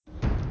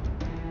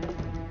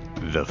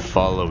The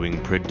following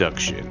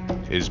production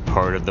is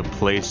part of the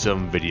Play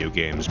Some Video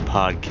Games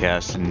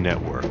podcast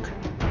network.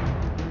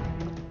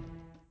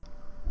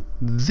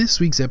 This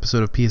week's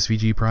episode of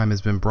PSVG Prime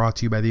has been brought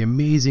to you by the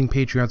amazing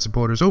Patreon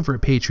supporters over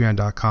at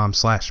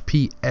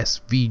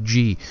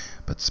patreon.com/PSVG.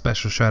 But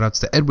special shoutouts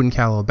to Edwin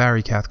Callow,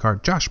 Barry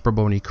Cathcart, Josh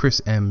Barboni,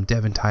 Chris M,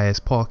 Devin Tyus,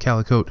 Paul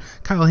Calicote,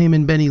 Kyle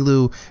Heyman, Benny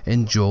Lou,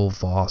 and Joel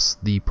Voss,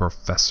 the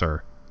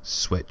Professor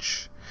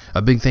Switch.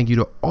 A big thank you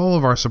to all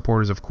of our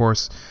supporters, of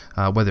course,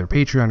 whether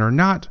Patreon or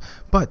not.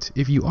 But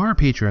if you are a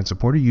Patreon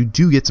supporter, you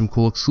do get some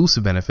cool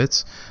exclusive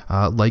benefits,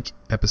 like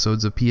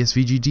episodes of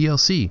PSVG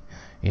DLC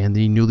and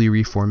the newly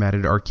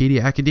reformatted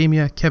Arcadia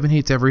Academia, Kevin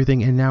Hates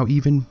Everything, and now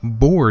even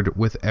Bored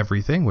with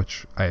Everything,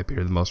 which I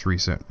appeared in the most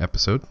recent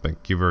episode.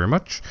 Thank you very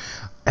much.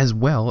 As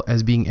well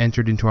as being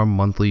entered into our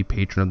monthly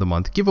Patron of the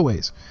Month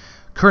giveaways.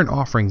 Current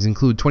offerings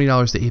include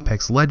 $20 to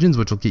Apex Legends,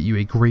 which will get you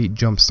a great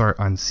jump start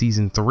on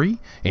Season 3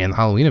 and the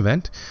Halloween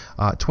event,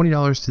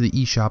 $20 to the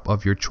eShop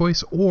of your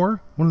choice,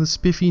 or one of the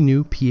spiffy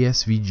new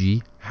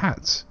PSVG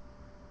hats.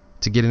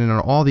 To get in on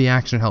all the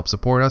action and help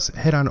support us,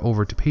 head on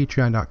over to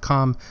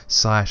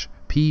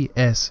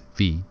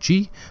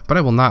patreon.com/PSVG. But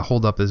I will not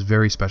hold up this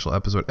very special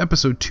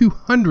episode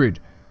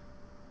 200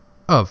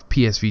 of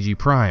PSVG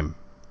Prime.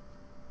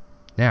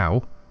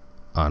 Now,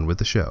 on with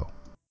the show.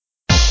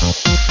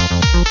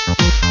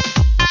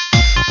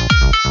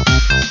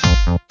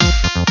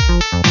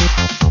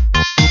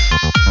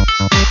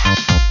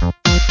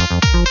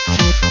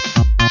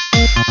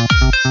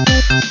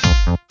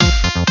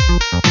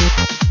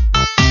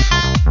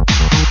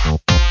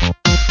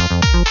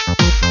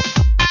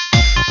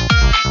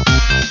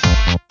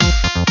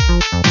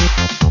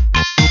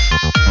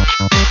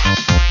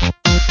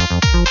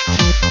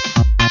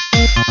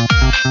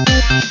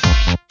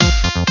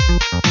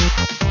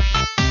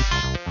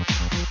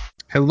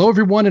 Hello,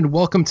 everyone, and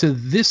welcome to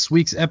this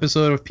week's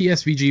episode of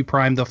PSVG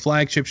Prime, the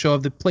flagship show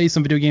of the Play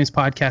Some Video Games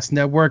podcast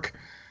network.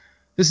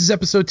 This is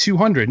episode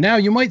 200. Now,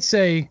 you might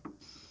say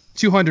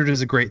 200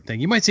 is a great thing.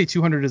 You might say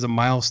 200 is a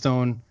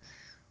milestone.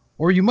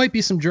 Or you might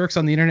be some jerks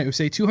on the internet who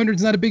say 200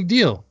 is not a big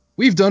deal.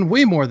 We've done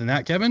way more than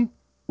that, Kevin.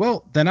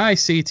 Well, then I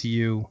say to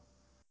you,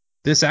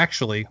 this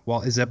actually,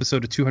 is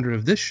episode 200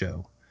 of this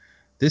show.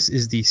 This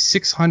is the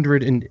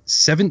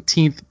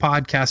 617th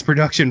podcast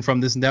production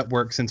from this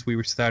network since we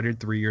were started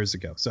 3 years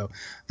ago. So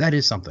that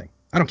is something.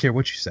 I don't care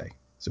what you say.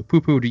 So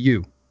poo-poo to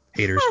you,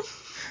 haters.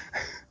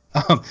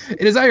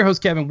 It is I, your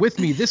host, Kevin. With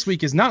me this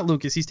week is not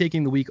Lucas. He's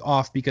taking the week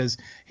off because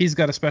he's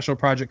got a special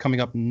project coming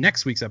up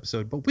next week's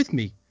episode. But with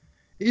me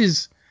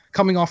is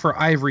coming off her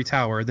ivory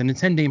tower, the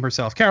Nintendo dame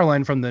herself,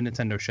 Caroline from the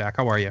Nintendo Shack.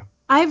 How are you?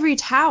 Ivory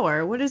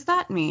tower? What does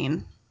that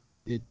mean?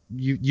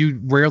 You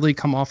rarely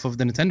come off of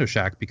the Nintendo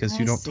Shack because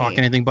you don't talk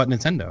anything but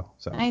Nintendo.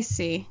 So I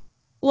see.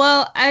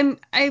 Well, I'm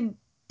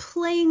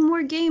playing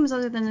more games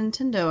other than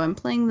Nintendo. I'm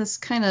playing this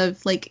kind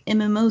of like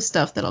MMO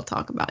stuff that I'll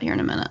talk about here in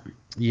a minute.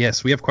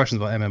 Yes, we have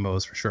questions about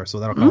MMOs for sure, so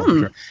that'll come up for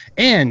sure.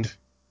 And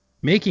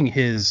making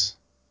his,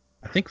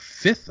 I think,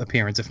 5th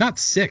appearance, if not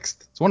 6th.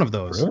 It's one of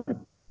those. Really?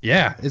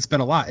 Yeah, it's been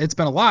a lot.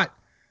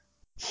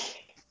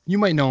 You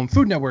might know him,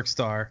 Food Network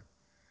star,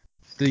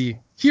 the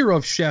hero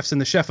of chefs and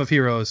the chef of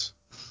heroes,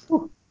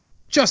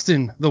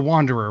 Justin the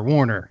Wanderer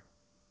Warner.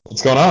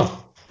 What's going on?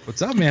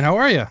 What's up, man? How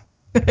are you?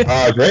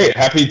 Great.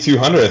 Happy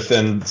 200th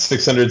and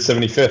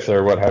 675th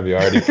or what have you. I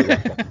already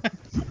forgot that.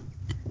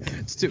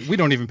 We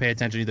don't even pay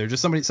attention either.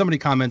 Just somebody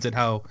commented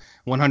how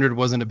 100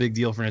 wasn't a big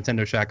deal for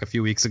Nintendo Shack a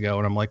few weeks ago,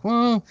 and I'm like,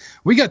 well,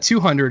 we got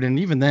 200, and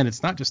even then,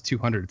 it's not just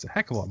 200. It's a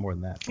heck of a lot more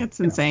than that. That's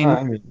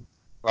insane.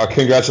 Well,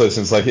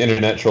 congratulations, like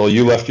internet troll.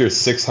 You left your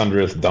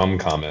 600th dumb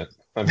comment.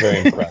 I'm very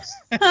impressed.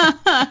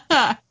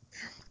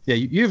 Yeah,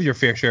 you have your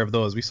fair share of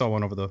those. We saw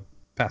one over the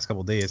past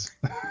couple days.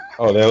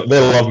 Oh, they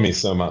love me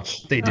so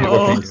much. They do.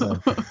 Oh.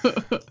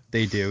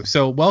 They do.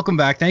 So welcome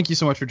back. Thank you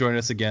so much for joining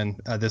us again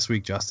this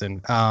week,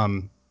 Justin.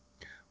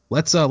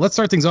 Let's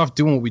start things off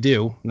doing what we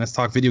do. And let's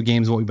talk video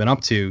games and what we've been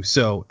up to.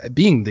 So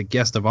being the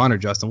guest of honor,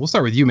 Justin, we'll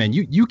start with you, man.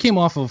 You came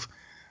off of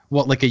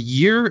like a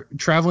year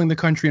traveling the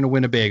country in a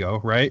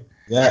Winnebago, right?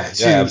 Yeah,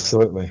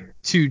 absolutely.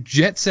 To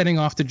jet setting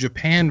off to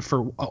Japan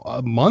for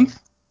a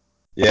month.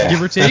 Yeah.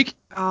 Give or take.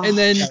 Oh. And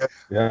then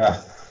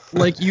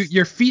like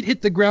your feet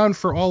hit the ground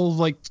for all of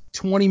like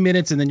 20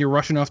 minutes and then you're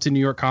rushing off to New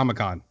York Comic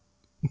Con.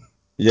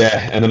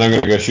 Yeah, and then I'm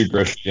going to go shoot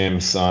grocery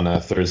games on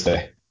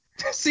Thursday.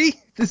 See,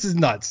 this is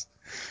nuts.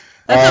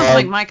 That sounds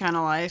like my kind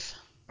of life.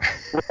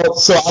 Well,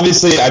 so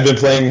obviously I've been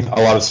playing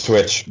a lot of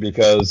Switch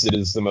because it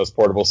is the most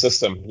portable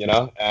system,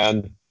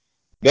 and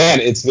man,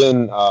 it's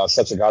been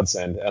such a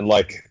godsend. And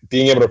like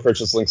being able to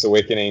purchase Link's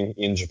Awakening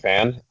in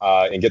Japan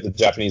and get the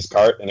Japanese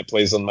cart, and it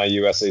plays on my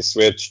USA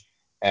Switch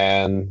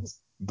and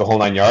the whole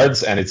 9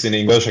 yards, and it's in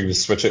English. I can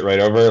just switch it right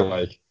over.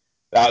 Like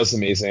that was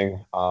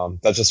amazing.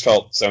 That just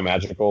felt so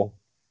magical.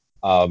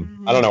 I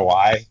don't know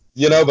why,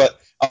 but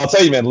I'll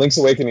tell you, man, Link's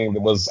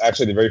Awakening was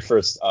actually the very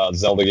first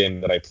Zelda game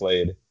that I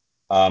played.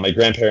 My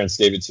grandparents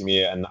gave it to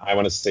me, and I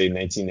want to say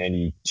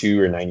 1992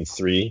 or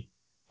 93.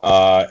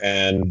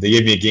 and they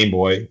gave me a Game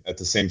Boy at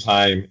the same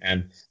time,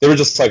 and they were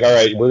just like, all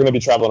right, we're going to be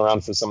traveling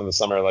around for some of the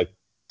summer, like,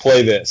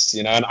 play this,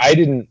 and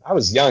I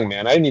was young,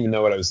 man. I didn't even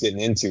know what I was getting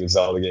into with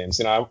Zelda games.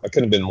 I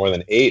couldn't have been more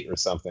than 8 or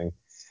something.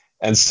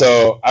 And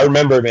so I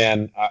remember,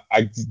 man,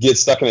 I get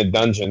stuck in a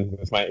dungeon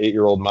with my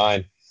 8-year-old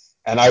mind,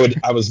 and I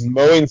was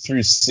mowing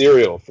through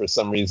cereal for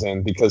some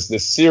reason, because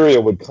this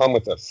cereal would come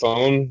with a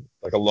phone,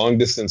 like a long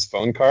distance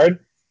phone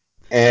card,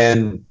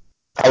 and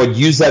I would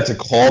use that to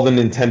call the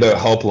Nintendo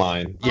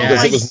helpline. Yeah.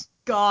 Oh my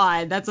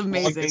God, that's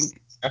amazing.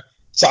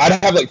 So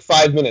I'd have like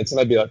 5 minutes, and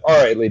I'd be like, all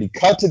right, lady,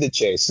 cut to the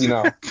chase.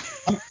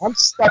 I'm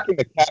stuck in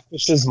the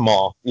Catfish's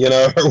Maw,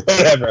 or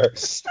whatever.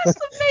 That's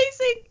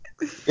amazing.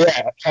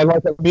 Yeah, and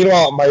like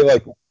meanwhile,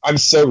 I'm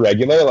so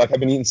regular. Like, I've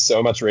been eating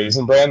so much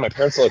Raisin Bran. My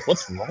parents are like,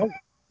 "What's wrong?"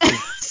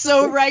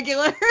 So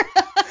regular.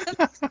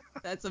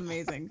 That's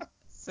amazing.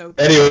 So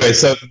cool. Anyway,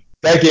 so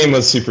that game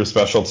was super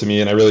special to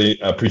me, and I really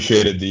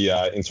appreciated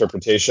the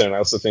interpretation. I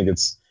also think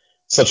it's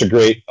such a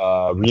great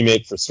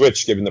remake for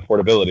Switch, given the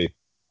portability.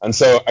 And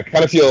so I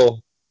kind of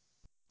feel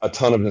a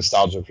ton of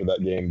nostalgia for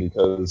that game,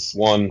 because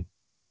one,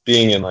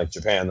 being in like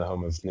Japan, the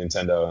home of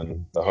Nintendo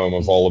and the home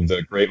of all of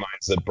the great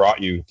minds that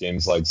brought you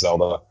games like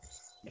Zelda,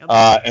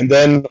 and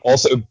then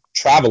also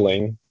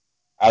traveling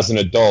as an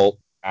adult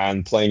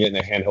and playing it in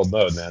a handheld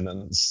mode, man,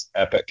 and it's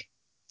epic.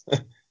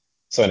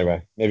 So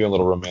anyway, maybe I'm a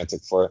little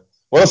romantic for it.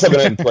 What else have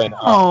I been playing?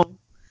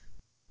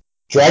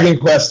 Dragon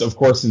Quest, of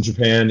course, in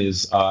Japan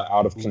is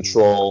out of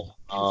control.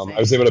 I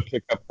was able to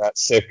pick up that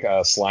sick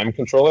slime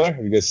controller.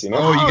 Have you guys seen it?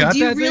 Oh, you got do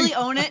you that really thing?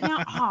 own it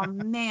now? Oh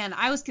man,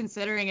 I was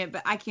considering it,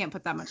 but I can't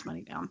put that much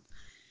money down.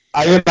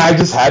 I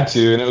just had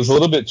to, and it was a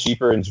little bit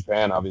cheaper in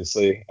Japan,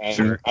 obviously. And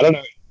Sure. I don't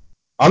know.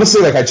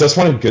 Honestly, like, I just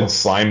wanted good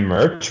slime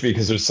merch,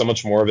 because there's so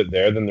much more of it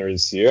there than there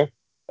is here.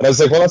 And I was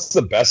like, well, that's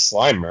the best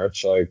slime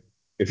merch. Like,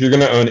 if you're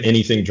going to own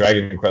anything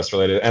Dragon Quest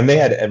related, and they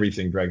had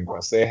everything Dragon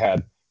Quest. They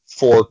had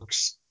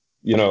forks,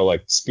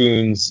 like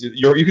spoons.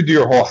 You could do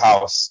your whole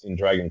house in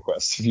Dragon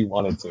Quest if you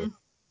wanted to.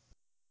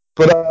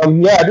 But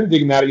yeah, I've been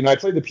digging that. I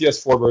played the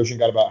PS4 version,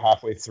 got about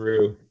halfway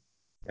through,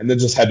 and then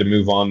just had to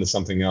move on to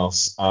something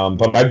else.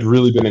 But I've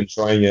really been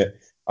enjoying it,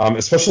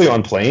 especially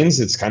on planes.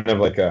 It's kind of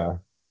like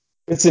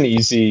it's an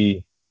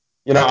easy,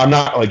 I'm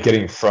not like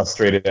getting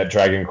frustrated at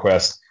Dragon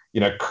Quest,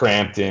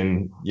 cramped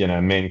in,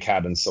 main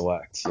cabin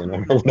select, or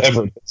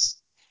whatever it is.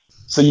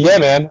 So yeah,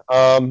 man.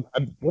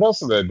 What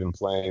else have I been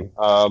playing?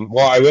 Well,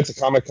 I went to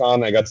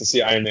Comic-Con. I got to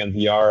see Iron Man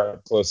VR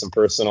up close and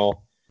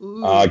personal.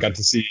 I got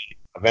to see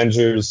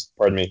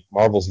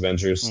Marvel's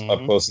Avengers up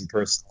close and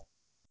personal.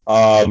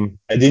 I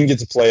didn't get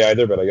to play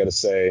either, but I got to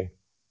say,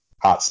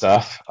 hot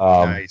stuff.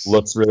 Nice.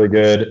 Looks really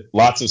good.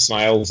 Lots of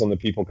smiles on the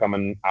people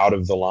coming out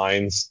of the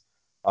lines.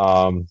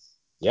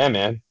 Yeah,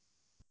 man.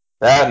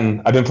 That,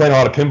 and I've been playing a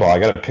lot of pinball. I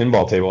got a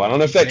pinball table. I don't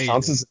know if that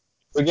counts as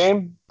a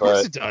game, but Of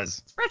course it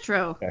does. It's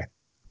retro. Okay.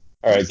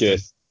 All right, good.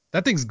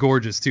 That thing's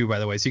gorgeous too, by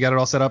the way. So you got it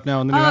all set up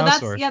now in the new house?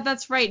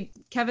 That's right.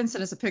 Kevin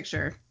sent us a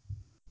picture.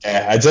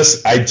 Yeah, I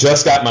just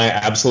got my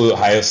absolute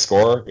highest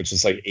score, which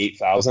is like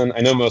 8,000.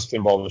 I know most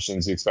pinball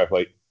machines you expect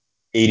like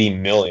 80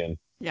 million,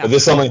 but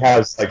this only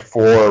has like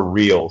 4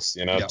 reels.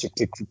 Yep. Tick,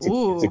 tick, tick, tick,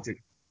 tick,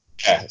 tick.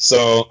 Yeah,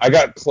 so I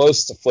got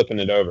close to flipping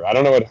it over. I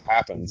don't know what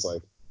happens.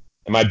 Like,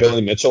 am I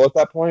Billy Mitchell at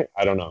that point?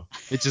 I don't know.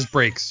 It just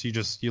breaks.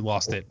 You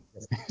lost it.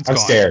 I'm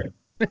scared.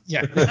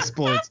 Yeah, it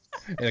explodes.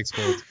 It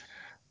explodes.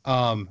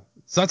 So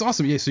that's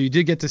awesome. Yeah, so you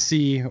did get to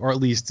see, or at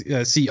least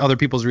see other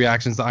people's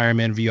reactions to Iron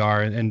Man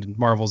VR and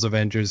Marvel's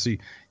Avengers. So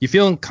you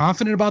feeling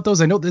confident about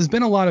those? I know there's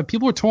been a lot of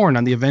people are torn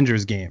on the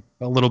Avengers game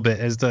a little bit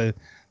as the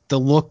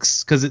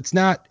looks, because it's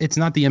not the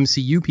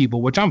MCU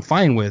people, which I'm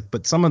fine with,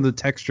 but some of the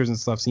textures and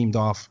stuff seemed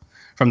off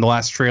from the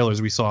last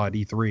trailers we saw at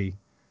E3.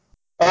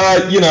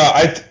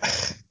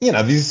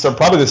 These are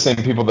probably the same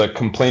people that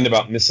complained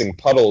about missing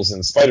puddles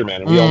in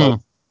Spider-Man, and we all know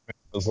it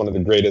was one of the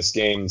greatest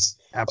games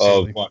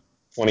of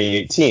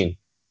 2018.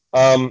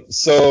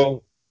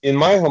 So in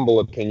my humble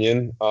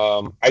opinion,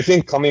 I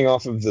think coming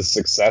off of the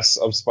success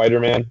of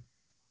Spider-Man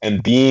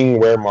and being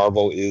where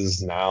Marvel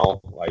is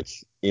now, like,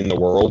 in the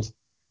world,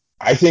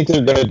 I think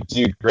they're going to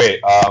do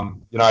great.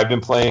 I've been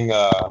playing,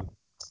 oh,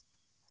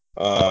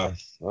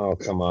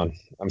 come on.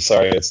 I'm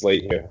sorry, it's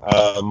late here.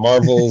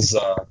 Marvel's,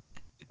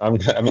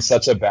 I'm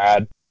such a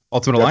bad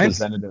Ultimate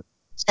representative.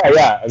 Sorry,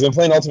 yeah, I've been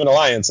playing Ultimate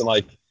Alliance, and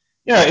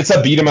it's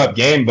a beat 'em up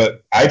game,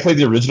 but I played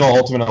the original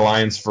Ultimate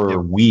Alliance for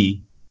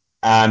Wii,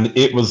 and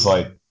it was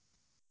like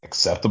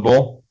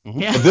acceptable.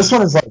 Yeah. But this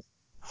one is like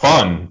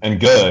fun and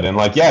good, and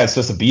it's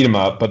just a beat 'em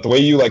up, but the way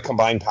you like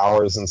combine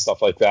powers and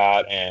stuff like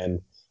that,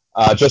 and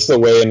just the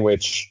way in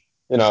which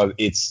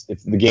it's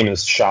the game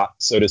is shot,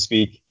 so to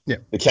speak. Yeah.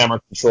 The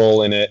camera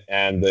control in it,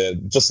 and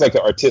just like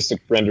the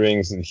artistic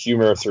renderings and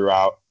humor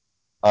throughout,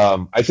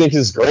 I think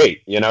is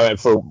great, and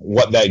for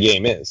what that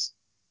game is.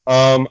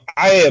 I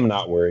am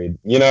not worried.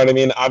 You know what I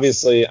mean?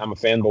 Obviously, I'm a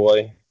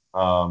fanboy,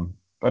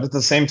 but at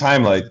the same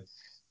time,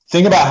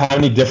 think about how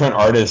many different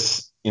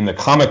artists in the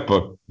comic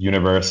book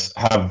universe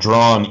have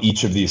drawn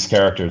each of these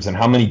characters, and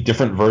how many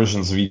different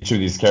versions of each of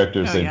these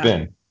characters they've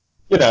been.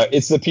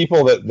 It's the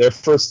people that their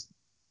first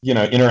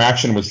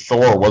interaction with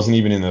Thor wasn't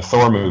even in the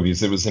Thor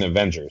movies. It was in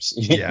Avengers.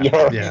 Yeah, You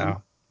know what I yeah. mean?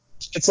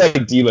 It's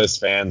like D-list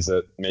fans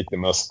that make the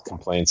most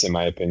complaints, in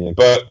my opinion.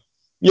 But,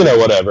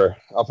 whatever.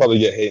 I'll probably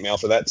get hate mail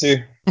for that, too.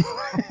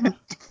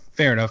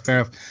 Fair enough.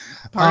 Part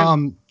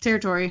of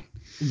territory.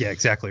 Yeah,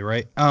 exactly,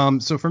 right.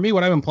 So for me,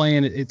 what I've been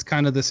playing, it's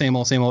kind of the same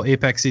old.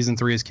 Apex Season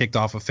 3 has kicked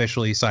off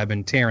officially, so I've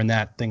been tearing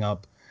that thing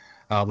up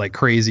like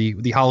crazy.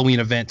 The Halloween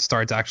event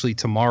starts actually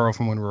tomorrow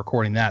from when we're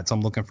recording that, so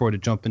I'm looking forward to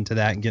jumping into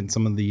that and getting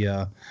some of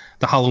the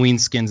Halloween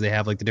skins they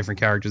have, like the different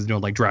characters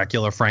doing, like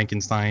Dracula,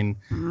 Frankenstein.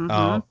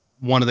 Mm-hmm.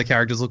 One of the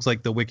characters looks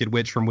like the Wicked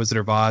Witch from Wizard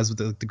of Oz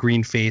with the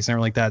green face and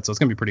everything like that, so it's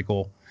going to be pretty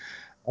cool.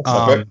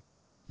 That's epic.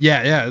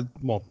 Yeah.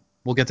 Well,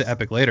 we'll get to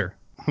Epic later.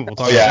 We'll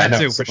talk about that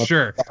too, for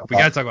sure. We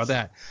got to talk about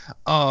that.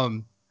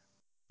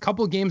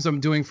 Couple of games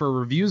I'm doing for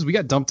reviews. We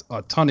got dumped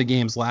a ton of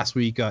games last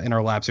week in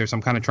our laps here, so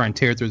I'm kind of trying to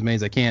tear through as many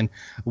as I can.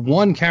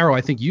 One, Carol,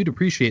 I think you'd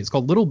appreciate. It's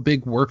called Little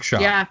Big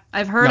Workshop. Yeah,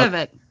 I've heard of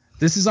it.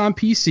 This is on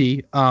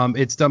PC.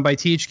 It's done by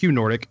THQ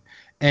Nordic,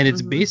 and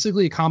it's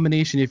basically a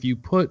combination if you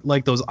put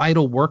like those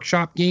Idle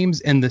Workshop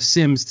games and The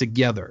Sims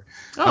together.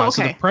 Oh, okay.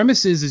 So the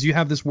premise is you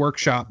have this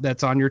workshop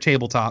that's on your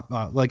tabletop,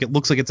 like it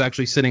looks like it's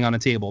actually sitting on a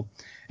table,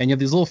 and you have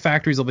these little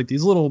factories of like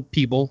these little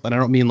people, and I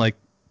don't mean like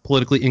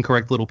politically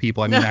incorrect little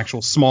people. I mean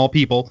actual small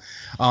people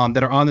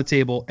that are on the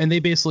table, and they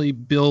basically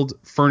build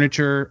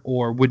furniture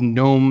or wooden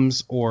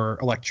gnomes or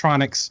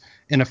electronics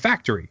in a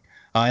factory.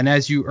 And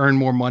as you earn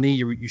more money,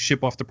 you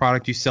ship off the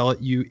product, you sell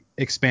it, you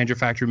expand your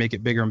factory, make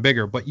it bigger and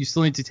bigger. But you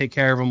still need to take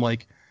care of them,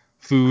 like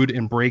food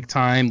and break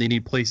time. They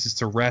need places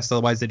to rest.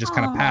 Otherwise, they just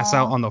kind of pass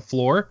out on the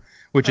floor,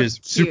 which is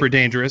super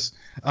dangerous.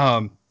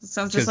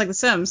 Sounds just like The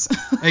Sims.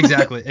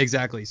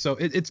 Exactly. So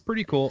it's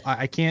pretty cool.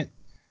 I can't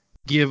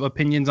give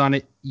opinions on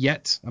it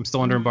yet. I'm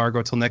still under embargo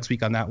until next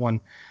week on that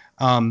one.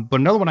 But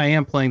another one I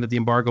am playing that the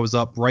embargo is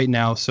up right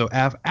now. So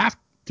after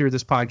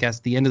this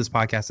podcast, the end of this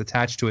podcast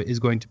attached to it is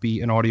going to be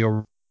an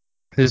audio.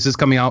 This is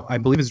coming out, I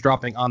believe it's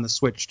dropping on the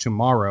Switch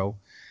tomorrow.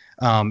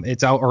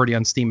 It's out already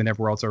on Steam and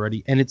everywhere else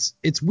already. And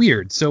it's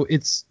weird. So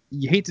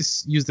you hate to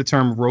use the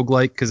term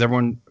roguelike because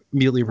everyone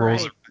immediately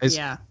rolls their eyes.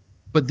 Yeah.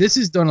 But this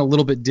is done a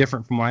little bit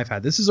different from what I've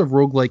had. This is a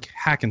roguelike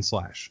hack and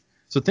slash.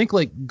 So think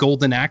like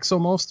Golden Axe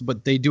almost,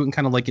 but they do it in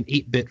kind of like an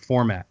 8-bit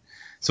format.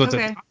 So it's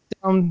a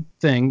top-down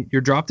thing.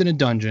 You're dropped in a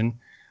dungeon,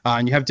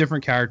 and you have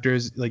different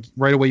characters. Like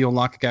right away, you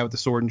unlock a guy with a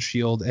sword and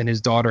shield, and his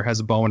daughter has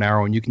a bow and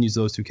arrow, and you can use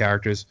those two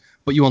characters.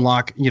 But you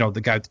unlock,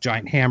 the guy with the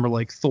giant hammer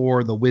like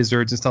Thor, the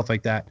wizards, and stuff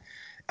like that.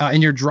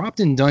 And you're dropped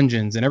in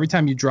dungeons, and every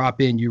time you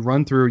drop in, you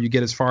run through, you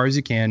get as far as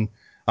you can,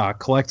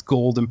 collect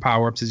gold and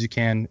power-ups as you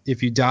can.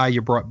 If you die,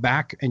 you're brought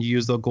back, and you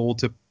use the gold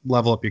to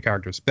level up your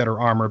characters. Better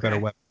armor, better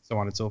weapons, so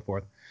on and so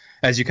forth,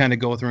 as you kind of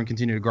go through and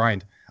continue to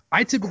grind.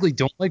 I typically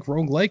don't like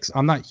roguelikes.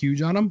 I'm not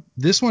huge on them.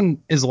 This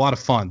one is a lot of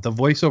fun. The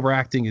voiceover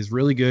acting is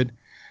really good.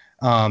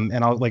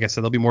 And like I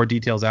said, there'll be more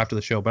details after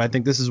the show, but I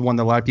think this is one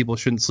that a lot of people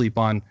shouldn't sleep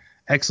on.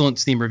 Excellent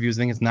Steam reviews.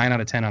 I think it's 9 out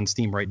of 10 on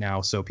Steam right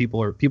now. So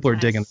people are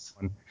digging this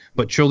one.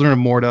 But Children of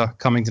Morta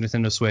coming to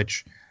Nintendo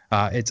Switch.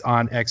 It's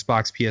on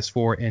Xbox,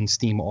 PS4, and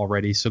Steam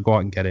already. So go out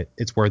and get it.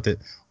 It's worth it.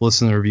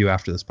 Listen to the review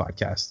after this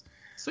podcast.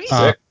 Sweet.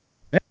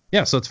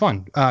 Yeah, so it's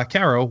fun.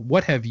 Caro,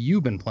 what have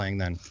you been playing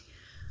then?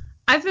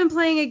 I've been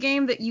playing a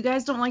game that you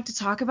guys don't like to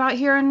talk about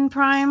here in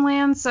Prime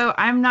Land, so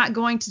I'm not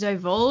going to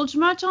divulge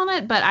much on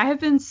it, but I have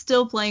been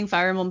still playing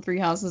Fire Emblem Three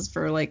Houses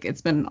for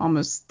it's been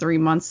almost 3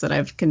 months that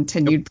I've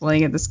continued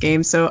playing at this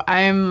game. So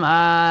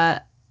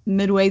I'm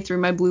midway through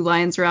my Blue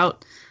Lions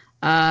route.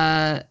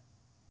 I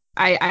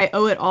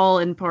owe it all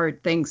in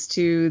part thanks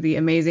to the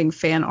amazing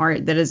fan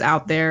art that is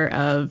out there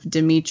of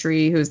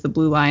Dimitri, who's the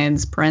Blue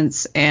Lions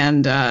prince,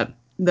 and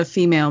the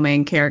female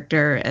main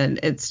character, and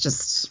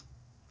it's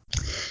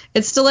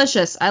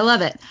delicious. I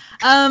love it.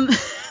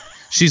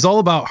 She's all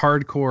about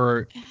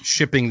hardcore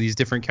shipping these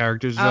different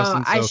characters,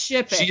 Justin. I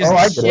ship it. She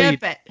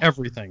ship it.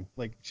 Everything.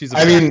 Like she's.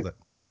 I mean,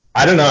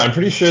 I don't know. I'm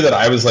pretty sure that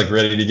I was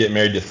ready to get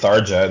married to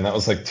Tharja, and that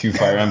was 2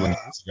 Fire Emblem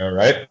years ago,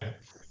 right?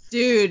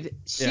 Dude,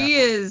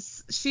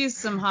 she's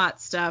some hot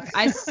stuff.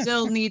 I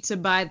still need to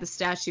buy the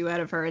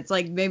statuette of her. It's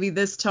maybe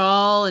this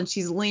tall, and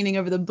she's leaning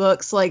over the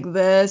books like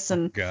this,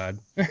 and God.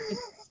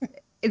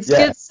 It's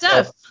good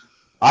stuff.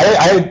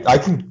 I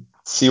can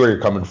see where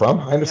you're coming from.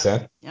 I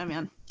understand. Yeah,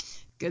 man.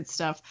 Good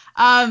stuff.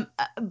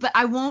 But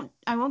I won't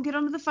get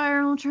onto the Fire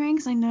Emblem train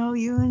because I know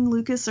you and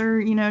Lucas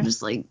are,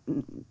 just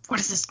what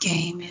is this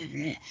game?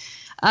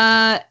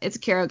 It's a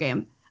Caro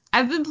game.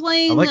 I've been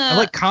playing. I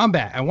like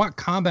combat. I want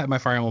combat in my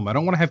Fire Emblem. I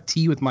don't want to have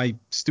tea with my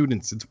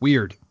students. It's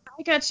weird.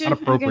 I got you.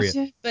 Not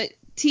appropriate. But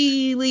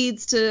tea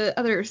leads to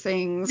other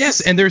things.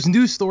 Yes, and there's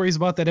news stories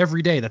about that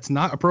every day. That's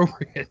not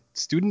appropriate.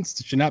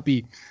 Students should not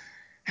be.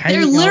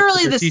 They're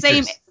literally the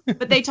same,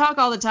 but they talk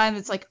all the time.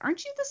 It's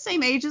aren't you the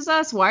same age as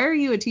us? Why are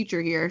you a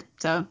teacher here?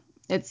 So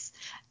it's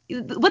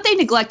what they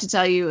neglect to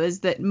tell you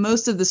is that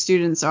most of the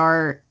students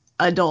are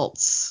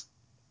adults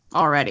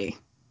already.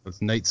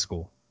 It's night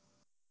school.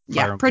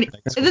 Yeah,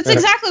 that's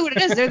exactly what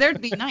it is. They're there to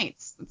be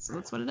knights.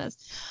 That's what it is.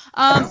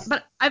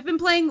 But I've been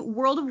playing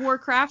World of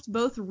Warcraft,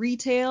 both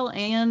retail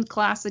and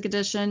classic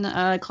edition.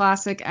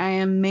 Classic, I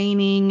am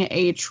maining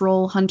a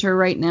troll hunter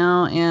right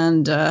now,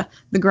 and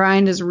the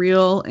grind is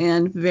real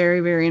and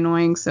very, very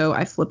annoying. So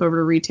I flip over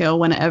to retail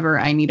whenever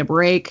I need a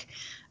break.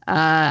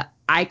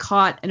 I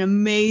caught an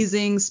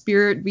amazing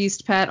spirit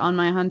beast pet on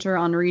my hunter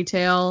on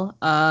retail,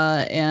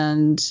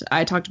 and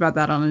I talked about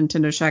that on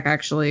Nintendo Shack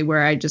actually,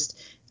 where I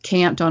just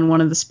camped on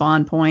one of the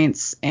spawn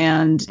points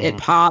and it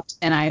popped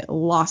and I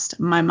lost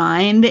my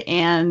mind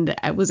and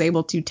I was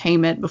able to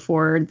tame it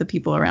before the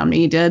people around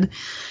me did.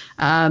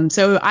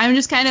 So I'm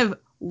just kind of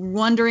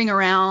wandering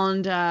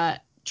around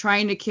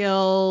trying to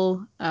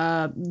kill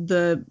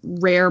the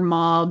rare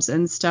mobs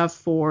and stuff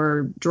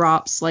for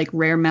drops like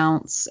rare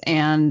mounts,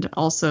 and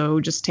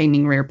also just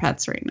taming rare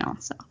pets right now.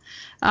 So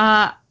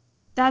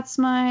that's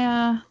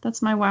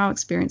my WoW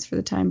experience for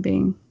the time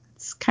being.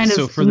 It's kind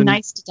of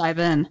nice to dive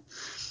in.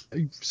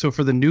 So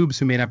for the noobs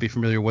who may not be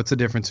familiar, what's the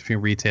difference between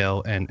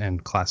retail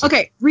and classic?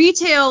 Okay,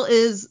 retail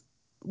is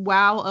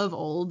WoW of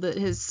old that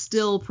has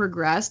still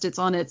progressed. It's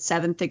on its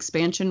 7th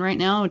expansion right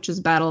now, which is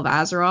Battle for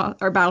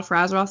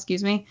Azeroth,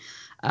 excuse me.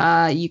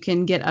 You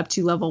can get up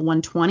to level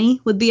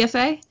 120 with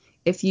BFA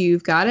if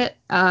you've got it.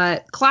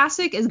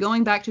 Classic is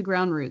going back to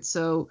ground roots.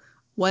 So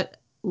what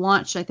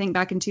launched, I think,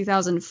 back in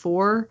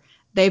 2004,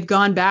 they've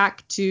gone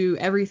back to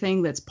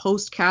everything that's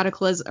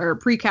post-cataclysm or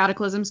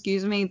pre-cataclysm,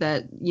 excuse me,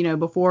 that,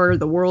 before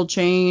the world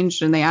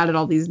changed, and they added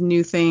all these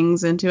new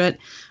things into it.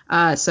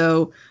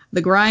 So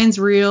the grind's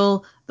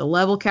real. The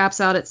level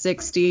cap's out at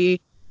 60.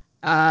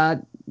 You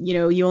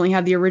only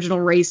have the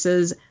original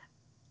races.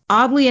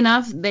 Oddly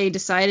enough, they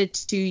decided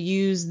to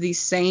use the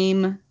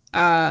same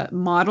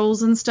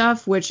models and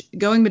stuff, which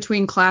going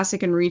between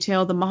classic and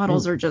retail, the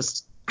models are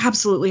just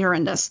absolutely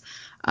horrendous.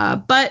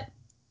 But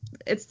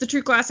it's the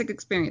true classic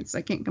experience.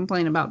 I can't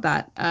complain about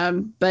that.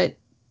 But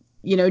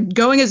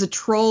going as a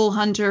troll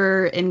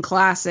hunter in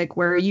classic,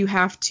 where you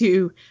have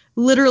to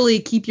literally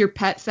keep your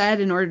pet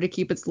fed in order to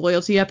keep its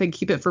loyalty up and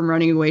keep it from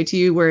running away to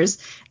you, whereas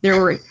there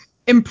were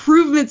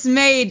improvements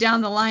made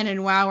down the line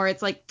in WoW where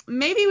it's like,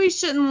 maybe we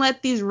shouldn't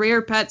let these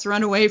rare pets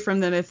run away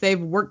from them if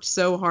they've worked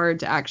so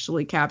hard to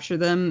actually capture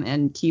them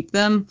and keep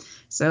them.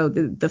 So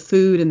the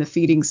food and the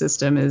feeding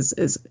system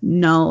is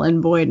null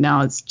and void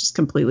now. It's just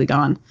completely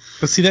gone.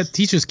 But see, that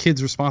teaches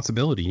kids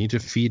responsibility. You need to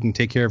feed and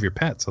take care of your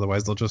pets,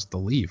 otherwise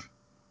they'll leave.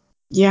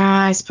 Yeah,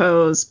 I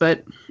suppose,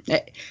 but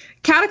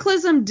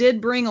Cataclysm did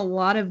bring a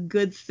lot of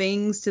good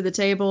things to the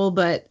table,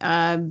 but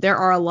there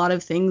are a lot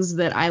of things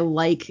that I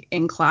like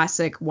in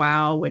classic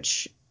WoW,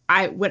 which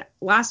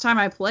last time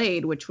I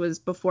played, which was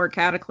before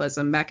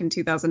Cataclysm back in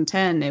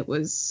 2010, it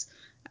was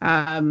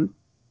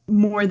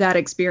more that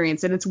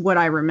experience, and it's what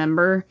I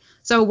remember.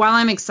 So while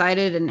I'm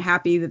excited and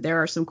happy that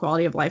there are some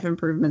quality of life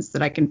improvements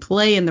that I can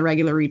play in the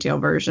regular retail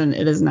version,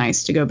 it is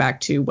nice to go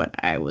back to what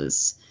I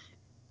was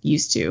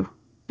used to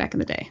back in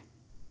the day.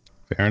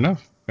 Fair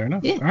enough.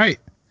 Yeah. All right.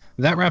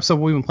 That wraps up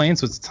what we've been playing,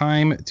 so it's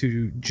time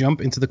to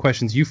jump into the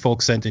questions you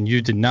folks sent, and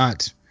you did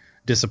not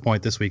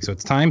disappoint this week, so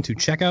it's time to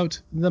check out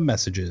the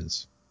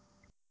messages.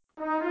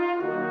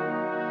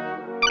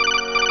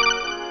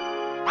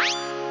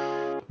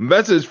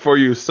 Message for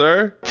you,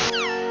 sir.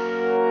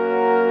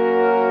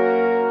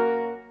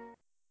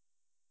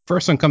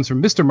 First one comes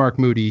from Mr. Mark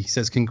Moody. He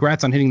says,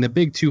 congrats on hitting the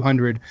big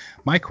 200.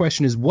 My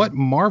question is, what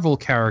Marvel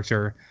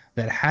character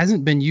that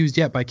hasn't been used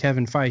yet by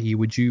Kevin Feige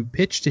would you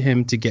pitch to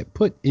him to get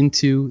put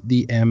into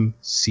the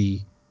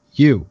MCU?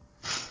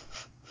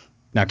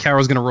 Now,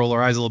 Carol's going to roll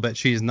her eyes a little bit.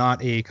 She is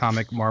not a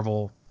comic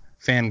Marvel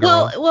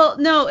fangirl. Well,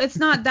 no, it's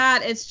not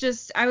that. It's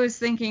just I was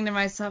thinking to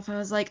myself, I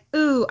was like,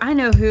 ooh, I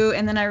know who.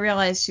 And then I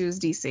realized she was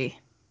DC.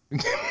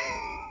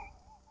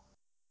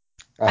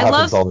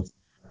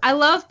 I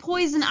love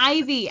Poison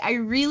Ivy. I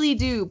really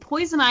do.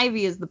 Poison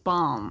Ivy is the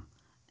bomb.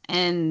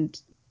 And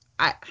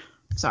I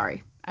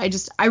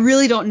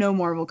really don't know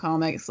Marvel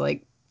comics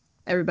like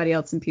everybody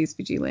else in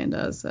PSPG land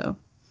does. So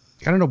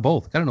gotta know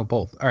both. All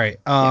right.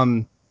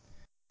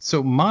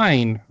 So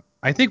mine,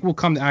 I think will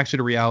come actually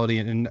to reality,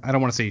 and I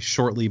don't want to say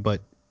shortly,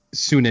 but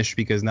soonish,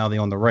 because now they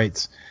own the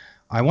rights.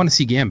 I want to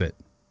see Gambit,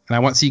 and I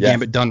want to see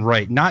Gambit done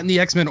right. Not in the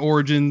X-Men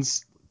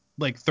Origins,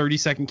 like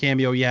 30-second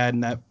cameo you had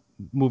in that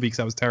movie, because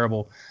that was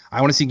terrible.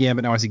 I want to see Gambit,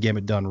 and I want to see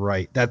Gambit done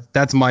right.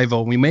 That's my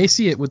vote. We may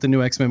see it with the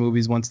new X-Men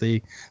movies once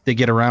they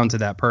get around to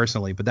that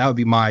personally, but that would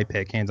be my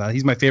pick, hands down.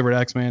 He's my favorite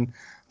X-Men.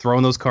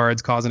 Throwing those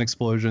cards, causing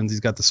explosions. He's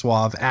got the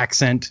suave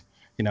accent.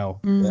 It's a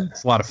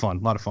lot of fun.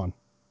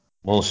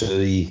 Bullshit.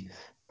 This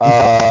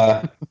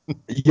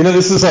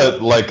is a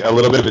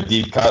little bit of a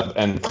deep cut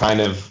and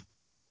kind of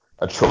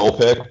a troll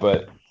pick,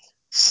 but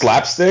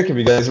Slapstick. Have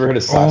you guys ever heard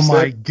of Slapstick? Oh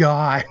my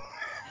god.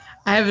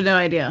 I have no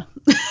idea.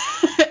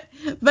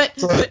 but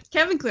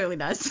Kevin clearly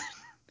does.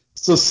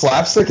 So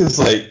Slapstick is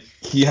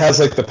he has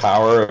the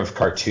power of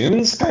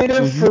cartoons, kind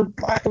of, for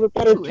lack of a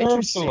better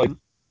term. So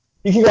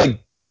he can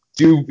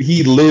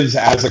he lives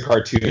as a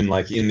cartoon in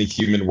the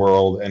human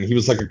world, and he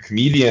was a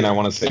comedian. I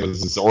want to say it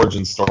was his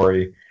origin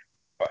story.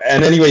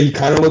 And anyway, he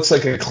kind of looks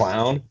like a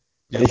clown.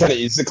 And he kind of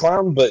is a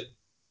clown, but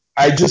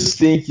I just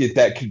think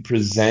that could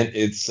present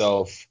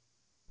itself.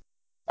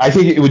 I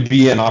think it would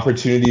be an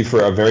opportunity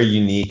for a very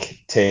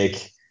unique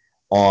take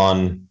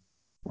on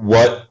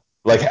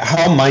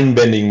how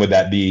mind-bending would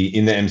that be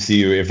in the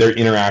MCU if they're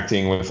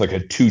interacting with like a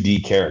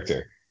 2D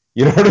character.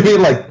 You know what I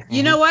mean? Like,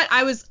 you know what?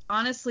 I was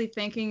honestly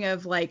thinking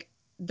of like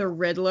the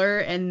Riddler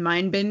and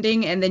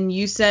mind-bending, and then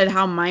you said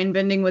how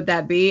mind-bending would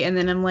that be, and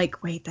then I'm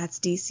like, wait, that's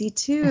DC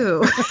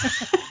too.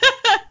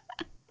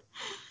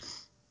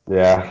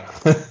 Yeah.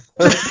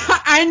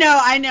 I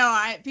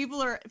know.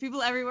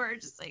 People everywhere are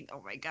just like,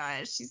 oh my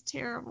gosh, she's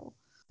terrible.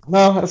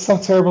 No, it's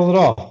not terrible at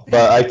all.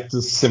 But I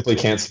just simply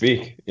can't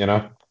speak, you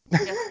know?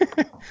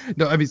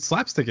 No, I mean,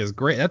 Slapstick is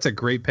great. That's a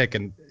great pick,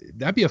 and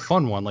that'd be a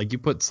fun one. Like, you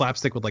put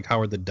Slapstick with like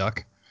Howard the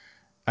Duck.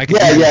 I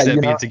could see them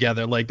being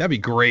together. Like, that'd be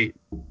great.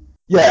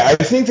 Yeah,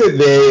 I think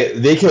that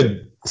they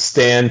could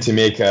stand to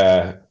make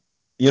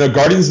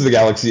Guardians of the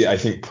Galaxy, I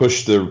think,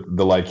 push the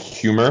like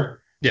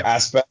humor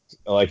aspect,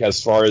 like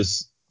as far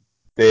as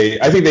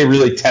I think they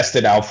really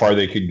tested how far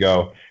they could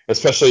go,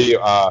 especially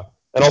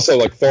and also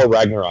like Thor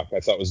Ragnarok, I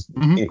thought was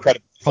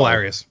incredible,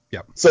 hilarious.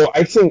 Yeah. So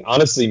I think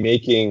honestly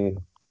making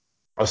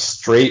a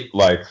straight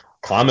like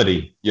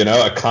comedy,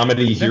 a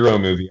comedy hero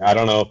movie. I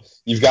don't know.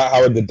 You've got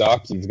Howard the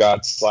Duck, you've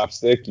got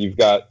Slapstick, you've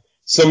got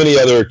so many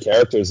other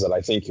characters that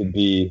I think could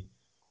be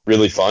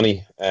really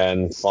funny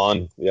and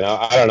fun.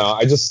 I don't know.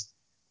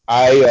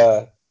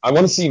 I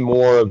want to see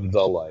more of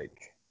the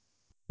like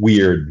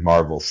weird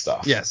Marvel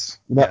stuff. Yes.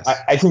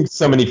 I think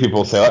so many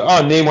people say like,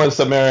 oh, name one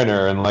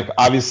Submariner, and like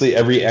obviously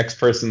every X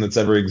person that's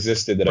ever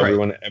existed that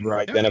everyone ever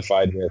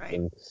identified with,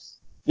 and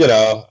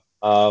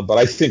but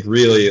I think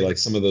really like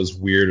some of those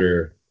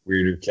weirder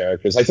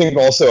characters. I think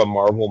also a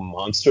Marvel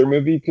monster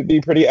movie could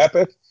be pretty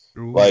epic.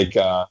 Ooh. Like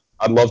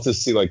I'd love to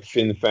see like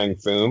Fin Fang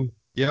Foom.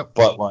 Yep.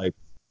 But like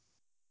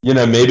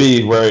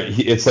maybe where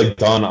it's like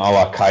done a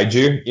la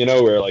kaiju,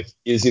 where like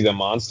is he the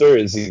monster?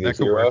 Is he the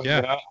hero? Work,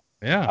 yeah.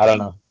 Yeah. I don't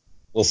know.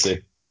 We'll see.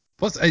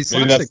 Plus,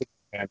 maybe that's the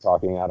man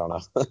talking. I don't know.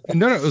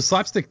 No, it was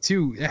Slapstick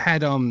too. It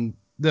had the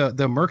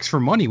Mercs for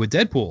Money with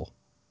Deadpool.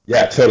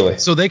 Yeah, totally.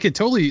 So they could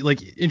totally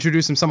like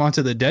introduce him somehow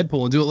to the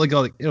Deadpool and do it like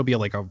it'll be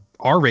like a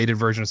R-rated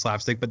version of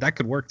Slapstick, but that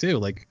could work too.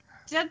 Like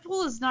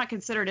Deadpool is not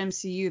considered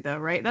MCU though,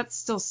 right? That's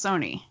still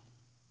Sony.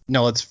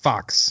 No, it's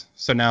Fox.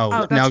 So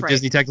now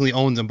Disney technically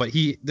owns them, but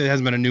there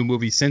hasn't been a new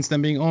movie since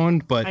them being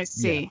owned. But I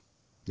see.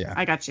 Yeah.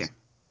 I got you.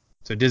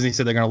 So Disney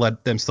said they're gonna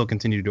let them still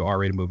continue to do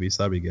R-rated movies.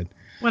 So that'd be good.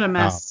 What a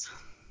mess.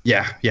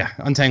 Yeah.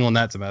 Untangling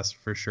that's a mess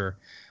for sure.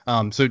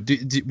 So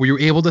were you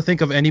able to think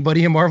of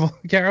anybody in Marvel,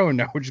 Caro, or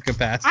no? We're just gonna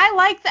pass. I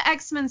like the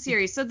X-Men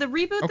series. So the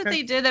reboot that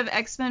they did of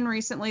X-Men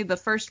recently, the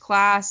First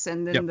Class,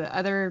 and then the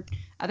other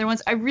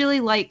ones, I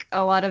really like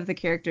a lot of the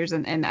characters,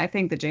 and I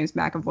think that James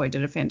McAvoy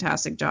did a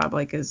fantastic job,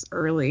 like his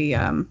early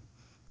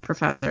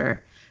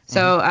professor.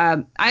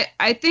 So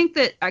I think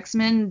that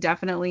X-Men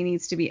definitely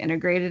needs to be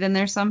integrated in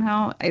there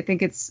somehow. I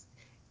think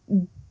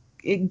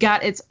it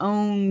got its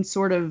own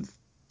sort of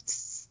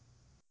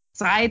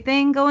side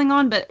thing going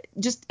on, but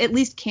just at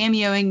least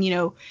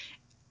cameoing,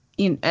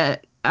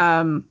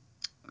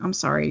 I'm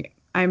sorry,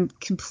 I'm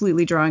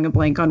completely drawing a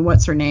blank on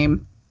what's her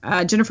name,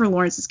 Jennifer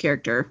Lawrence's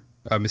character.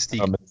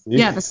 Mystique.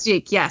 Yeah,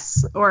 Mystique,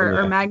 yes,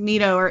 or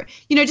Magneto, or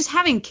just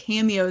having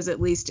cameos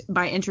at least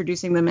by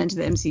introducing them into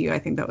the MCU. I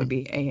think that would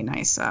be a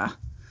nice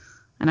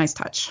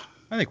touch.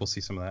 I think we'll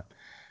see some of that.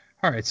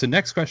 All right, so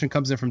next question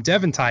comes in from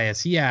Devin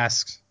Tyus. He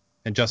asks,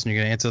 and Justin,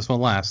 you're gonna answer this one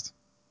last.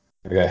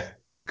 Okay.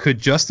 Could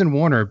Justin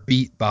Warner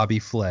beat Bobby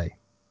Flay?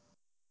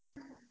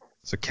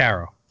 So,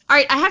 Caro. All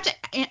right, I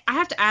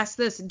have to ask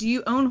this. Do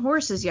you own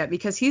horses yet?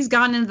 Because he's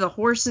gotten into the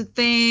horse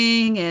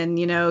thing, and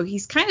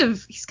he's kind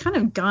of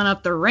gone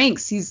up the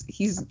ranks.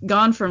 He's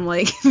gone from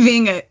like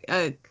being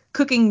a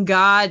cooking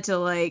god to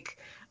like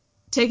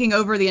taking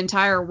over the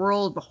entire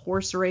world with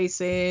horse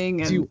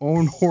racing. And do you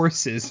own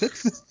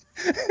horses?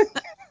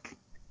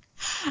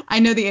 I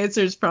know the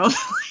answer is probably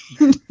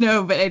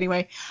no, but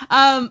anyway.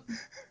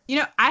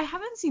 I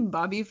haven't seen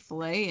Bobby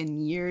Flay in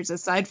years,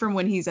 aside from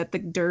when he's at the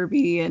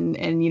Derby and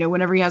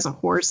whenever he has a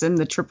horse in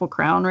the Triple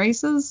Crown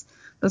races.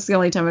 That's the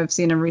only time I've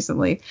seen him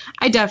recently.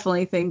 I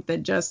definitely think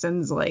that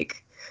Justin's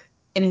like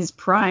in his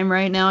prime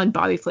right now, and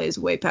Bobby Flay is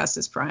way past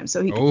his prime,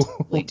 so he could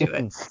totally do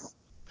it.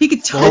 He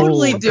could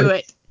totally do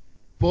it.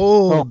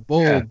 Bold.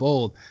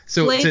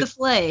 So Flay the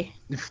Flay.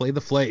 Flay the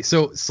Flay.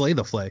 So slay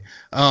the Flay.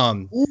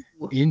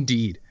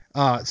 Indeed.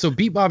 So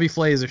Beat Bobby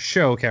Flay is a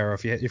show, Caro,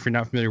 if you're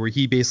not familiar, where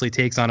he basically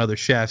takes on other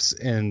chefs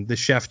and the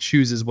chef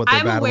chooses what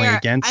they're battling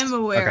against. I'm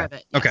aware of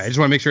it. Yes. Okay, I just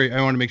want to make sure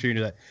you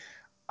knew that.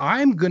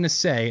 I'm gonna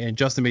say, and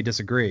Justin may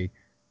disagree,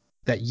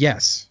 that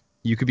yes,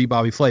 you could beat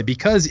Bobby Flay,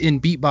 because in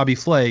Beat Bobby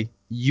Flay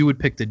you would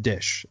pick the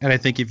dish, and I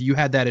think if you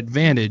had that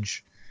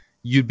advantage,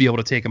 you'd be able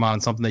to take him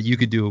on something that you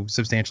could do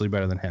substantially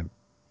better than him.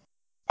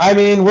 I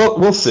mean,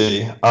 we'll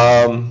see.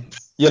 I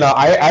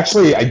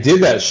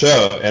did that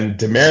show, and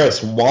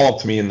Damaris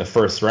walloped me in the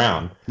first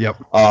round. Yep.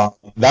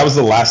 That was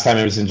the last time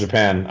I was in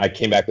Japan. I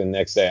came back the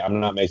next day.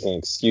 I'm not making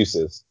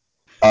excuses.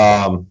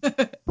 But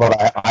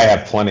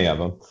plenty of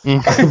them.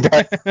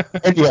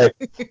 But anyway,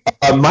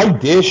 my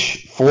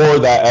dish for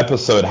that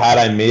episode, had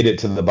I made it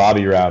to the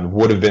Bobby round,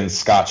 would have been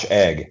Scotch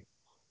egg.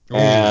 Ooh.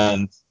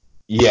 And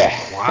yeah.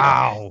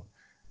 Wow.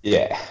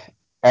 Yeah.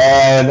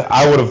 And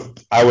I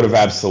would have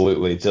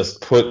absolutely just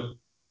put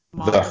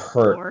the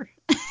hurt.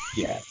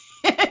 Yeah.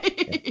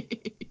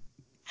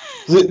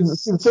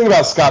 The thing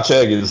about Scotch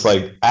egg is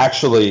like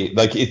actually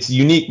like it's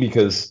unique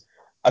because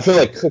I feel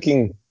like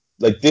cooking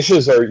like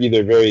dishes are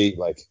either very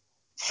like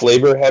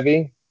flavor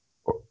heavy,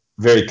 or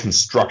very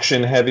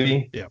construction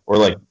heavy, yeah, or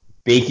like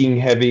baking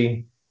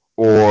heavy,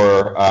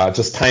 or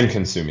just time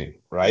consuming,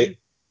 right?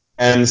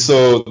 And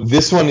so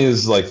this one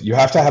is like you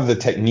have to have the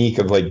technique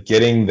of like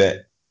getting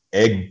the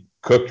egg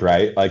cooked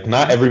right. Like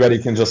not everybody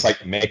can just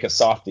like make a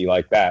softie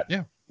like that.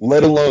 Yeah.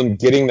 Let alone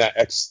getting that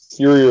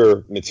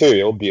exterior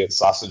material, be it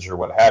sausage or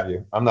what have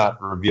you. I'm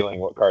not revealing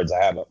what cards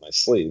I have up my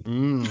sleeve.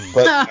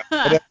 But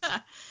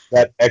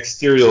that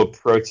exterior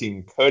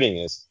protein coating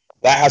is,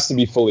 that has to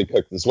be fully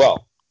cooked as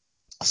well.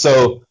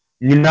 So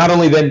you not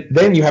only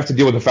then you have to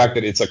deal with the fact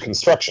that it's a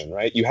construction,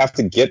 right? You have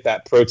to get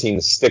that protein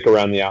to stick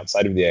around the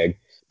outside of the egg,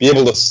 be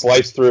able to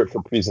slice through it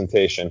for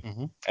presentation,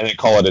 and then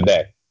call it a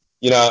day.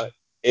 You know,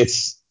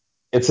 it's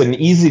an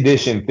easy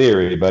dish in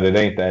theory, but it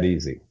ain't that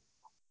easy.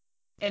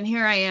 And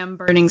here I am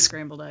burning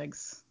scrambled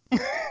eggs.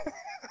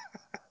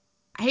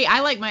 Hey,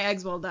 I like my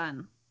eggs well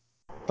done.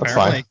 That's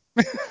fine.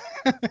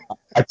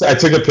 I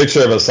took a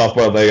picture of a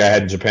soft-boiled egg I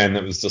had in Japan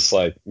that was just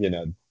like, you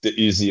know, the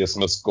easiest,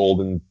 most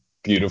golden,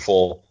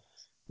 beautiful,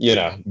 you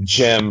know,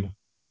 gem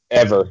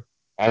ever.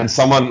 And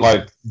someone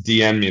like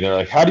DM'd me. They're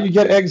like, "How do you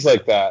get eggs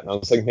like that?" And I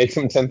was like, "Make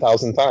them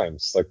 10,000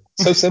 times." Like,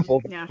 so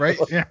simple. Yeah. Right?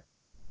 Yeah.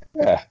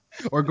 Yeah.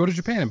 Or go to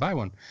Japan and buy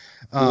one.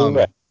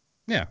 Right.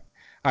 Yeah.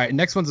 All right,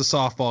 next one's a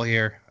softball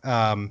here.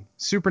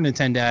 Super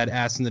Nintendo Dad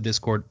asked in the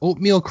Discord,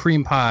 oatmeal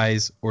cream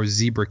pies or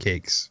zebra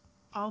cakes?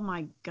 Oh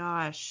my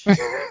gosh.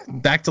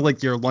 Back to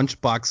like your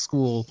lunchbox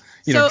school,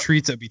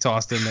 treats that be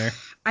tossed in there.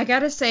 I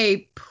gotta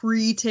say,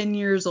 pre 10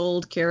 years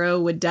old, Caro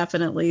would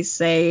definitely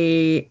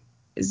say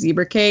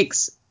zebra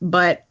cakes.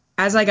 But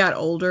as I got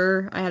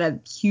older, I had a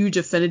huge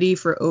affinity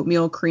for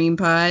oatmeal cream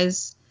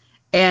pies.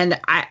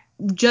 And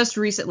just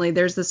recently,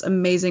 there's this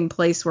amazing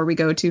place where we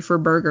go to for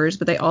burgers,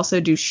 but they also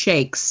do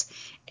shakes.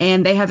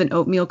 And they have an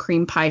oatmeal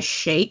cream pie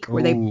shake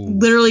where they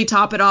literally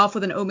top it off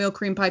with an oatmeal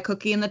cream pie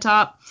cookie in the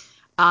top.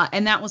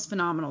 And that was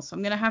phenomenal. So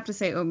I'm going to have to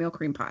say oatmeal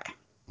cream pie.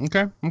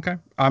 Okay.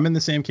 I'm in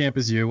the same camp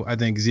as you. I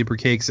think zebra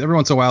cakes, every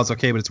once in a while it's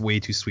okay, but it's way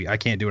too sweet. I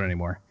can't do it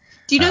anymore.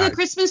 Do you know the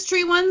Christmas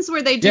tree ones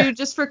where they do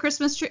just for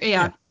Christmas tree?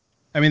 Yeah.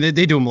 I mean, they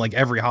do them like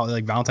every holiday,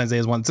 like Valentine's Day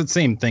is one. It's the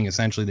same thing,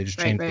 essentially. They just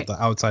change what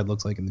the outside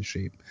looks like in the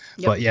shape.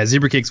 Yep. But yeah,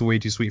 zebra cakes are way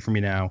too sweet for me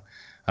now.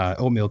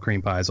 Oatmeal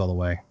cream pies all the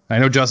way. I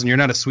know, Justin, you're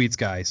not a sweets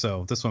guy,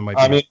 so this one might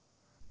be. I mean,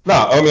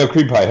 no, oatmeal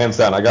cream pie, hands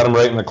down. I got them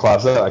right in the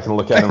closet. I can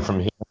look at them from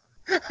here.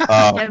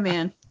 Yeah,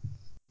 man.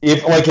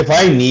 If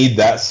I need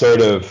that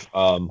sort of,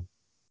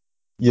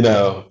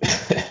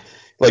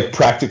 like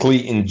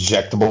practically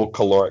injectable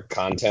caloric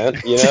content,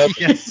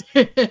 Yes.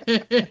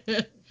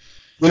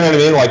 You know what I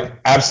mean?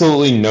 Like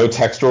absolutely no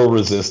textural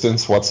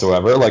resistance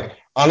whatsoever. Like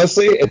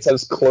honestly, it's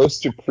as close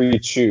to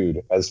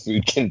pre-chewed as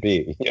food can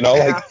be.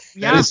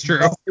 That is true.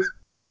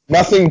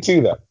 Nothing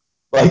to them.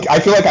 Like I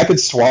feel like I could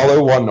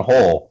swallow one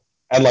whole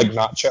and like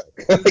not choke.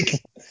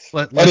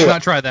 Let's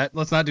not try that.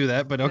 Let's not do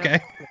that. But okay.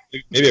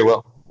 Maybe it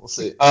will. We'll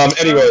see.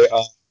 Anyway,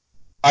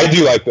 I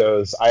do like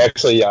those. I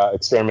actually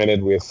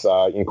experimented with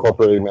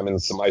incorporating them in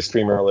some ice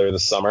cream earlier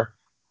this summer,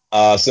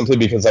 simply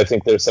because I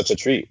think they're such a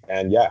treat.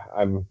 And yeah,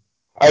 I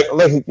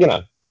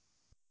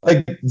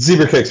like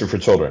zebra cakes are for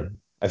children.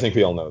 I think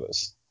we all know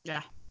this.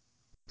 Yeah.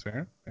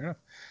 Fair enough.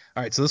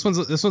 All right, so this one's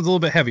a little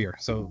bit heavier.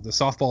 So the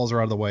softballs are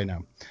out of the way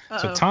now.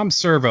 So Tom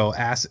Servo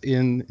asks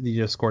in the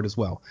Discord as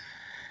well.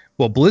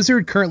 Well,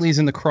 Blizzard currently is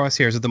in the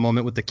crosshairs at the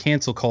moment with the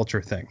cancel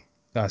culture thing.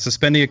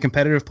 Suspending a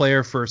competitive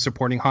player for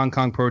supporting Hong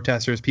Kong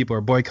protesters. People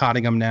are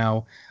boycotting him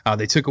now.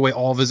 They took away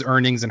all of his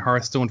earnings in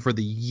Hearthstone for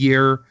the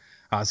year.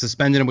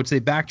 Suspended him, which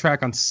they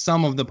backtrack on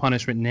some of the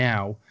punishment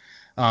now.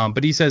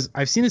 But he says,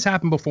 I've seen this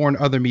happen before in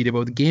other media, but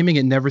with gaming,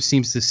 it never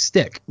seems to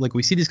stick. Like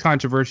we see these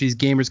controversies,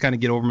 gamers kind of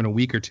get over them in a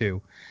week or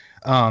two.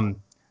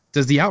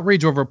 Does the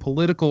outrage over a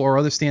political or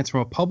other stance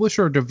from a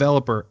publisher or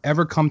developer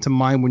ever come to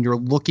mind when you're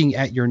looking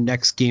at your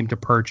next game to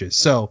purchase?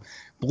 So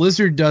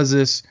Blizzard does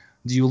this.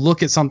 Do you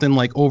look at something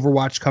like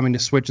Overwatch coming to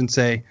Switch and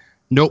say,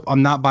 nope,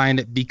 I'm not buying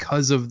it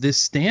because of this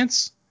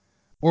stance?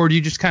 Or do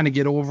you just kind of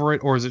get over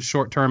it? Or is it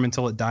short term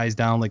until it dies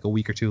down like a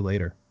week or two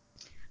later?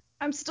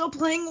 I'm still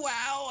playing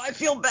WoW. I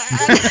feel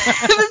bad.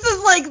 This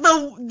is like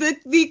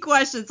the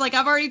question. It's like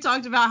I've already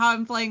talked about how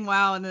I'm playing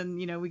WoW, and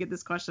then we get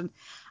this question.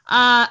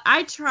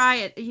 I try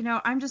it.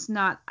 I'm just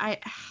not.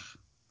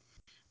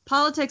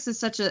 Politics is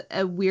such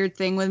a weird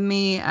thing with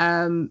me.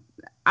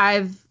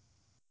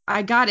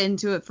 I got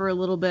into it for a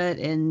little bit,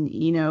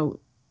 and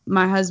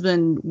my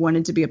husband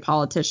wanted to be a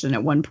politician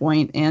at one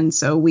point, and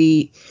so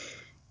we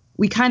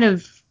kind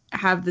of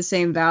have the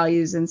same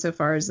values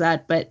insofar as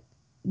that, but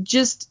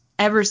just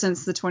ever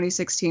since the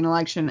 2016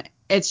 election,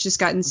 it's just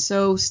gotten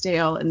so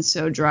stale and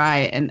so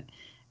dry, and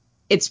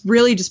it's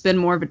really just been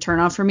more of a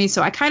turnoff for me.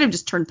 So I kind of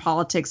just turn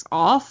politics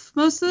off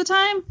most of the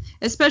time,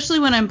 especially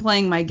when I'm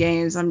playing my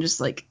games. I'm just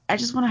like, I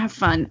just want to have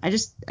fun. I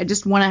just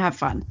want to have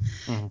fun.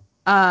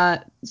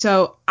 Mm-hmm.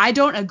 So I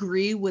don't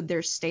agree with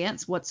their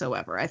stance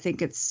whatsoever. I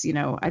think it's,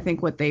 I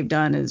think what they've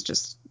done is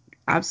just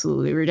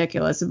absolutely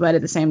ridiculous. But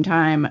at the same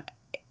time,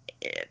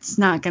 it's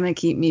not going to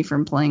keep me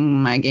from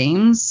playing my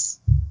games.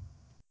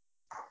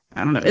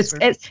 I don't know. It's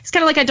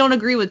kind of like I don't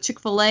agree with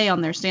Chick-fil-A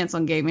on their stance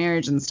on gay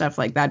marriage and stuff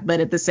like that, but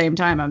at the same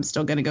time, I'm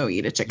still gonna go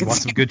eat a chicken. You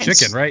want some good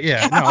chicken, right?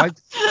 Yeah.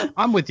 No,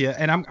 I'm with you,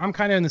 and I'm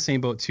kind of in the same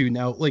boat too.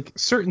 Now, like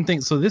certain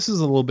things. So this is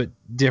a little bit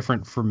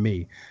different for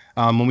me.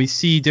 When we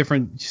see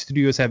different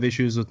studios have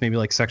issues with maybe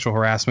like sexual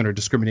harassment or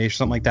discrimination,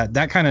 something like that,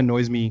 that kind of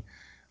annoys me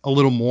a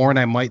little more, and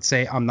I might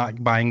say I'm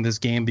not buying this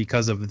game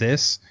because of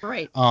this.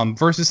 Right.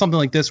 Versus something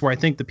like this, where I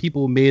think the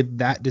people who made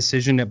that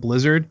decision at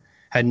Blizzard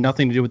had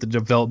nothing to do with the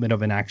development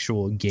of an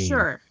actual game.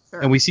 Sure.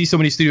 And we see so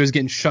many studios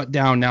getting shut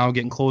down now,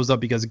 getting closed up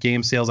because of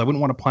game sales. I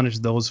wouldn't want to punish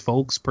those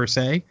folks per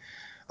se.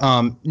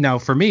 Now,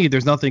 for me,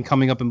 there's nothing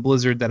coming up in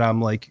Blizzard that I'm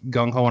like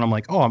gung-ho and I'm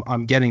like, oh,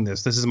 I'm getting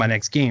this. This is my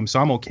next game. So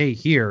I'm okay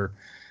here.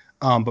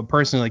 But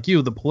personally, like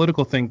you, the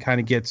political thing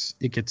kind of gets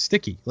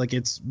sticky. Like,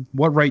 it's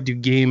what right do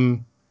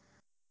game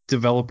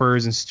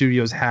developers and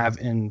studios have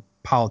in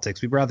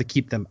politics? We'd rather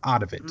keep them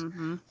out of it,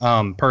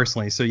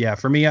 personally. So yeah,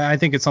 for me, I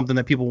think it's something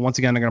that people once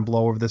again are going to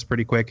blow over this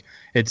pretty quick.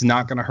 It's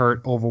not going to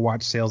hurt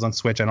Overwatch sales on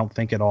Switch, I don't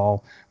think at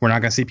all. We're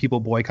not going to see people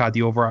boycott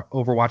the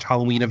Overwatch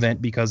Halloween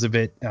event because of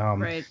it.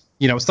 Right.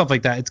 Stuff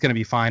like that. It's going to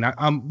be fine.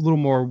 I'm a little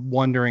more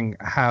wondering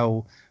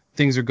how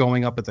things are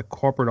going up at the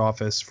corporate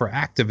office for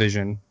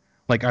Activision.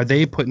 Like, are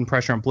they putting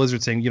pressure on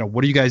Blizzard saying,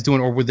 what are you guys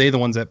doing? Or were they the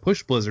ones that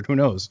pushed Blizzard? Who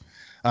knows?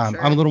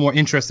 Sure. I'm a little more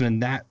interested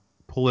in that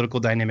political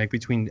dynamic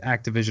between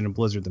Activision and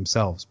Blizzard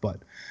themselves. But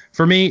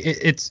for me,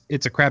 it's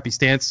a crappy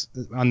stance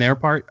on their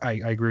part.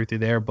 I agree with you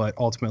there. But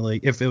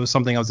ultimately, if it was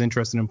something I was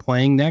interested in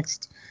playing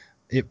next,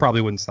 it probably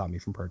wouldn't stop me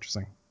from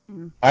purchasing.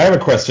 I have a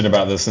question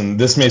about this, and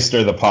this may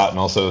stir the pot and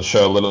also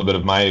show a little bit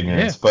of my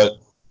ignorance. Yeah. But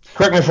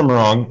correct me if I'm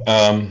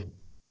wrong.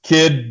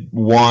 Kid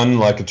won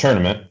like a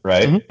tournament,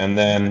 right? Mm-hmm. And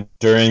then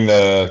during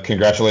the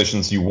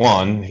congratulations, you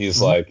won,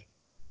 he's like,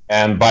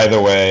 and by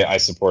the way, I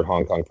support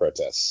Hong Kong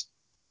protests.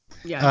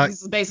 Yeah,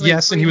 he's basically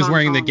yes, and he was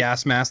wearing the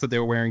gas mask that they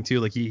were wearing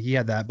too. Like he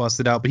had that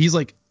busted out, but he's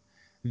like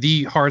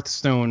the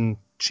Hearthstone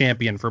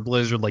champion for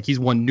Blizzard. Like, he's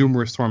won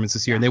numerous tournaments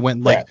this year, and they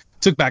went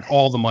took back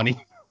all the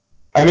money.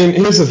 I mean,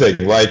 here's the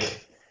thing: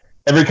 like,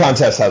 every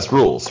contest has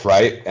rules,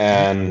 right?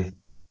 And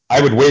I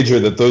would wager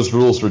that those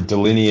rules were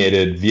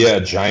delineated via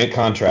a giant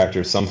contract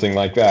or something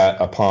like that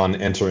upon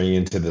entering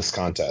into this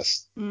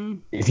contest.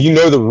 If you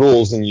know the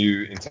rules and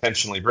you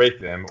intentionally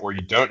break them, or you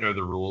don't know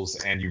the rules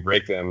and you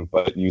break them,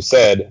 but you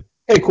said,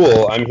 hey,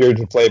 cool, I'm here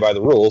to play by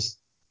the rules.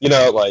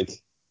 Like,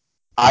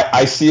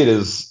 I see it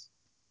as,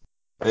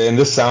 and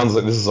this sounds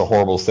like this is a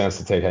horrible stance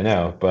to take, I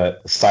know,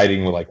 but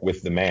siding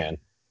with the man.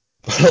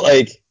 But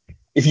like,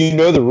 if you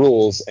know the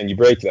rules and you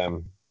break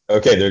them,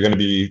 okay, there are going to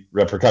be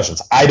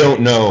repercussions. I don't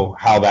know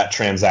how that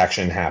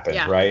transaction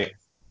happened, right?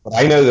 But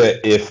I know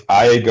that if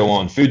I go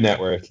on Food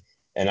Network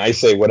and I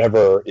say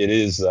whatever it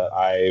is that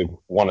I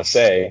want to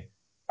say,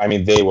 I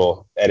mean, they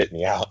will edit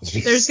me out.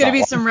 There's going to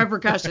be some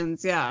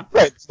repercussions, yeah.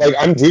 Right. Like,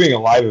 I'm doing a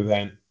live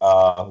event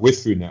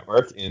with Food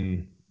Network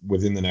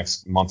within the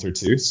next month or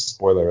two.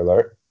 Spoiler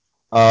alert.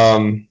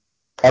 And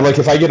like,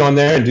 if I get on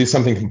there and do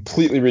something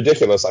completely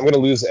ridiculous, I'm going to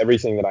lose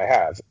everything that I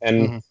have.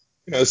 And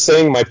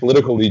saying my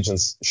political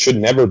allegiance should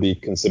never be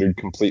considered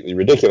completely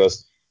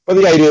ridiculous. But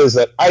the idea is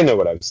that I know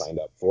what I've signed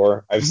up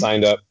for. I've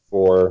signed up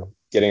for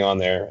getting on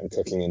there and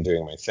cooking and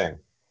doing my thing.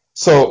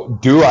 So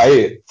do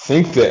I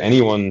think that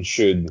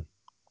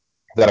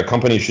that a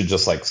company should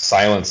just like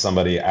silence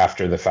somebody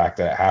after the fact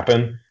that it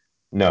happened?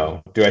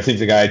 No. Do I think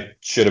the guy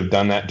should have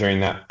done that during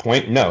that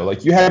point? No.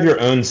 Like, you have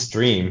your own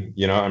stream,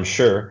 I'm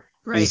sure.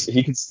 Right.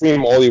 He can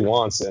stream all he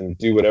wants and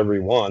do whatever he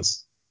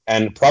wants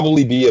and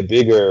probably be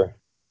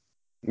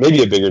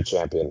maybe a bigger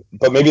champion,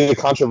 but maybe the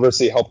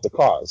controversy helped the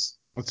cause.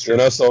 That's true.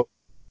 So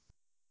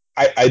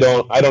I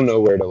don't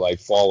know where to like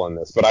fall on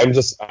this, but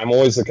I'm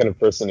always the kind of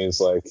person who's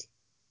like,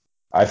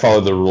 I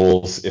follow the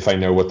rules if I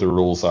know what the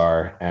rules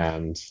are,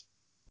 and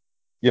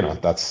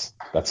that's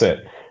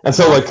it. And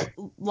so like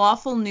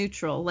lawful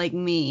neutral, like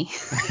me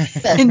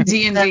in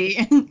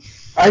D&D.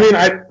 I mean,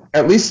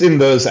 at least in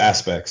those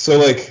aspects. So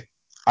like,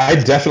 I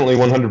definitely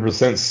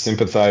 100%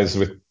 sympathize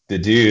with the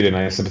dude, and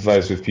I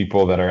sympathize with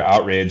people that are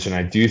outraged, and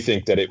I do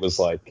think that it was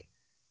like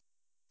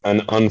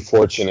an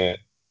unfortunate,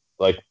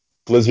 like,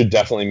 Blizzard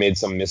definitely made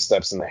some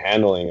missteps in the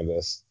handling of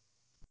this.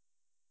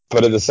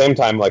 But at the same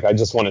time, like, I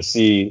just want to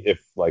see if,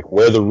 like,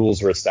 where the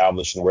rules were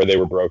established and where they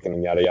were broken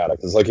and yada yada.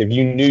 Because, like, if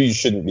you knew you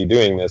shouldn't be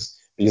doing this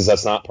because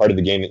that's not part of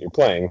the game that you're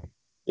playing,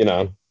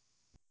 I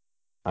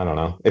don't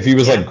know. If he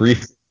was like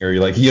griefing or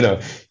like,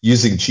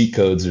 using cheat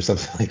codes or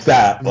something like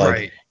that, like,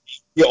 right.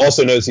 He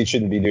also knows he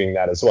shouldn't be doing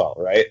that as well,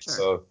 right? Sure.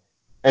 So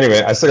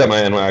anyway, I still got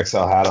my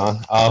NYXL hat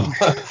on.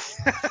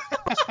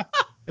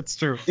 It's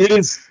true. It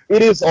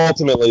is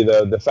ultimately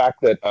the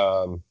fact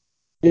that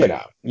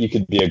you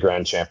could be a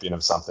grand champion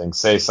of something,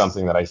 say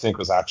something that I think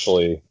was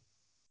actually,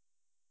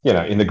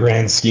 in the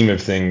grand scheme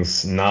of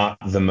things, not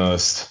the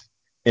most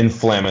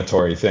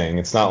inflammatory thing.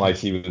 It's not like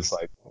he was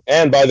like,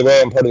 and by the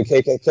way, I'm part of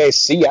the KKK.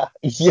 See ya.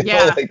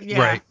 Yeah.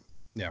 Right.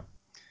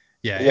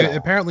 Yeah.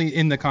 Apparently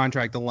in the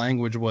contract, the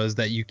language was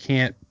that you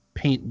can't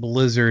paint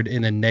Blizzard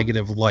in a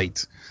negative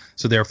light.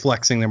 So they're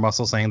flexing their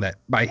muscle, saying that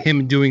by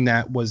him doing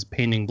that was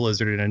painting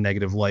Blizzard in a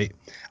negative light.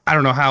 I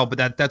don't know how,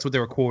 but that's what they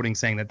were quoting,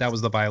 saying that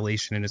was the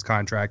violation in his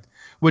contract,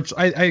 which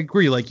I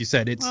agree. Like you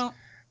said,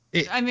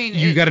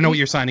 you got to know what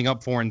you're signing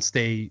up for and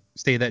stay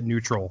that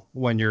neutral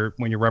when you're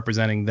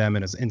representing them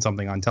in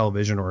something on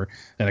television or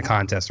in a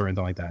contest or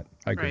anything like that.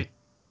 I agree.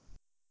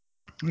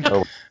 Right.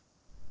 Oh.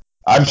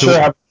 I'm sure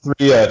having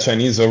 3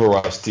 Chinese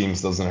Overwatch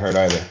teams doesn't hurt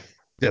either.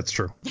 That's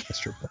true.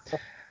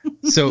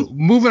 So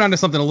moving on to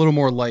something a little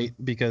more light,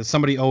 because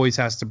somebody always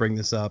has to bring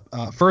this up.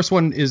 First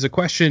one is a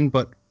question,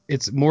 but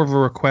it's more of a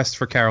request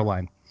for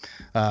Caroline.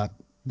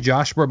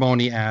 Josh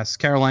Barboni asks,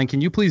 Caroline,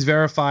 can you please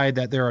verify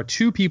that there are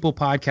 2 people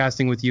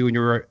podcasting with you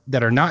and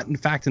that are not in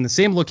fact in the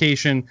same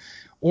location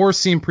or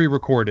seem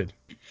pre-recorded?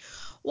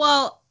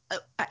 Well,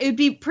 it'd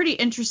be pretty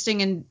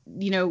interesting, and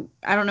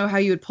I don't know how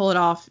you would pull it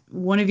off.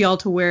 One of y'all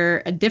to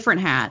wear a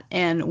different hat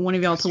and one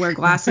of y'all to wear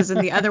glasses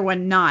and the other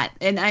one not.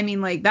 And I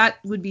mean, like, that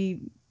would be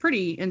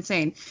pretty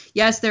insane.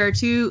 Yes, there are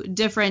 2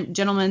 different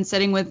gentlemen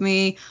sitting with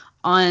me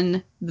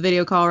on the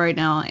video call right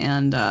now,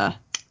 and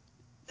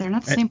they're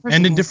not the same person.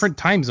 And in different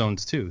time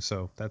zones too,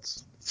 so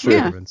that's true.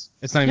 Yeah.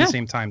 It's not even the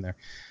same time there.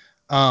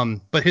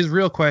 But his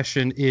real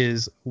question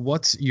is,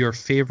 what's your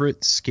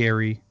favorite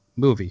scary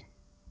movie?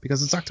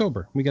 Because it's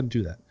October, we got to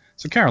do that.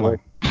 So Caroline,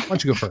 why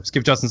don't you go first?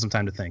 Give Justin some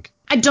time to think.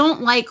 I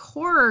don't like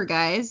horror,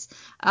 guys.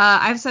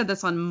 I've said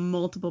this on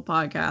multiple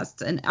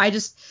podcasts, and I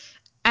just,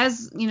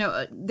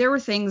 there were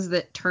things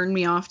that turned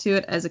me off to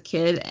it as a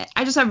kid.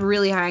 I just have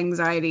really high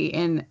anxiety,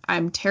 and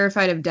I'm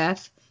terrified of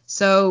death.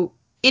 So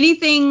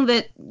anything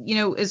that,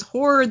 is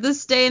horror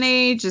this day and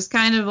age is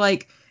kind of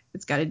like,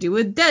 it's got to do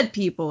with dead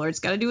people, or it's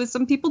got to do with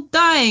some people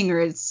dying,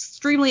 or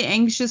extremely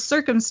anxious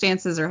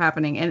circumstances are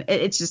happening. And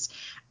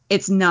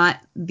it's not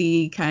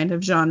the kind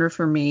of genre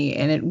for me,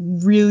 and it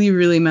really,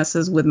 really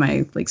messes with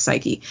my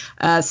psyche.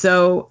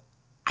 So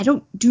I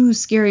don't do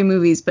scary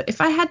movies, but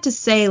if I had to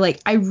say,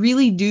 I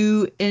really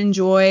do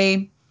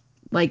enjoy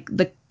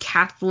the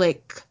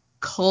Catholic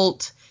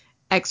cult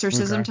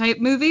exorcism type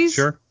movies.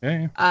 Sure.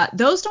 Yeah.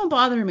 Those don't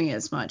bother me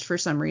as much for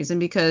some reason,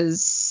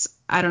 because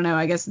I don't know.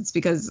 I guess it's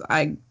because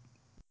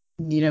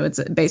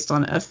it's based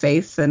on a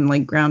faith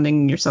and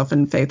grounding yourself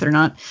in faith or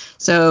not.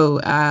 So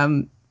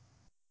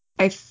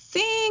I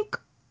think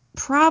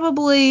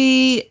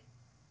probably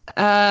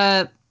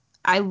I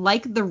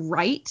like The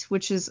Rite,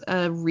 which is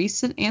a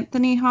recent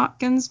Anthony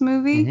Hopkins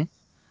movie,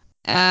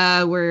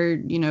 where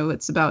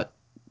it's about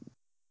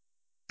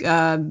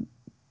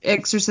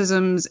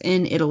exorcisms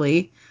in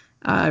Italy,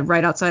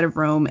 right outside of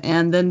Rome.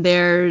 And then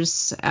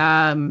there's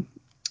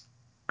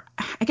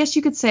I guess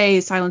you could say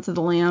Silence of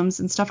the Lambs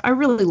and stuff. I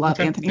really love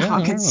Anthony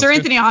Hopkins. Sir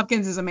Anthony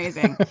Hopkins is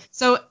amazing.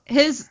 So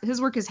his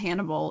work as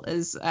Hannibal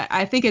is,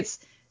 I think it's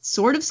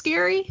sort of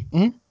scary.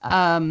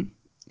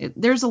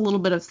 There's a little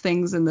bit of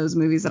things in those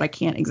movies that I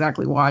can't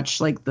exactly watch,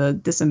 like the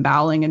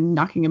disemboweling and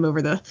knocking him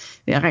over the.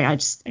 I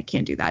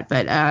can't do that.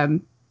 But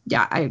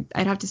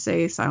I'd have to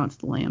say Silence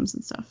of the Lambs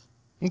and stuff.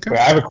 Okay. Wait,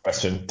 I have a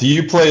question. Do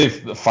you play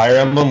Fire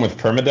Emblem with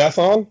permadeath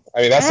on?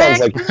 I mean, that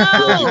sounds like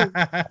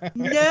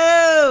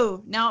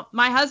no. Now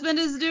my husband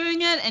is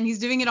doing it, and he's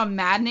doing it on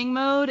maddening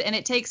mode, and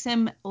it takes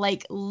him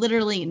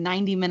literally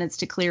 90 minutes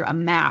to clear a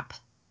map.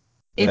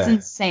 It's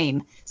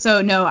insane.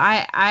 So no,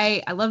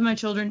 I love my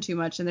children too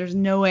much, and there's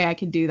no way I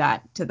could do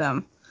that to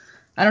them.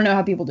 I don't know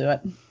how people do it.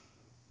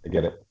 I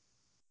get it.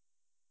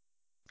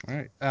 All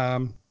right.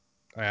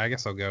 I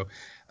guess I'll go.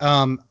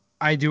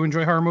 I do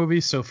enjoy horror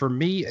movies, so for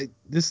me,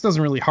 this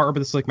doesn't really horror,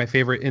 but this is my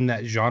favorite in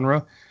that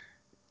genre,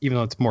 even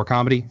though it's more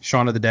comedy.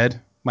 Shaun of the Dead,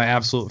 my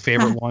absolute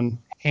favorite one,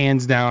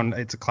 hands down.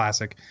 It's a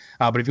classic.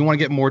 But if you want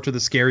to get more to the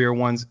scarier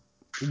ones,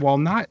 while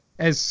not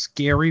as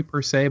scary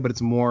per se, but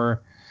it's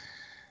more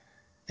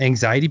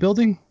anxiety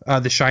building,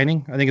 The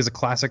Shining, I think, is a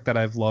classic that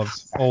I've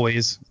loved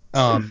always.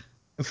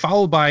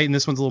 Followed by, and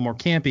this one's a little more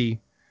campy,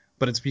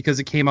 but it's because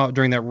it came out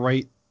during that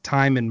right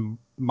time in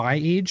my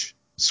age,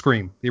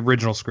 Scream, the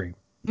original Scream.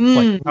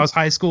 I was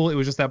high school. It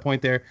was just that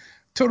point there.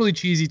 Totally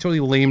cheesy, totally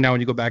lame now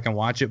when you go back and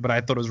watch it, but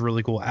I thought it was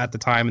really cool at the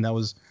time, and that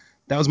was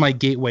my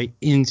gateway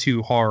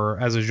into horror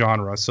as a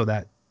genre, so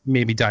that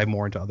made me dive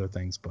more into other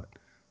things, but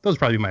those would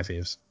probably be my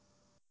faves.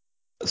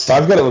 So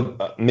I've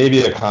got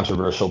maybe a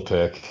controversial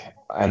pick,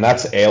 and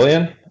that's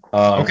Alien.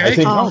 Okay. I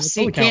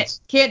think,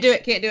 can't do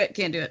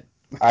it.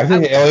 I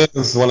think Alien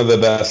is one of the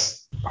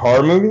best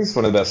horror movies,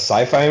 one of the best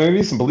sci-fi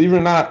movies, and believe it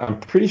or not,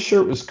 I'm pretty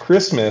sure it was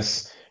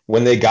Christmas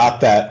when they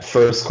got that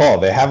first call.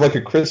 They have a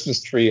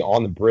Christmas tree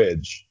on the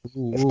bridge,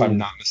 if I'm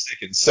not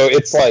mistaken. So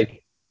it's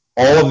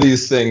all of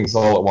these things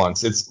all at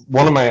once. It's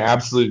one of my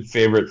absolute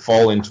favorite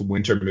fall into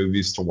winter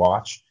movies to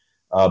watch.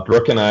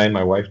 Brooke and I,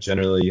 my wife,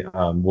 generally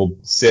will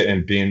sit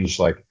and binge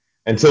like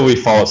until we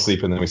fall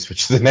asleep, and then we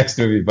switch to the next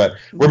movie. But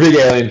we're big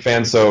Alien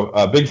fans, so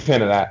big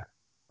fan of that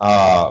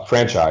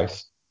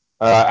franchise.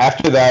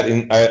 After that,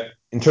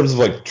 in terms of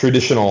like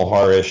traditional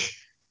horror-ish,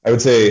 I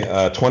would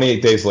say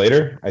 28 Days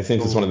Later. I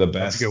think is one of the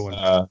best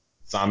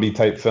zombie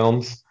type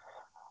films.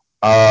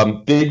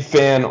 Big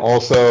fan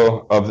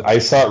also of. I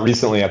saw it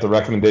recently at the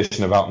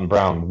recommendation of Alton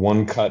Brown.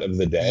 One Cut of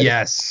the Dead.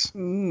 Yes.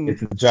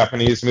 It's a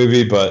Japanese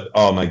movie, but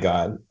oh my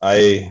god,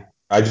 I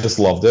just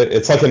loved it.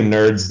 It's like a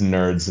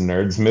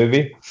nerds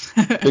movie.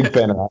 Big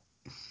fan of that.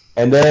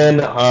 And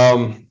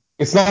then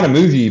it's not a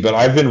movie, but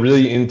I've been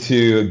really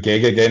into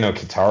Gegege no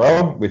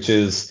Kitaro, which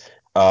is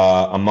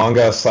a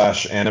manga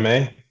 /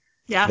 anime.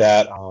 Yeah.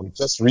 That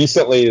just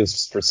recently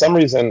is, for some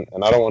reason,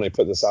 and I don't want to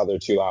put this out there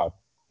too loud,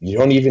 you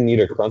don't even need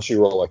a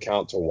Crunchyroll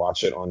account to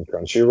watch it on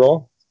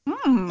Crunchyroll.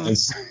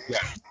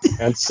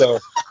 And so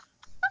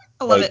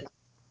I love it.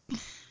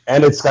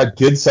 And it's got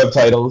good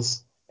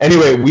subtitles.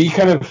 Anyway,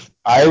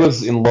 I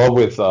was in love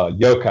with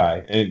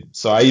yokai, and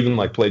so I even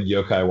like played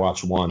Yokai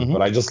Watch 1,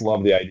 but I just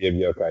love the idea of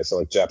yokai, so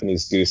like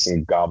Japanese goose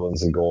and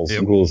goblins and ghouls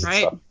and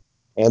stuff.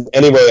 And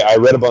anyway, I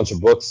read a bunch of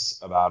books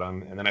about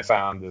them, and then I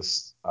found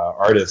this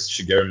artist,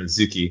 Shigeru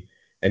Mizuki,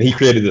 and he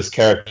created this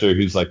character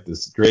who's like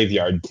this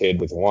graveyard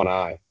kid with one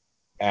eye.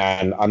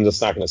 And I'm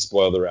just not going to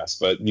spoil the rest,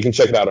 but you can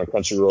check it out on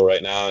Crunchyroll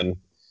right now, and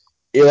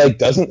it like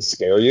doesn't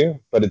scare you,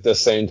 but at the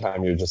same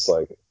time you're just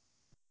like,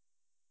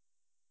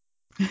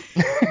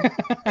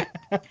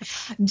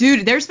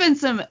 dude, there's been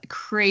some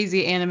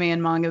crazy anime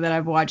and manga that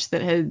I've watched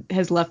that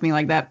has left me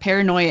like that.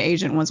 Paranoia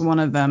Agent was one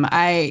of them.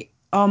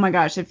 Oh my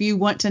gosh, if you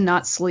want to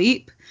not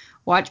sleep,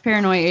 watch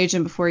Paranoia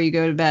Agent before you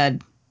go to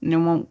bed,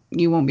 and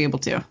you won't be able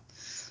to.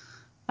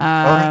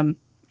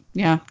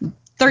 Yeah,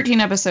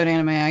 13 episode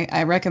anime.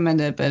 I recommend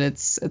it, but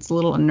it's a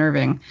little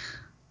unnerving.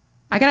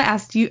 I gotta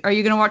ask you, are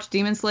you gonna watch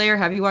Demon Slayer?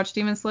 Have you watched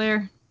Demon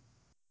Slayer?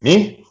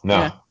 Me? No.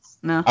 Yeah.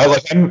 No.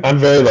 I'm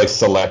very like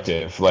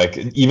selective. Like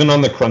even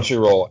on the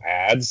Crunchyroll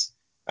ads,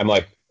 I'm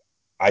like,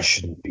 I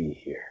shouldn't be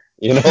here.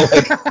 You know,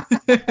 like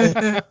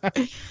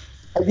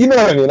you know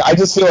what I mean? I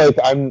just feel like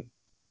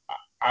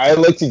I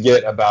like to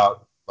get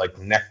about like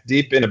neck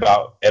deep in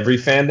about every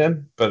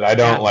fandom, but I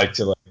don't like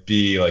to like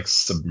be like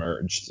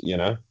submerged, you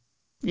know?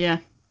 Yeah.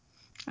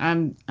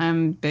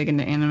 I'm big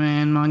into anime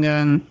and manga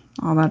and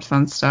all that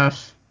fun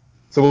stuff.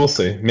 So we'll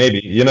see.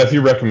 Maybe. You know, if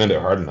you recommend it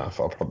hard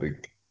enough, I'll probably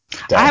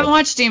I haven't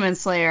watched Demon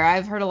Slayer.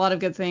 I've heard a lot of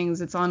good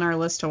things. It's on our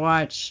list to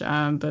watch,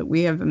 but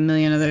we have a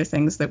million other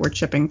things that we're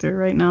chipping through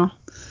right now.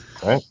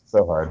 Right?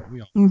 So hard.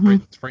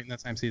 It's right in that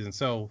time season.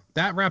 So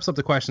that wraps up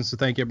the questions. So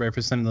thank you, everybody,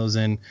 for sending those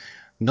in.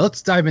 Now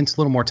let's dive into a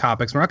little more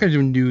topics. We're not going to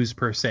do news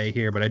per se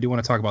here, but I do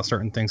want to talk about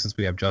certain things since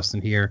we have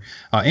Justin here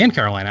and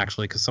Caroline,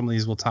 actually, because some of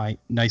these will tie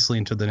nicely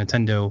into the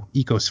Nintendo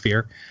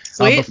ecosphere.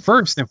 But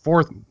first and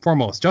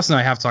foremost, Justin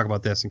and I have to talk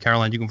about this. And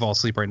Caroline, you can fall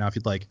asleep right now if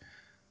you'd like.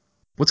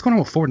 What's going on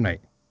with Fortnite?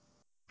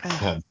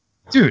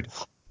 Dude,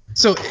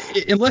 so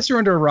unless you're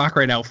under a rock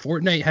right now,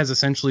 Fortnite has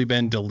essentially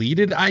been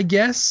deleted, I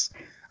guess.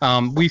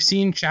 We've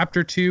seen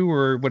Chapter 2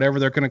 or whatever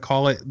they're going to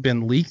call it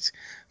been leaked,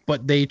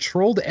 but they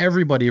trolled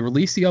everybody,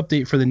 released the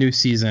update for the new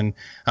season.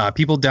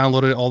 People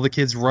downloaded it. All the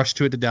kids rushed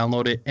to it to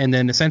download it. And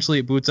then essentially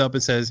it boots up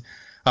and says,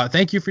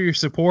 thank you for your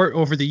support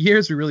over the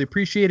years. We really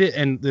appreciate it.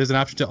 And there's an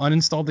option to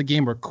uninstall the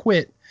game or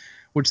quit,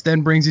 which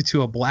then brings you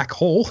to a black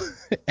hole.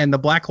 And the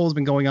black hole has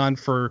been going on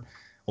for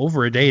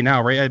over a day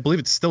now, right? I believe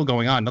it's still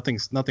going on.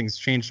 Nothing's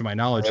changed to my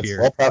knowledge here.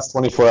 It's well past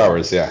 24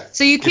 hours, yeah.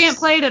 So you can't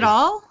play it at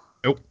all?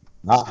 Nope.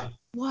 Nah.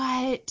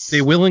 What?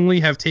 They willingly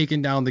have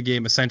taken down the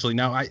game, essentially.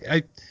 Now,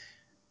 it's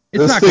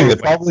this not thing going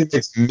that probably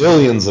makes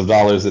millions of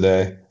dollars a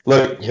day.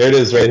 Look, here it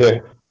is right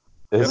here.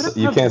 What a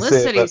you can't see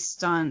it, but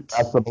stunt.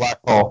 that's the black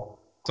hole.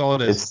 That's all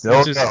it is.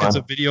 It's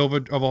a video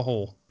of a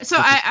hole. So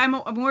I'm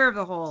aware of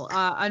the hole.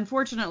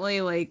 Unfortunately,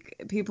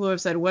 like people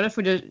have said, what if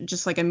we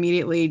just like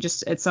immediately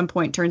just at some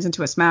point turns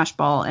into a Smash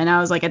ball? And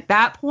I was like, at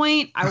that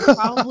point, I would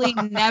probably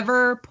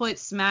never put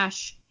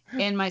Smash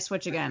in my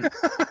Switch again.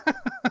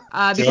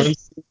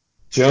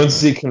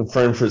 Jonesy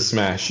confirmed for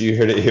Smash. You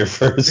heard it here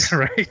first.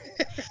 Right.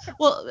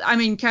 Well, I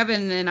mean,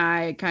 Kevin and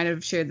I kind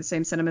of shared the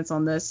same sentiments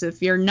on this.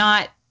 If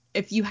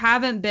you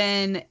haven't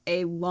been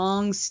a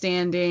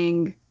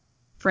long-standing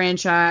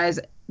franchise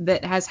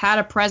that has had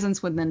a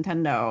presence with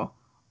Nintendo,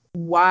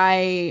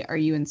 why are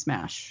you in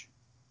Smash?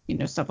 You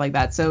know, stuff like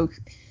that. So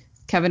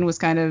Kevin was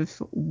kind of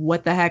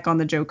what the heck on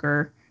the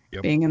Joker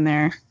being in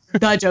there.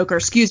 The Joker,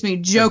 excuse me,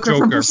 Joker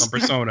from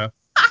Persona.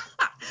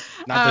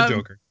 Not the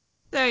Joker.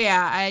 So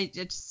yeah, I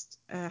just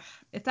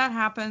if that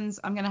happens,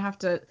 I'm gonna have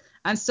to.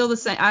 I'm still the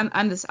same.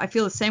 I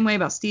feel the same way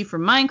about Steve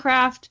from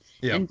Minecraft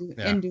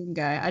and Doom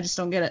Guy. I just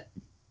don't get it.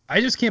 I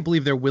just can't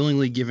believe they're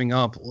willingly giving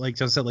up, like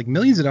Justin said, like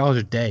millions of dollars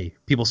a day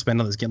people spend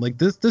on this game. Like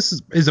this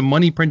is a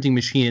money printing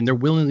machine, and they're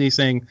willingly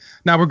saying,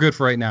 "No, we're good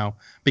for right now,"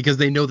 because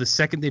they know the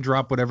second they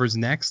drop whatever's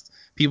next,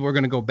 people are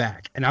gonna go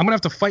back, and I'm gonna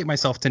have to fight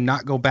myself to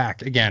not go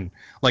back again.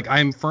 Like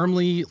I'm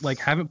firmly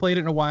haven't played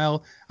it in a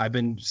while. I've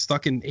been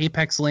stuck in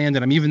Apex land,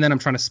 and I'm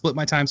trying to split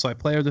my time so I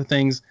play other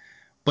things.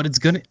 but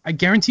I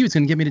guarantee you it's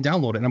gonna get me to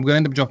download it, and I'm gonna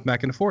end up jumping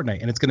back into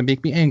Fortnite, and it's gonna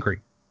make me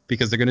angry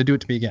because they're gonna do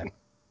it to me again.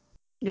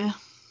 Yeah.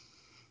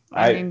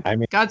 I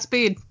mean,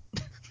 Godspeed.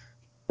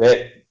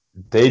 They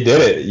did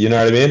it, you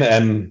know what I mean?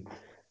 And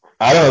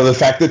I don't know, the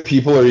fact that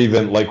people are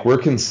even like, we're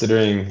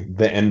considering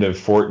the end of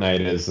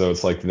Fortnite as though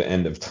it's like the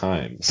end of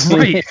times.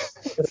 Right.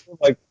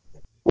 Like,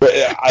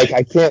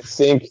 I can't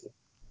think.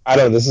 I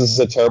don't know. This is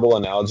a terrible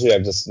analogy.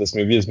 This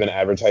movie has been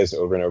advertised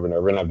over and over and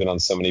over, and I've been on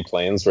so many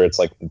planes where it's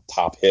like the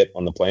top hit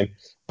on the plane.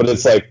 But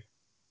it's like,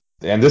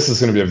 and this is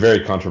going to be a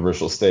very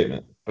controversial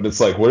statement, but it's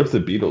like, what if the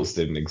Beatles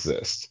didn't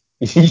exist?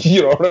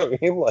 You know what I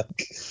mean?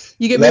 Like,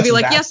 You get movie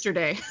like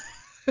Yesterday.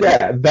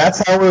 Yeah,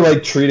 that's how we're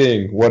like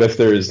treating what if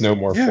there is no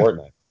more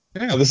Fortnite.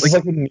 Yeah. So this is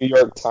like the New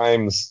York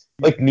Times.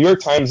 Like, New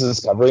York Times is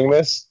covering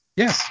this.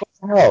 Yes.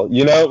 What the hell?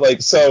 You know,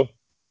 like, so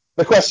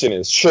the question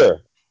is, sure,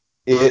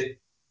 it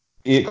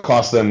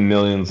cost them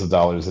millions of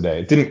dollars a day.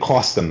 It didn't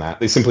cost them that.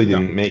 They simply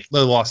didn't make it. They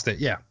lost it,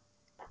 yeah.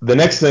 The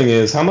next thing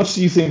is, how much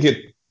do you think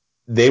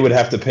they would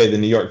have to pay the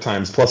New York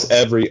Times plus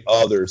every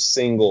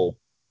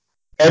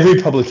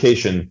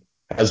publication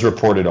has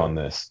reported on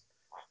this?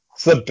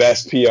 It's the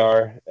best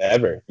PR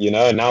ever, you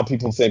know? And now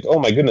people think, oh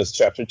my goodness,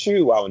 chapter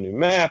 2, wow, a new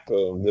map,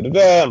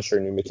 I'm sure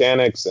new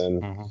mechanics.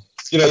 And,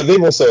 you know,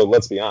 they've also,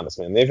 let's be honest,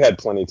 man, they've had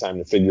plenty of time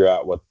to figure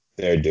out what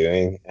they're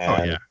doing.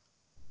 And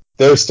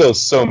there's still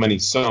so many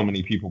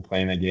people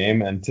playing the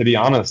game. And to be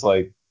honest,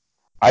 like,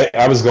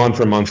 I was gone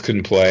for a month,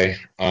 couldn't play.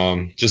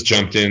 Just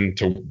jumped in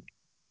to,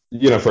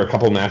 you know, for a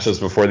couple matches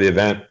before the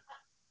event.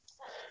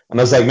 And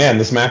I was like, man,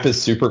 this map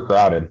is super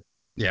crowded.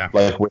 Yeah.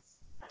 Like, with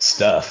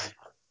stuff.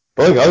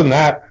 But like, other than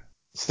that,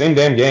 same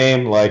damn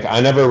game. Like,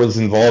 I never was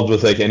involved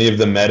with like any of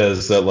the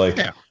metas that like,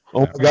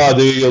 oh my god,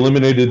 they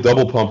eliminated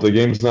double pump. The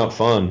game's not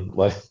fun.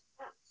 Like,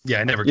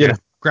 I never get it.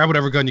 Grab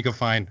whatever gun you can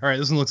find. All right,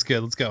 this one looks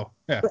good. Let's go.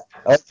 Yeah.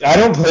 I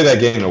don't play that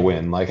game to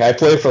win. Like, I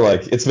play for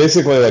like, it's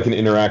basically like an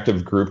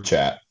interactive group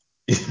chat.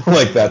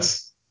 Like,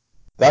 that's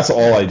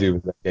all I do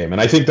with that game.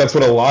 And I think that's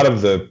what a lot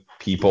of the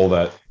people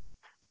that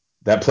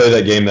play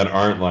that game that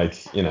aren't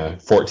like, you know,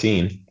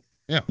 14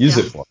 use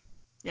it for.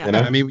 Yeah. You know?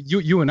 I mean,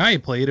 you and I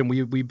played, and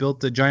we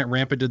built the giant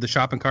ramp and did the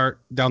shopping cart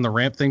down the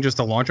ramp thing just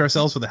to launch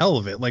ourselves for the hell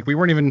of it. Like, we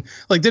weren't even,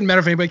 like, didn't matter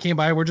if anybody came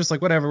by. We're just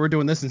like, whatever, we're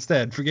doing this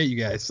instead. Forget you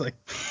guys. Like,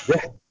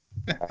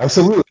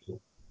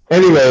 absolutely.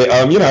 Anyway,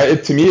 you know,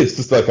 to me, it's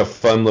just like a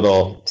fun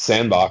little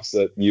sandbox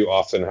that you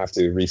often have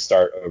to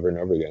restart over and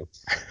over again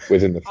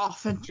within the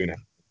often.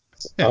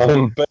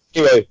 2.5. But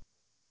anyway,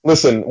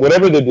 listen,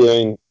 whatever they're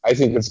doing, I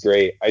think it's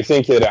great. I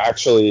think it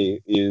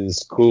actually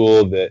is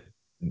cool that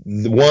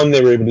they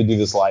were able to do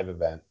this live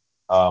event,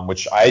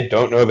 which I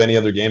don't know of any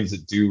other games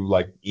that do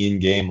like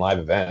in-game live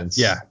events.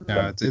 Yeah,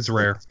 no, it's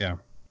rare. Yeah.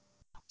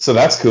 So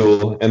that's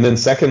cool. And then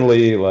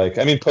secondly, like,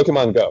 I mean,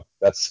 Pokemon Go.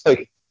 That's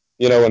like,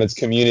 you know, when it's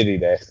community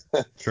day.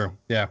 True.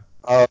 Yeah.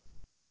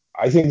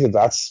 I think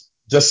that's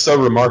just so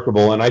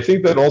remarkable. And I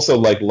think that also,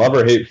 like, love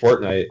or hate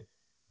Fortnite,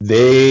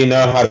 they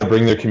know how to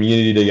bring their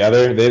community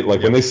together. They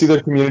like when they see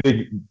their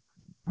community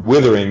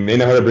withering, they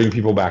know how to bring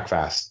people back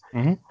fast.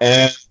 Mm-hmm.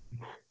 And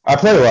I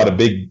play a lot of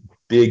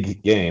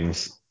big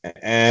games,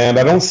 and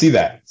I don't see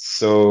that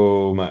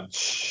so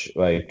much.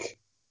 Like,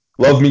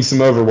 love me some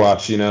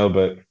Overwatch, you know,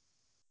 but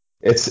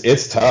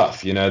it's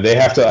tough, you know. They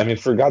have to. I mean,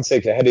 for God's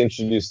sake, they had to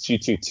introduce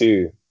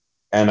 222,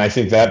 and I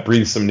think that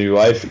breathes some new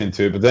life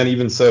into it. But then,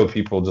 even so,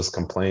 people just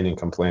complain and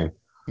complain.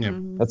 Yeah,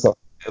 that's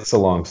a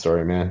long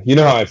story, man. You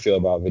know how I feel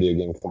about video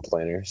game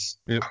complainers.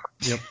 Yep.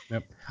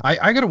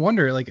 I gotta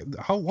wonder, like,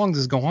 how long does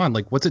this go on?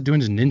 Like, what's it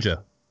doing to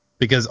Ninja?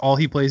 Because all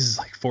he plays is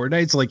like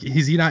Fortnite. So, like,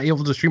 is he not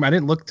able to stream? I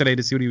didn't look today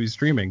to see what he was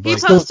streaming. But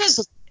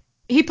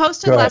He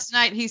posted last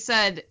night. He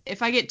said,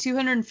 if I get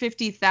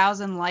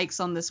 250,000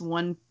 likes on this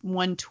one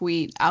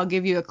tweet, I'll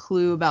give you a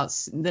clue about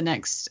the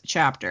next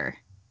chapter.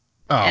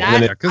 Oh,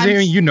 yeah, because I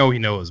mean, you know he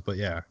knows, but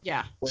yeah.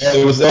 Yeah. Well,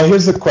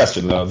 here's the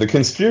question though. The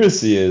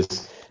conspiracy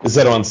is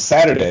that on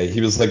Saturday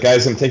he was like,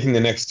 guys, I'm taking the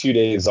next 2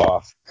 days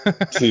off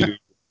to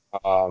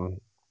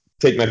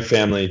take my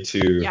family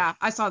to. Yeah,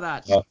 I saw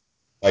that.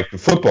 Like the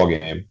football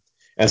game.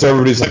 And so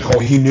everybody's like, oh,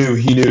 he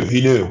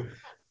knew.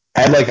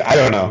 And like, I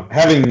don't know,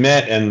 having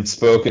met and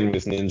spoken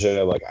with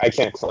Ninja, like, I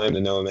can't claim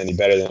to know him any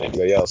better than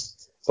anybody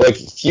else. So like,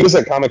 he was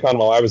at Comic-Con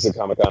while I was at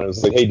Comic-Con, and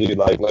was like, hey dude,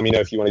 like, let me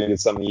know if you want to get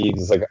something to eat.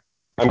 It's like,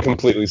 I'm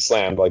completely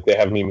slammed. Like, they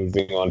have me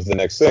moving on to the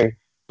next thing.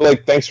 But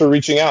like, thanks for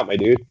reaching out, my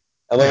dude.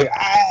 And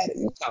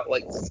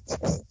like,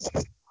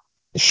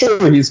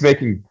 sure, he's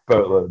making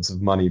boatloads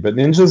of money, but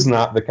Ninja's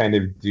not the kind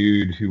of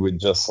dude who would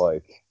just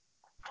like,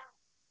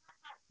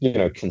 you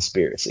know,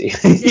 conspiracy.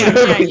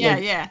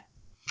 Yeah.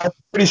 I'm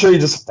pretty sure he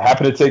just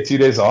happened to take 2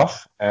 days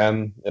off,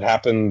 and it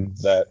happened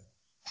that,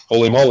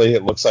 holy moly,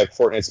 it looks like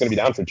Fortnite's going to be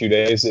down for 2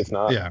 days, if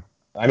not. Yeah.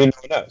 I mean,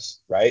 who knows,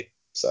 right?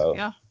 So.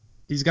 Yeah.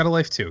 He's got a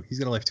life too.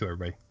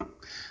 Everybody.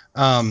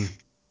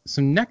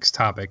 So next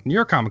topic, New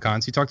York Comic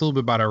Con. So you talked a little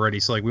bit about it already.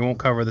 So like, we won't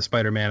cover the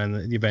Spider-Man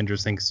and the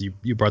Avengers thing because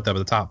you brought that up at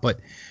the top.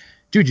 But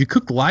dude, you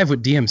cooked live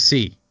with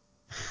DMC.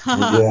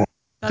 Yeah.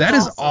 That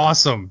is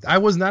awesome. I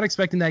was not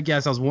expecting that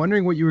guess. I was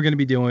wondering what you were going to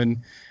be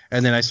doing,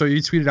 and then I saw you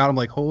tweeted out. I'm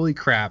like, holy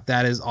crap,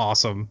 that is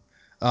awesome.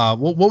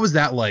 What was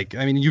that like?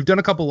 I mean, you've done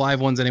a couple live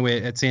ones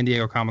anyway at San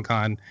Diego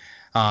Comic-Con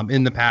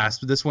in the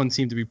past, but this one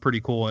seemed to be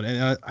pretty cool.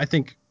 And I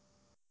think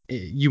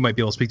you might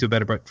be able to speak to it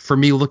better, but for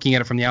me, looking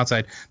at it from the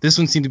outside, this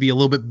one seemed to be a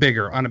little bit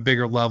bigger, on a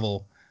bigger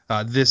level,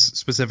 this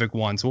specific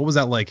one. So what was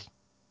that like?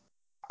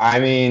 I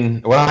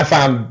mean, when I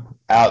found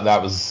out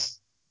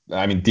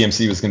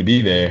DMC was going to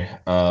be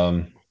there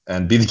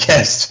and be the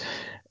guest,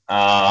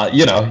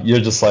 you're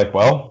just like,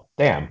 well,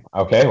 damn,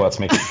 okay, let's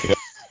make it good.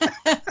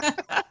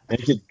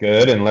 Make it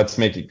good, and let's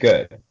make it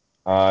good.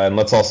 And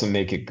let's also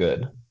make it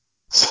good.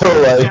 So,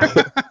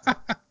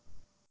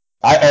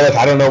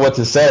 I don't know what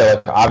to say.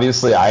 Like,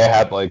 obviously, I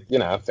had,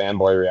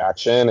 fanboy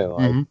reaction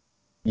and,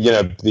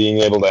 being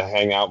able to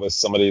hang out with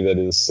somebody that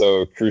is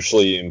so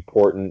crucially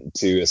important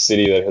to a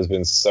city that has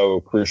been so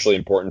crucially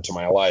important to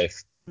my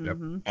life. Yep.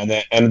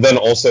 And then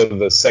also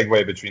the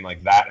segue between,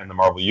 like, that and the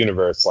Marvel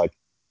Universe, like,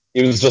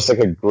 it was just, like,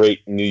 a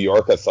great New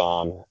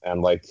York-a-thon.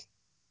 And, like,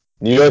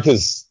 New York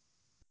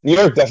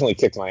definitely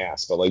kicked my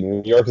ass, but, like,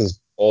 New York has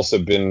also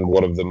been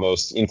one of the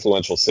most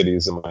influential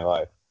cities in my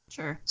life.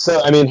 Sure.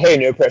 So, I mean, hey,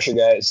 no pressure,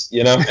 guys,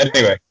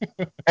 Anyway,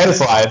 and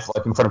it's live,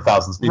 like, in front of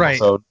thousands of people, right.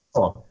 So,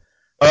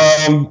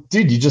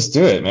 dude, you just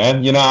do it, man.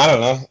 I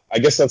don't know. I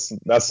guess that's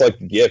like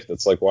the gift.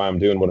 That's, like, why I'm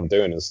doing what I'm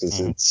doing, is because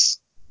it's,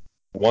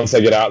 once I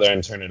get out there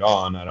and turn it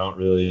on,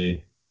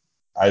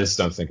 I just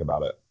don't think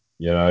about it.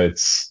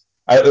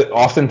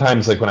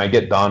 Oftentimes, like, when I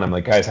get done, I'm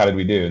like, guys, how did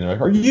we do? And they're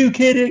like, are you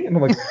kidding? And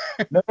I'm like,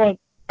 no,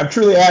 I'm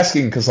truly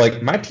asking, because,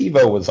 like, my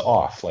TiVo was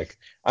off. Like,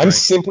 I'm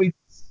simply,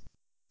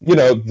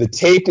 the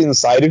tape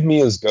inside of me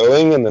is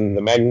going, and then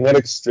the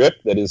magnetic strip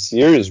that is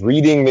here is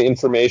reading the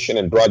information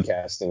and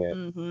broadcasting it.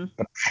 Mm-hmm.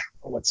 But I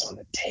don't know what's on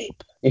the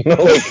tape.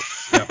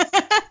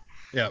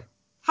 Yep.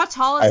 How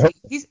tall is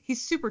he?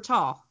 He's super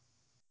tall.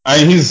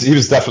 He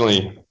was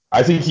definitely.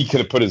 I think he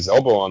could have put his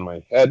elbow on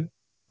my head.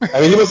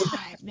 I mean, he was.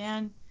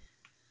 Man.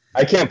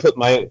 I can't put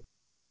my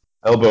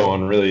elbow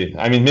on really.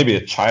 I mean, maybe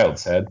a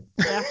child's head.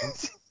 Yeah.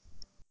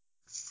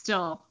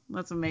 Still,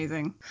 that's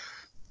amazing.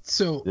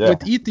 So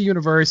with Eat the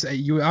Universe,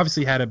 you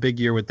obviously had a big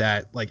year with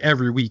that. Like,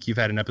 every week you've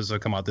had an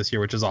episode come out this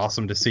year, which is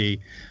awesome to see.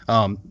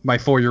 My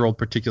 4-year-old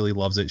particularly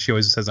loves it. She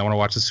always says, I want to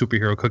watch a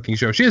superhero cooking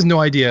show. She has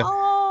no idea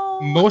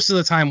most of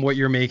the time what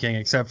you're making,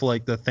 except for,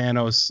 like, the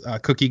Thanos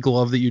cookie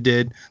glove that you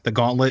did, the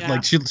gauntlet.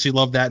 Like, she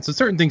loved that. So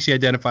certain things she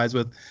identifies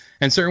with,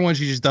 and certain ones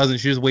she just doesn't.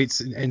 She just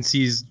waits and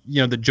sees,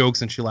 the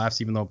jokes, and she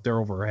laughs even though they're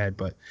over her head.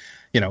 But,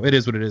 it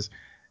is what it is.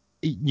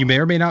 You may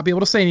or may not be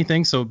able to say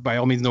anything, so by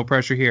all means, no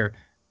pressure here.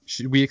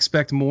 Should we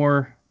expect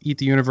more Eat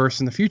the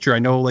Universe in the future? I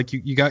know, like,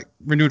 you got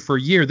renewed for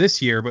a year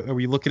this year, but are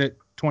we looking at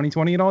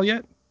 2020 at all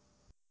yet?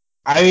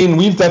 I mean,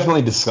 we've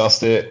definitely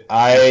discussed it.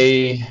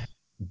 I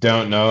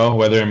don't know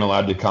whether I'm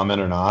allowed to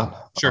comment or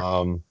not.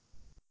 Sure.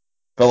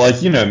 But,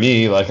 like,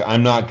 me, like,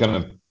 I'm not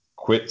going to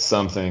quit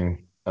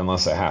something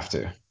unless I have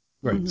to.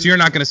 Right. Mm-hmm. So you're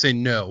not going to say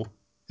no.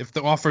 If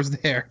the offer's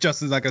there,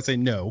 Justin's not going to say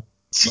no.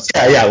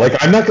 But. Yeah.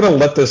 Like, I'm not going to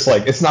let this,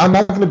 like, I'm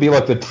not going to be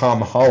like the Tom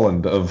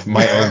Holland of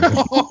my own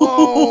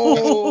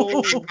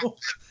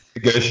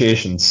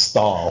negotiation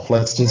stall.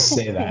 Let's just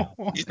say that.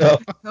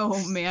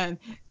 Oh, man.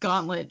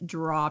 Gauntlet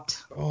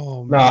dropped.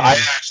 Oh, man. No, I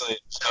actually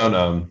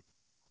don't.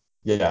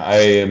 I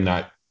am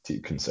not too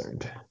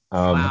concerned.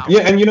 Wow.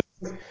 Yeah, and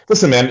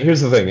listen, man,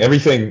 here's the thing.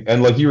 Everything,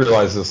 and, like, you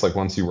realize this, like,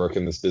 once you work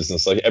in this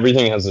business, like,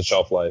 everything has a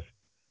shelf life.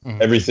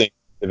 Mm-hmm. Everything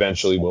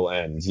eventually will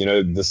end.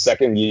 The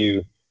second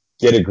you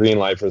get a green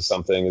light for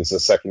something is the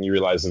second you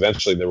realize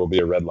eventually there will be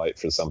a red light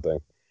for something.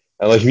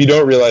 And, like, if you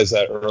don't realize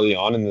that early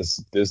on in this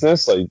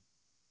business, like,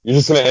 you're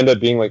just going to end up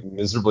being, like,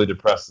 miserably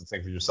depressed and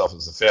think of yourself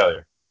as a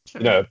failure.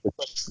 Sure.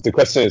 The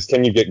question is,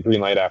 can you get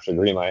green light after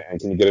green light, and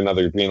can you get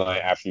another green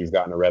light after you've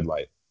gotten a red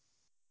light?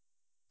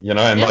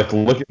 Like,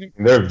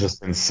 there have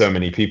just been so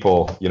many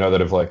people,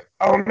 that have, like,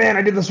 oh, man,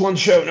 I did this one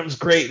show and it was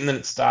great, and then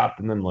it stopped,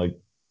 and then, like,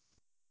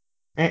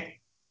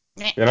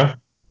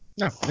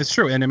 No, it's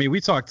true. And I mean,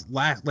 we talked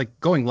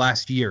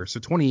last year. So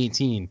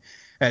 2018,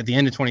 at the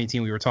end of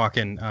 2018, we were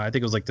talking, I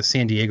think it was like the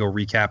San Diego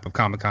recap of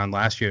Comic-Con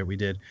last year that we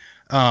did.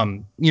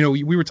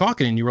 We were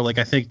talking, and you were like,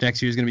 I think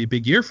next year is going to be a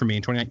big year for me,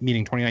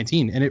 meaning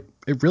 2019. And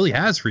it really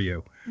has for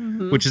you,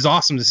 which is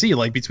awesome to see.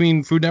 Like,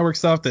 between Food Network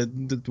stuff,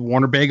 the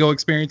Warner Bago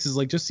experiences,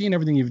 like, just seeing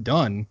everything you've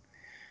done,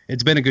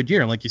 it's been a good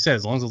year. And like you said,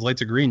 as long as those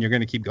lights are green, you're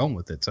going to keep going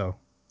with it. So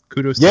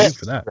kudos to you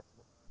for that.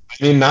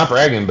 I mean, not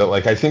bragging, but,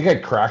 like, I think I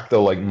cracked the,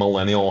 like,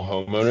 millennial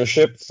home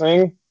ownership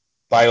thing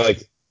by,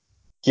 like,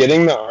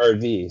 getting the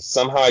RV.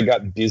 Somehow I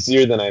got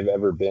busier than I've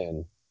ever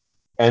been.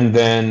 And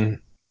then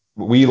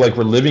we, like,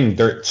 were living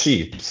dirt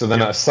cheap. So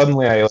then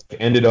suddenly I, like,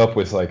 ended up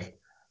with, like,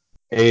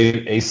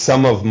 a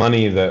sum of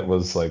money that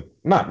was, like,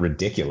 not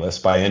ridiculous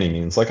by any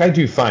means. Like, I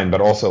do fine,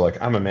 but also,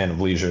 like, I'm a man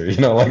of leisure,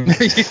 like.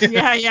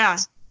 Yeah.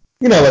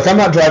 Like, I'm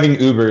not driving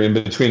Uber in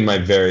between my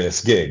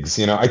various gigs.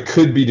 I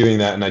could be doing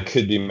that and I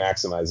could be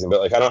maximizing,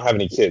 but, like, I don't have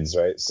any kids,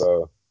 right?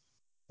 So,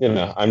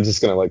 I'm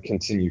just going to, like,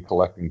 continue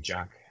collecting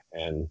junk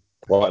and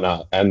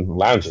whatnot, and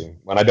lounging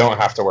when I don't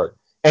have to work.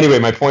 Anyway,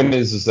 my point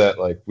is that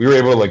like we were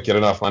able to like get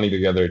enough money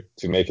together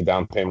to make a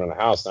down payment on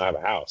a house, and I have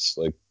a house.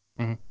 Like,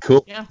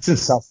 cool. Yeah. It's in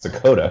South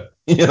Dakota,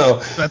 you know.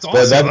 That's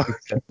awesome.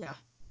 Yeah.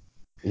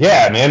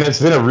 Yeah, man,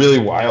 it's been a really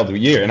wild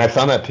year, and I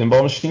found that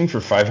pinball machine for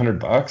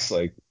 $500.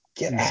 Like,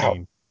 get out.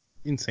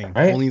 Insane.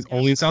 Right?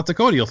 Only in South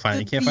Dakota you'll find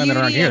it. You can't find it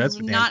around here. That's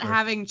for damn not sure.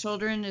 having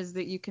children is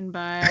that you can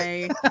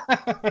buy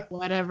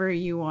whatever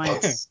you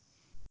want.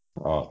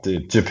 Oh,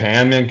 dude,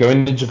 Japan, man,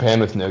 going to Japan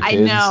with no kids.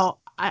 I know.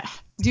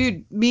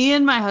 Dude, me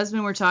and my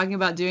husband were talking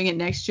about doing it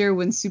next year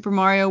when Super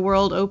Mario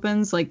World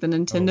opens, like the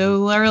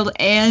Nintendo World,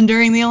 and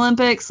during the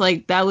Olympics.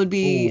 Like, that would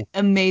be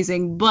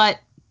amazing. But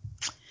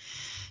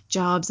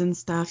jobs and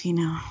stuff, you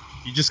know.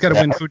 You just got to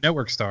win Food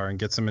Network Star and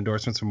get some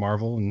endorsements from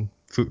Marvel and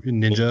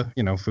Ninja,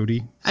 you know,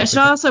 Foodie. I should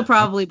also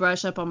probably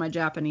brush up on my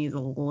Japanese a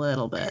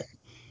little bit.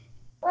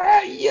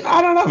 You know,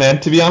 I don't know,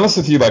 man. To be honest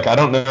with you, like, I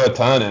don't know a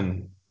ton,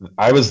 and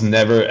I was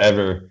never,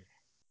 ever,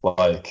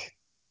 like,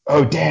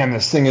 oh, damn,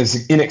 this thing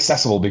is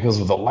inaccessible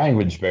because of the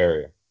language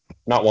barrier.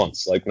 Not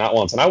once. And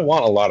I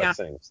want a lot of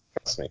things,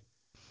 trust me.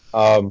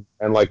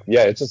 And, like,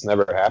 yeah, it just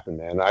never happened,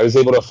 man. I was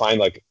able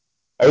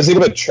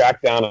to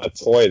track down a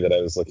toy that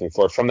I was looking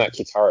for from that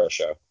Kitara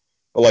show.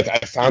 But, like, I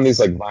found these,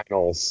 like,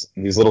 vinyls,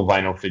 these little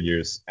vinyl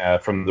figures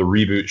from the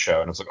Reboot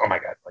show, and I was like, oh, my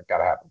God, like,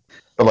 gotta have them.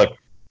 But, like,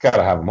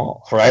 gotta have them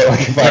all, right?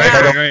 Like, if I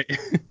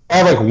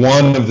have, like,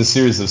 one of the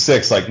series of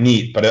 6, like,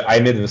 neat, but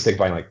I made the mistake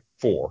buying, like,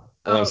 4.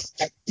 And I was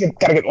like,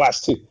 gotta get the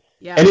last 2.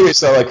 Yeah. Anyway,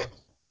 so, like,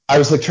 I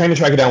was, like, trying to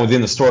track it down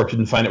within the store,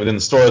 couldn't find it within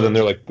the store, then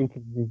they're like, boop,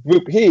 boop,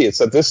 boop, hey, it's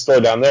at this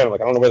store down there. I'm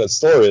like, I don't know where that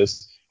store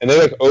is. And they,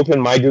 like,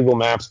 open my Google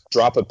Maps,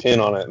 drop a pin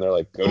on it, and they're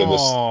like, go to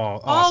this.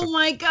 Awesome. Oh,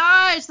 my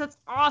gosh, that's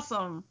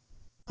awesome.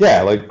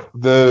 Yeah, like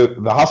the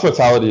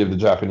hospitality of the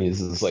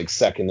Japanese is like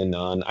second to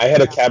none. I had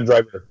a cab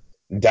driver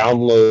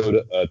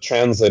download a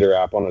translator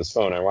app on his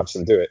phone. I watched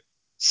him do it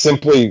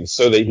simply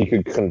so that he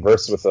could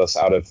converse with us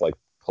out of like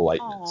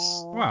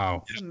politeness. Oh,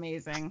 Wow. that's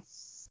amazing.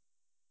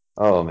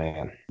 Oh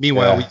man.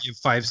 Meanwhile, we give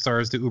 5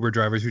 stars to Uber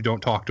drivers who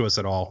don't talk to us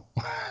at all.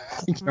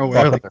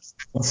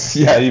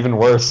 Yeah, even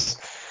worse.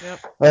 Yep.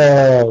 What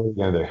are we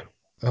gonna do?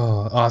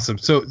 Oh, awesome.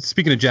 So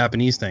speaking of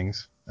Japanese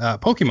things,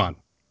 Pokemon.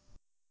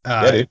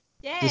 Yeah, dude.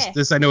 Yeah.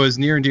 This I know is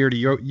near and dear to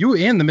you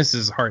and the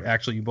Mrs. Heart.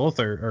 Actually, you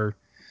both are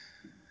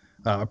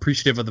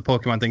appreciative of the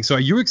Pokemon thing. So are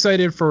you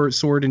excited for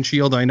Sword and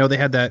Shield? I know they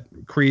had that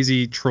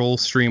crazy troll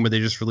stream where they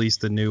just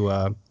released the new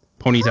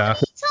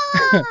Ponyta,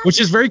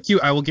 which is very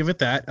cute. I will give it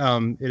that.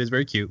 It is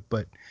very cute.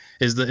 But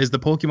is the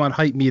Pokemon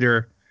hype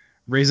meter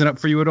raising up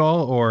for you at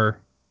all,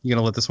 or you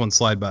gonna let this one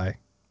slide by?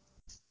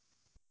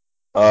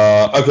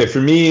 Okay,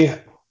 for me,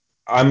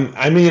 I'm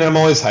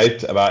always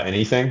hyped about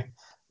anything.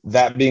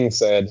 That being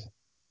said,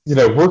 you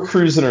know, we're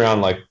cruising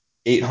around like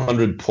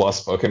 800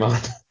 plus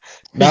Pokemon.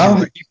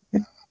 Now,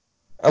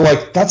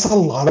 like, that's a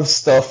lot of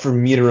stuff for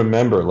me to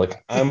remember.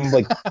 Like, I'm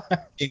like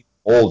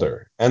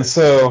older. And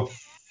so,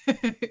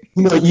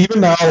 you know,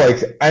 even now,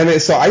 like,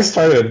 so I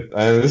started,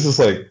 and this is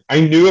like, I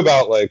knew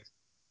about like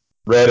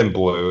red and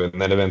blue and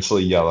then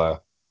eventually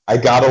yellow. I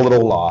got a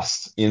little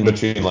lost in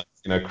between, like,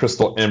 you know,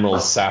 crystal,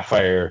 emerald,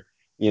 sapphire,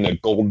 you know,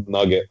 gold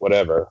nugget,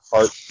 whatever,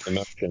 heart,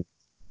 emotion,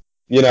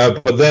 you know,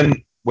 but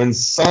then when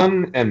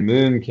Sun and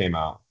Moon came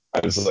out,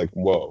 I was like,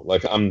 whoa,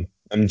 like I'm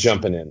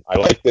jumping in. I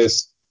like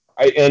this.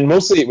 And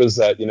mostly it was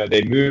that, you know,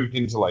 they moved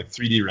into like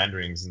 3D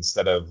renderings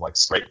instead of like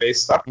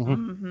sprite-based stuff.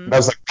 Mm-hmm. And I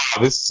was like,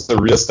 wow, this is a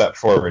real step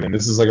forward, and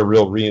this is like a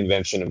real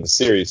reinvention of the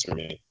series for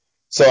me.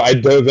 So I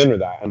dove into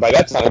that, and by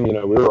that time, you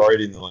know, we were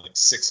already in the like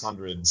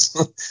 600s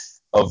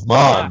of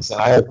mods, and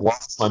I had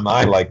lost my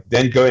mind. Like,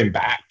 then going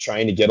back,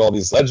 trying to get all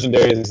these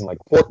legendaries and like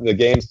port the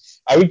games.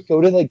 I would go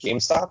to like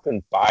GameStop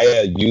and buy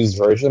a used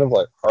version of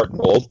like Heart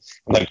Gold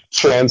and like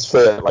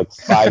transfer it like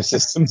 5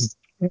 systems.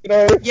 You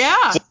know?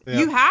 Yeah,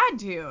 you had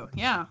to.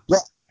 Yeah.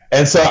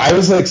 And so I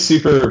was like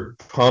super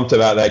pumped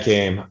about that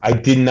game. I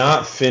did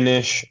not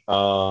finish.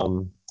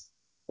 What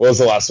was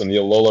the last one? The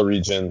Alola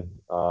region.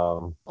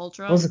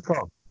 Ultra. What was it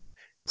called?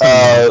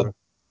 That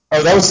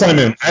was Sun and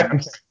Moon.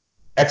 I'm sorry.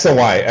 X and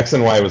Y. X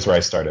and Y was where I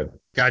started.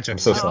 Gotcha. I'm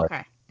so sorry.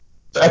 Okay.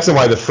 So X and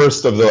Y, the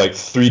first of the like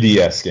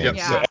 3DS games. Yep.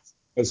 Yeah.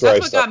 So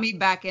that's what got me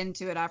back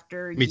into it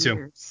after Me too.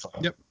 years.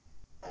 Yep.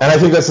 And I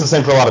think that's the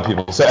same for a lot of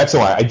people. So X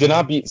and Y. I did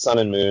not beat Sun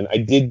and Moon. I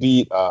did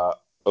beat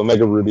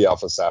Omega Ruby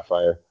Alpha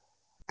Sapphire.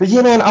 But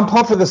yeah, man, I'm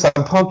pumped for this.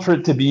 I'm pumped for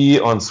it to be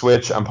on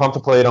Switch. I'm pumped to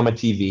play it on my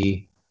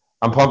TV.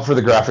 I'm pumped for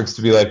the graphics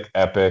to be like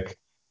epic.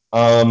 You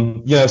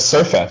know,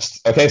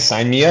 Surfetched. Okay,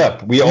 sign me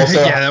up. We also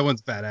that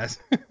one's badass.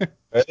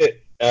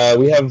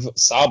 we have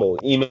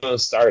Sobble, emo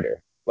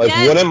starter. Like,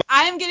 yes, what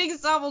I'm getting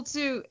Sobble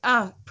too.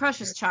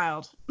 Precious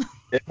child.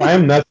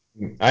 I'm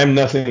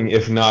nothing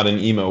if not an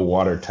emo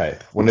water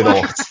type. When it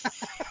all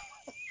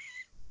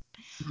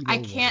I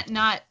can't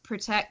not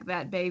protect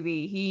that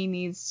baby. He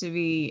needs to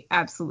be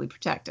absolutely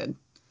protected.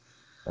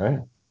 right.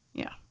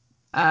 Yeah.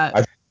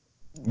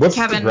 What's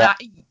Kevin,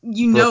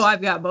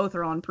 I've got both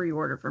are on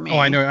pre-order for me. Oh,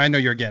 I know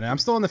you're getting it. I'm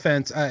still on the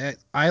fence.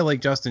 I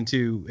like Justin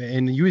too,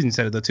 and you even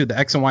said it though too. The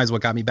X and Y is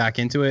what got me back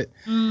into it,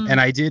 and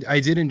I did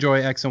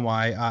enjoy X and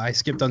Y. I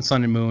skipped on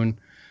Sun and Moon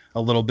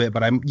a little bit,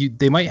 but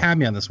they might have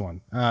me on this one.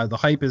 The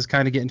hype is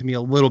kind of getting to me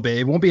a little bit.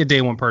 It won't be a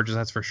day one purchase,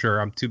 that's for sure.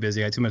 I'm too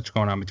busy. I have too much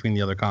going on between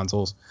the other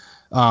consoles.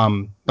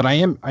 But I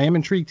am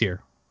intrigued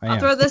here. I'll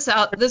throw this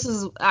out.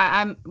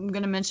 I'm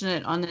going to mention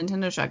it on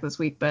Nintendo Shack this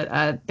week,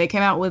 but they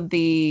came out with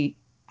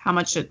how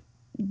much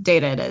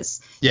data it is.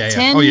 Yeah.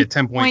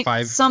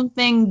 10.5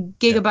 something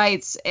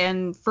gigabytes,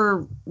 and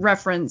for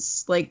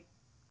reference, like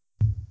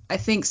I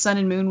think Sun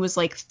and Moon was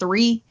like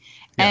 3,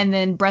 and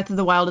then Breath of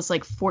the Wild is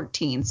like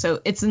 14.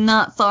 So it's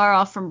not far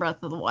off from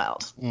Breath of the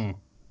Wild.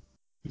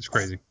 It's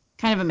crazy.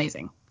 Kind of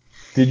amazing.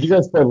 Did you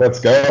guys play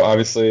Let's Go?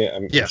 Obviously,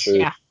 I'm sure.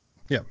 Yeah.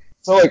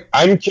 So like,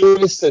 I'm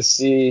curious to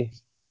see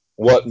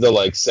what the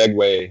like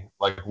segue,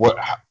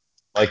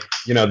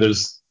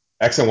 there's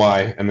X and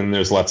Y, and then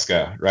there's Let's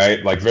Go,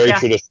 right? Like very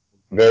traditional,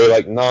 very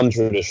like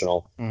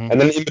non-traditional, and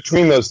then in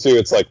between those two,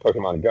 it's like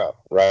Pokemon Go,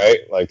 right?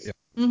 Like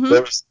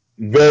there's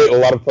a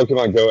lot of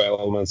Pokemon Go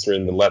elements are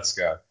in the Let's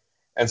Go,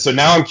 and so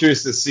now I'm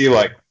curious to see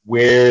like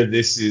where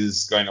this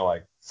is going to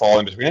like fall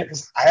in between it,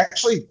 because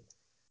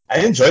I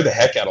enjoyed the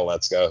heck out of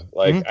Let's Go.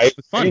 Like I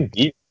didn't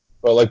beat,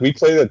 but like we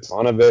played a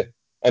ton of it,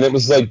 and it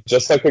was like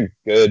just like a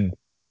good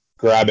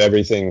grab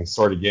everything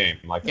sort of game.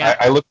 Like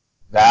I look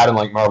at that and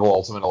like Marvel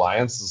Ultimate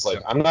Alliance. It's like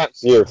I'm not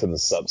here for the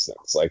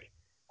substance. Like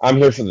I'm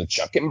here for the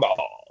chucking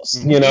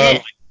balls. You know,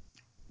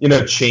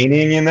 like,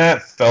 chaining in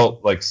that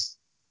felt like,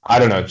 I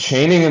don't know,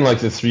 chaining in like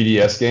the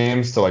 3DS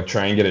games to like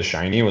try and get a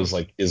shiny is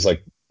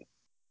like.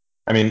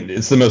 I mean,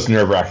 it's the most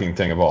nerve-wracking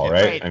thing of all,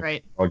 right?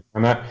 Right.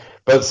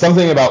 But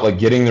something about like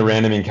getting the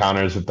random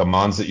encounters with the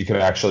mons that you could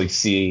actually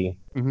see,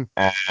 and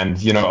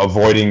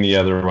avoiding the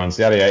other ones.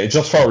 Yeah. It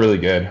just felt really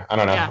good. I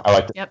don't know. I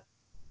liked it. Yep.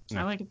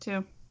 I like it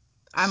too.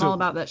 I'm all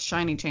about that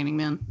shiny chaining,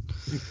 man.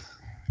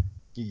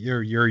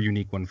 You're a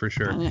unique one for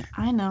sure.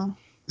 I know.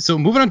 So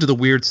moving on to the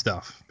weird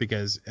stuff,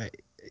 because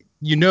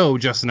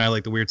Justin and I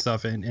like the weird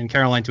stuff, and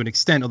Caroline to an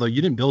extent, although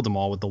you didn't build them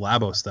all with the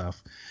Labo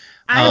stuff.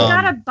 I've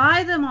got to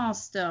buy them all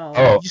still.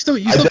 Oh, you still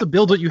have to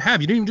build what you have.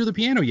 You didn't even do the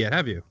piano yet,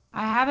 have you?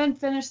 I haven't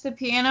finished the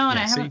piano, and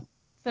I haven't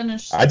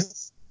finished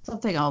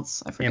something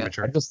else. I forget.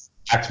 Amateur. I just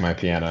hacked my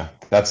piano.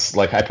 That's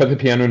like I put the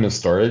piano into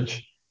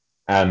storage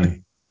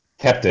and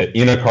kept it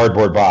in a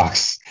cardboard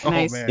box.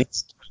 Nice. Oh, man.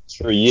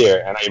 For a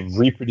year, and I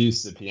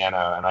reproduced the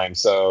piano, and I'm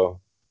so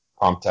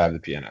pumped to have the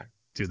piano.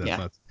 Dude, that's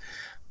nuts.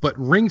 But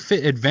Ring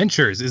Fit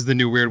Adventures is the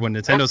new weird one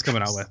Nintendo's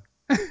coming out with.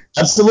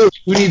 Absolutely.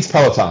 Who needs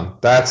Peloton?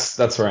 That's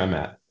where I'm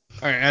at.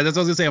 All right, that's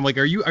what I was gonna say. I'm like,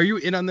 are you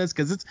in on this?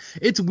 Because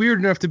it's weird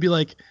enough to be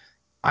like,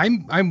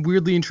 I'm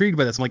weirdly intrigued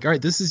by this. I'm like, all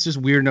right, this is just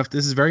weird enough.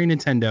 This is very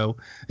Nintendo.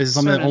 This is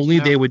something that only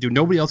they would do.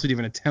 Nobody else would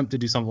even attempt to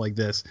do something like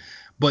this.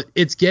 But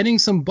it's getting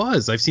some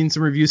buzz. I've seen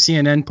some reviews.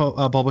 CNN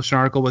published an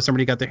article where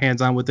somebody got their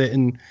hands on with it,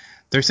 and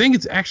they're saying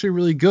it's actually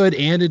really good,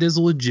 and it is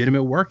a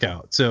legitimate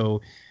workout.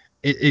 So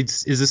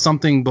is this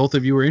something both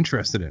of you are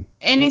interested in?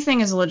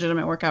 Anything is a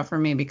legitimate workout for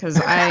me, because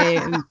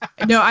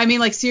I mean,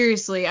 like,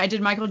 seriously, I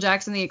did Michael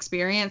Jackson The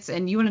Experience,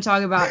 and you want to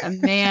talk about a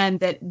man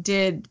that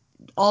did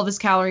all this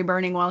calorie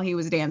burning while he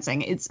was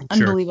dancing. It's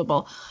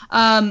unbelievable.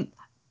 I've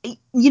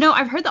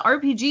heard the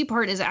RPG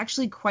part is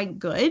actually quite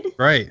good.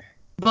 Right.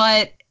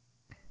 But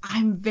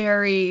I'm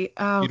very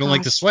you don't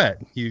like to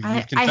sweat. You've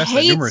confessed I that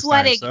hate numerous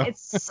sweating. times.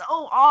 So. It's so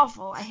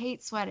awful. I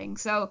hate sweating.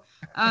 So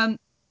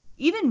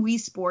even Wii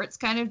Sports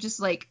kind of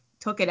just like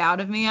took it out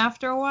of me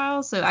after a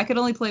while. So I could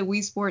only play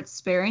Wii Sports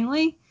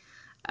sparingly.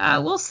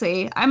 We'll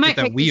see. I might get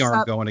that pick Wii this arm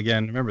up. going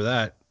again. Remember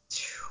that.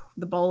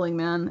 The bowling,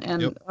 man.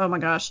 And oh my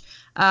gosh.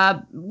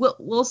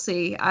 We'll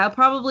see. I'll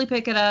probably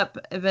pick it up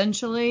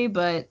eventually,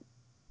 but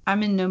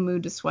I'm in no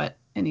mood to sweat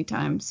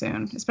anytime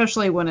soon,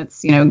 especially when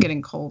it's,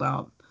 getting cold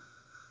out.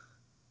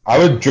 I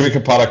would drink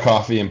a pot of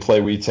coffee and play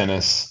Wii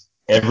tennis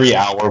every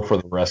hour for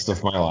the rest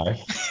of my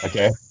life.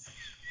 Okay.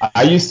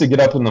 I used to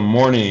get up in the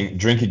morning,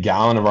 drink a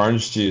gallon of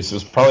orange juice. It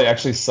was probably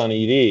actually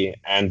Sunny D,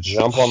 and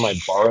jump on my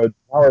borrowed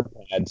power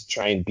pad to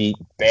try and beat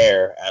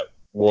Bear at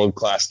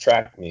world-class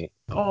track meet.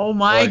 Oh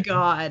my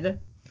God.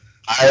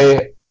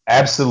 I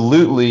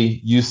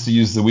absolutely used to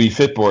use the Wii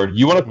Fitboard.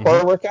 You want a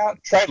core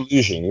workout? Try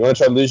lugeing. You want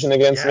to try lugeing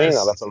against me?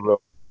 No, that's a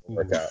real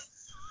workout.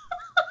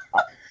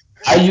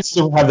 I used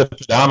to have the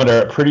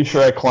pedometer. Pretty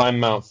sure I climbed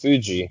Mount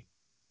Fuji.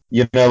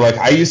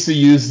 I used to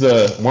use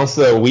once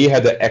the Wii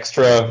had the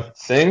extra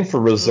thing for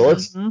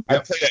resorts, I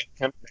played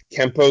a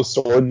Kempo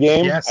sword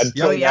game. Yes.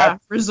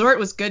 Resort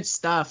was good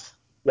stuff.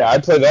 Yeah,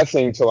 I'd play that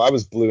thing until I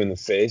was blue in the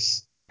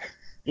face.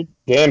 You're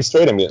damn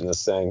straight I'm getting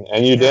this thing.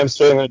 And you're damn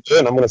straight I'm going to do it,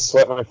 and I'm going to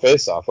sweat my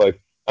face off. Like,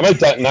 I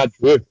might not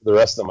do it for the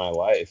rest of my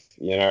life.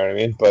 You know what I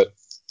mean? But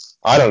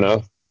I don't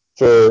know.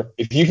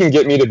 If you can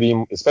get me to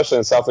be, especially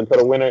in South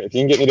Dakota winter, if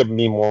you can get me to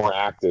be more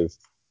active,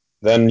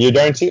 then you're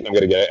darn tootin' I'm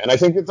going to get it. And I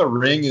think that the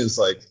ring is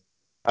like,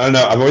 I don't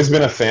know. I've always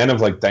been a fan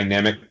of like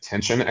dynamic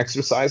tension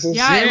exercises.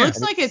 Yeah, it looks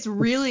like it's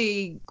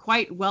really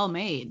quite well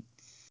made.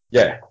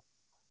 Yeah.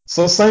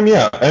 So sign me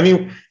up. I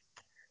mean,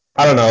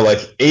 I don't know, like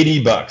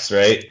 $80,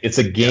 right? It's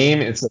a game,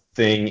 it's a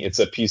thing, it's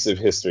a piece of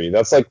history.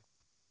 That's like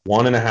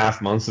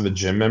 1.5 months of a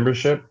gym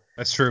membership.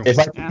 That's true. If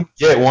I can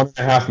get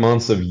 1.5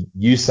 months of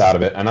use out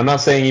of it, and I'm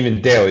not saying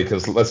even daily,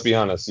 because let's be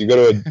honest, you have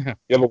a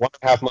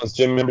 1.5 months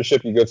gym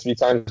membership, you go 3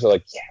 times, you're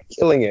like, yeah,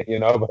 killing it,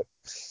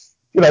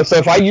 But so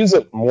if I use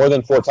it more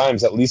than 4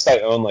 times, at least I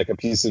own like a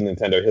piece of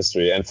Nintendo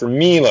history. And for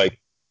me, like,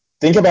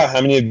 think about how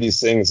many of these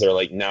things are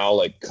like now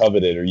like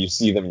coveted, or you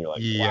see them and you're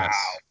like, wow.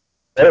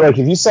 Right? Like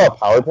if you saw a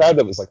power pad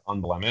that was like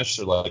unblemished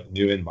or like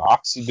new in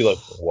box, you'd be like,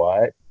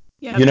 what?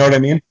 Yeah. You know what I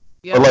mean?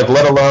 Yep. Or like,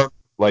 let alone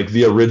like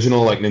the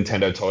original like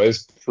Nintendo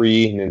toys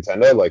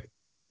pre-Nintendo, like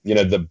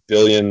the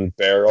Billion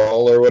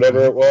Barrel or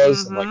whatever it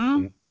was, and,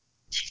 like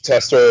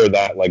tester or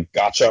that like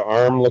gotcha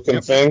arm looking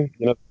thing,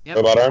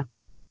 robot arm.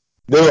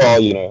 They were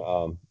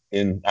all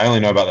I only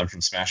know about them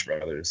from Smash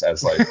Brothers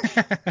as like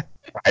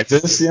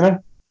prizes,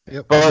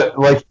 Yep. But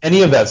like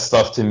any of that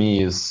stuff to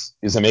me is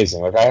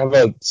amazing. Like I have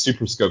a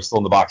Super Scope still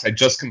in the box. I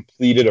just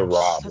completed a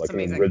Rob, That's like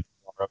amazing. an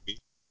original ROB.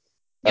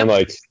 And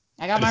like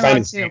I got my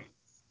Rob too.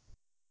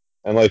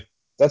 And like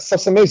that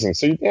stuff's amazing.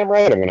 So you're damn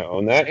right I'm gonna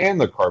own that and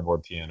the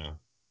cardboard piano.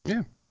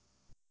 Yeah.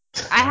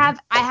 I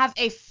have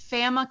a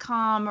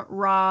Famicom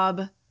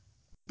Rob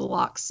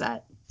block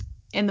set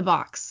in the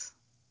box.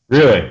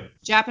 Really?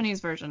 Japanese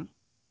version.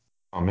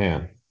 Oh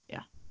man.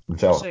 Yeah. I'm I'll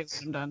show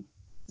jealous. you what I'm done.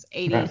 It's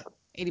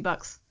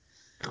 $80.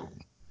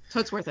 So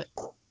it's worth it.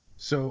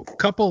 So a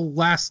couple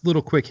last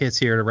little quick hits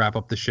here to wrap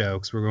up the show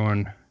because we're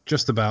going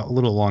just about a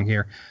little long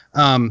here.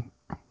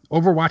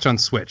 Overwatch on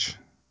Switch.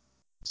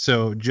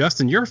 So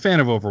Justin, you're a fan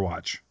of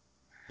Overwatch.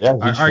 Yeah.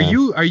 Are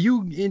you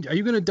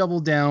going to double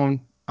down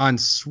on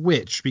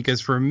Switch?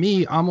 Because for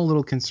me, I'm a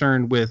little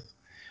concerned with.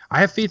 I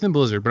have faith in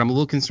Blizzard, but I'm a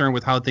little concerned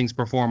with how things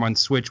perform on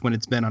Switch when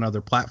it's been on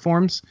other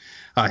platforms.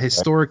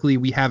 Historically,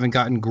 we haven't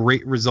gotten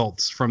great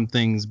results from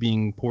things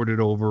being ported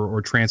over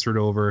or transferred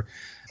over.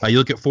 You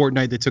look at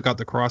Fortnite, they took out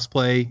the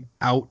crossplay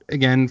out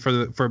again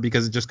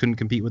because it just couldn't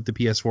compete with the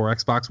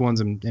PS4, Xbox ones,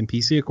 and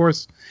PC, of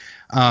course.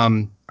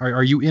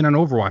 Are you in on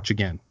Overwatch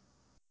again?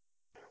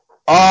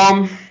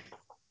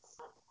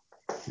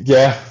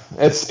 Yeah,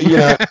 it's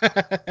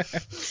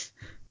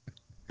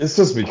it's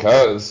just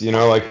because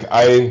like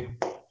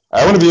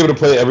I want to be able to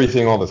play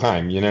everything all the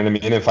time. You know what I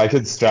mean? If I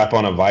could strap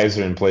on a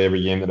visor and play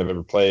every game that I've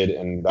ever played,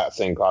 and that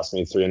thing cost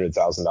me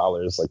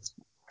 $300,000, like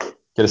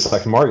get a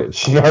second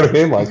mortgage. You know what I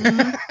mean? Like,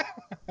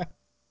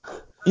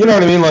 you know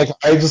what I mean? Like,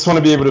 I just want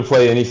to be able to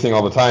play anything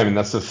all the time, and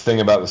that's the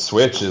thing about the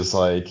Switch is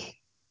like,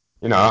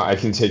 I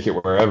can take it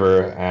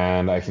wherever,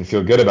 and I can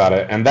feel good about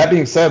it. And that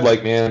being said,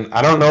 like, man,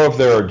 I don't know if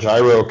there are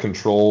gyro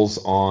controls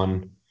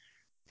on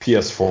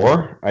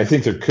PS4. I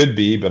think there could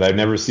be, but I've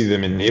never seen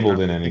them enabled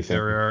in anything.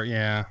 There are,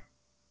 yeah.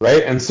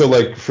 Right, and so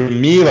like for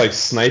me, like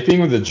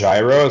sniping with the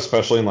gyro,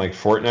 especially in like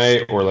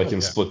Fortnite or like in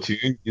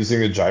Splatoon, using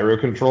the gyro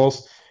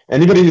controls,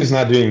 anybody who's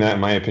not doing that, in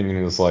my opinion,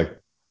 is like,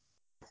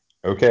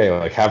 okay,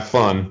 like have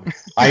fun.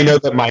 I know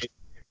that my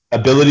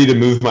ability to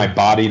move my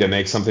body to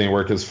make something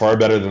work is far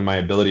better than my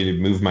ability to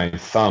move my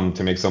thumb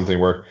to make something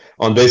work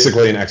on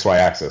basically an XY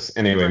axis.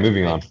 Anyway,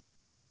 moving on.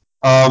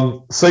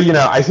 So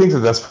I think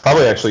that's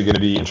probably actually going to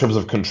be, in terms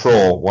of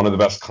control, one of the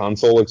best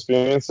console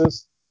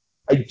experiences.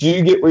 I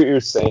do get what you're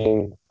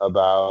saying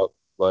about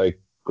like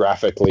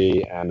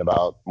graphically and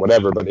about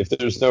whatever, but if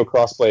there's no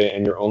crossplay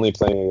and you're only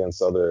playing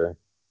against other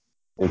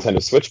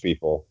Nintendo Switch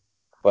people,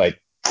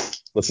 like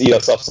let's eat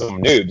us up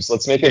some noobs.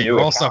 Let's make it. You're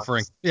all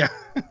suffering. Yeah.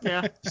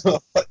 Yeah.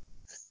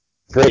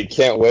 Great,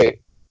 can't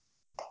wait.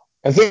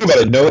 And think about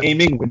it, no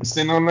aiming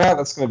Winston on that.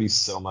 That's gonna be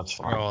so much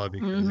fun. Oh, that'd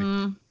be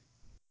crazy.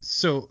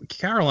 So,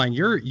 Caroline,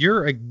 you're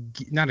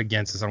not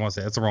against this. I want to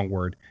say that's the wrong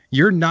word.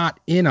 You're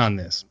not in on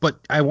this, but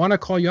I want to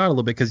call you out a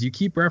little bit because you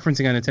keep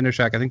referencing on Nintendo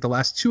Shack, I think the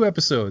last 2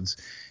 episodes,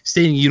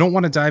 stating you don't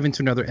want to dive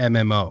into another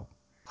MMO.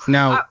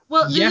 Now,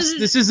 yes,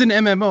 this is an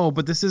MMO,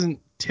 but this isn't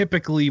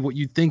typically what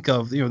you think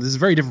of. This is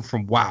very different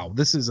from WoW.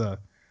 This is a.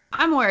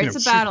 I'm aware it's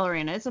a battle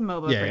arena. It's a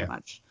MOBA pretty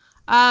much.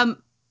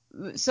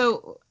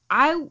 So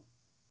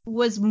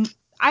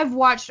I've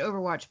watched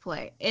Overwatch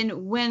play,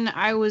 and when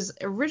I was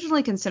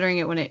originally considering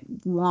it when it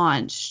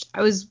launched,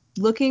 I was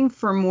looking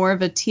for more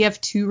of a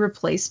TF2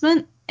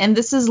 replacement, and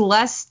this is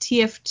less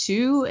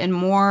TF2 and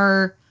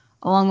more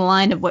along the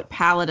line of what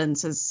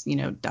Paladins has,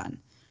 done.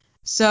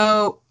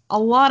 So a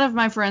lot of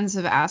my friends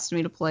have asked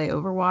me to play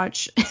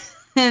Overwatch,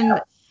 and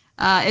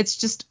it's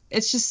just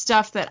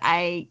stuff that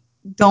I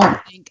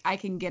don't think I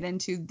can get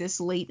into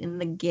this late in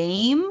the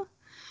game.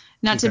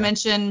 Not to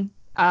mention,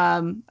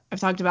 I've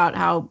talked about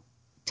how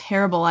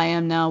terrible I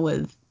am now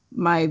with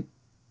my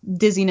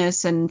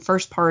dizziness and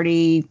first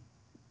party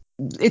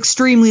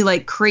extremely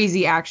like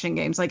crazy action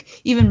games.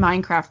 Like even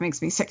Minecraft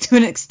makes me sick to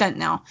an extent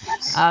now.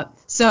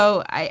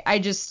 So I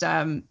just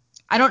I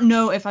don't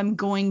know if I'm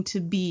going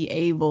to be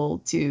able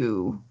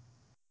to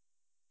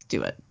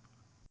do it.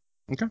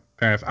 Okay,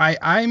 fair enough.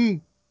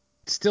 I'm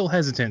still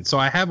hesitant. So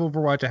I have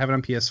Overwatch. I have it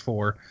on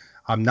PS4.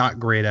 I'm not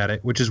great at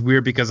it, which is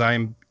weird because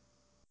I'm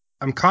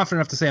confident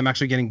enough to say I'm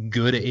actually getting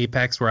good at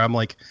Apex, where I'm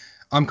like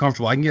I'm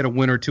comfortable. I can get a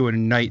win or two a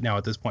night now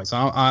at this point, so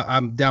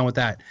I'm down with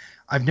that.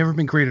 I've never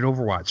been great at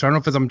Overwatch, so I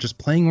don't know if I'm just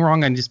playing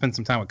wrong. I need to spend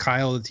some time with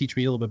Kyle to teach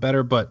me a little bit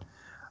better, but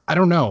I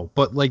don't know.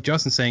 But like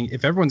Justin's saying,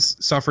 if everyone's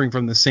suffering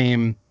from the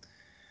same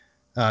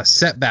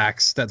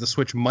setbacks that the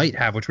Switch might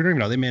have, which we don't even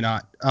know, they may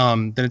not,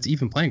 then it's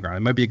even playing ground.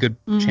 It might be a good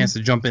chance to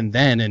jump in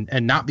then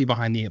and not be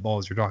behind the 8 ball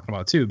as you're talking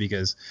about too,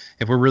 because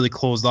if we're really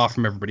closed off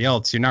from everybody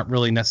else, you're not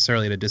really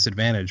necessarily at a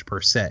disadvantage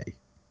per se.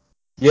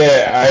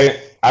 Yeah,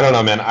 I don't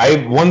know,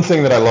 man. One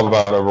thing that I love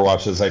about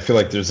Overwatch is I feel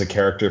like there's a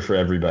character for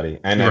everybody.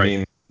 And Right. I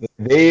mean,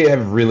 they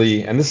have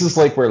really, and this is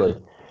like where like,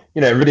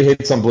 everybody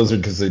hates on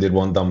Blizzard because they did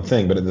one dumb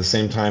thing, but at the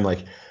same time,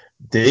 like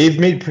they've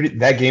made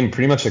that game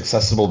pretty much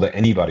accessible to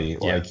anybody.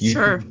 Yeah, like you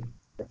sure. can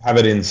have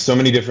it in so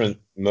many different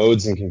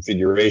modes and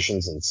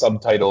configurations and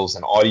subtitles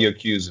and audio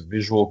cues and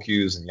visual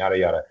cues and yada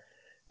yada.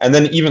 And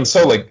then even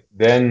so, like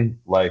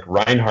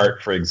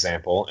Reinhardt, for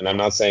example, and I'm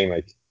not saying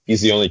like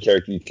he's the only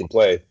character you can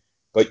play,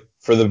 but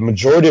for the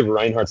majority of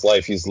Reinhardt's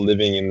life, he's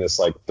living in this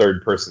like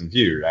third person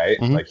view, right?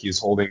 Mhm. Like he's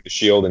holding the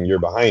shield and you're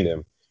behind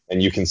him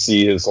and you can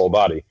see his whole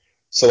body.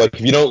 So like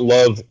if you don't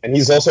love, and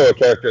he's also a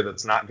character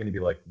that's not going to be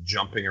like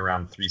jumping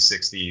around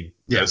 360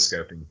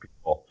 no-scoping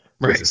people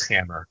with his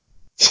hammer.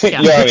 You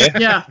know what I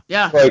mean?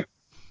 Yeah. Like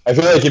I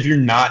feel like if you're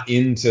not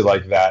into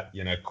like that,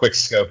 quick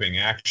scoping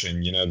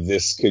action,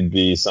 this could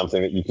be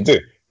something that you could do.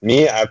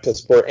 Me, I have piss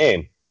poor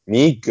aim.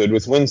 Me, good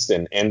with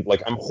Winston, and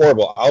like I'm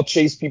horrible. I'll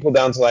chase people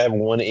down till I have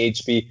 1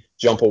 HP,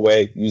 jump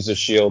away, use a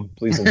shield.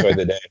 Please enjoy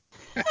the day.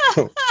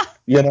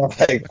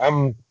 Like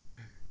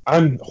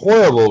I'm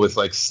horrible with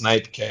like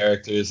snipe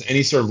characters,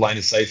 any sort of line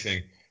of sight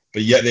thing.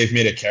 But yet they've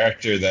made a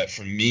character that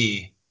for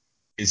me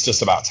is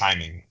just about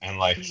timing, and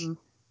like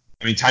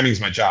I mean, timing's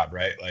my job,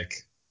 right?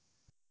 Like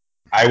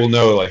I will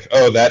know like,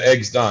 oh, that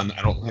egg's done.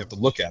 I don't have to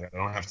look at it. I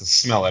don't have to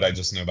smell it. I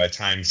just know by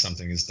time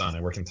something is done.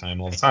 I work in time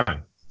all the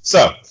time.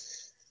 So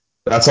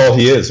that's all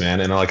he is, man.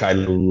 And like I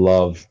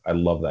love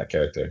that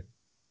character.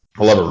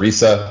 I love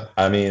Orisa.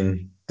 I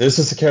mean, there's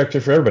just a character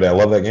for everybody. I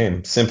love that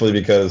game simply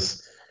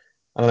because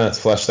I don't know, it's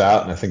fleshed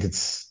out, and I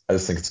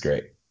just think it's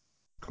great.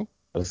 Cool.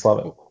 I just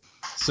love it.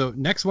 So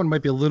next one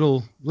might be a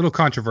little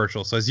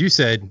controversial. So as you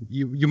said,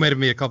 you might have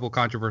made a couple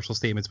controversial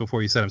statements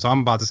before you said them. So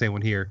I'm about to say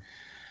one here.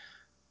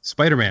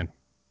 Spider-Man,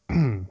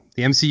 the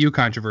MCU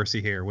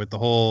controversy here with the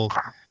whole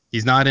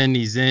he's not in,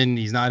 he's in,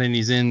 he's not in,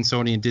 he's in.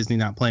 Sony and Disney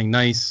not playing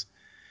nice.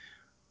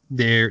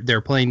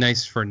 They're playing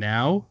nice for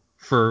now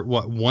for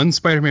what, one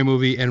Spider-Man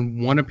movie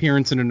and one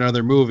appearance in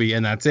another movie,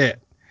 and that's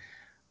it.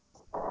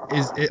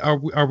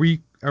 Are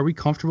we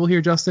comfortable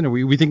here, Justin? Or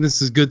we think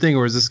this is a good thing,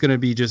 or is this going to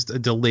be just a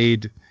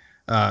delayed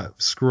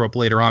screw up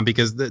later on?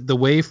 Because the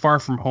way Far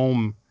From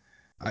Home,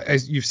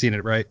 you've seen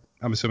it, right?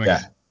 I'm assuming.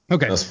 Yeah.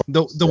 Okay.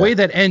 The way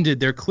that ended,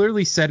 they're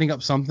clearly setting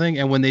up something.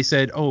 And when they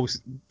said, "Oh,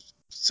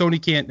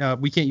 Sony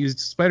we can't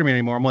use Spider-Man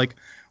anymore," I'm like,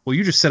 well,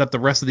 you just set up the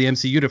rest of the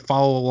MCU to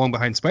follow along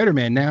behind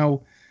Spider-Man.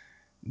 Now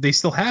they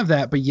still have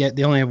that, but yet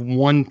they only have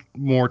one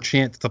more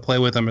chance to play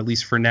with them, at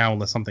least for now,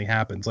 unless something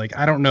happens. Like,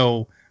 I don't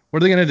know.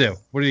 What are they gonna do?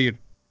 What do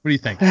you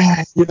think?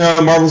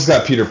 Marvel's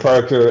got Peter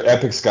Parker.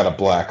 Epic's got a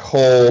black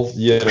hole.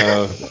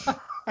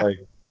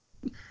 Like,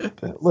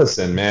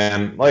 listen,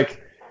 man.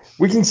 Like,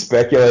 we can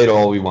speculate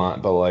all we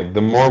want, but like,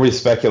 the more we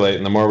speculate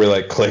and the more we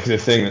like click the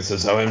thing that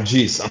says,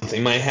 "OMG,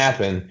 something might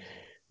happen,"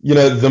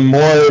 the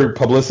more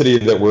publicity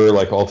that we're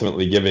like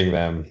ultimately giving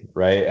them,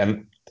 right?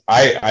 And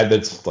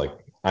that's like,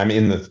 I'm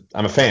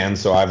a fan,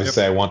 so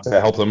obviously I want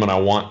to help them and I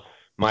want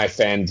my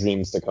fan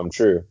dreams to come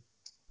true.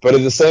 But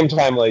at the same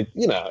time, like,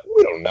 we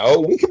don't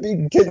know. We could be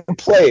getting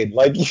played.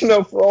 Like,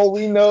 for all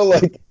we know,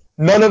 like,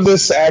 none of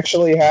this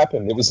actually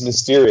happened. It was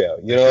Mysterio.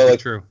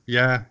 Like, true.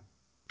 Yeah.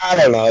 I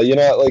don't know.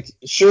 Like,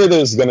 sure,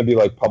 there's going to be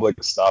like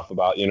public stuff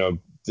about,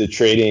 the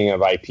trading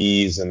of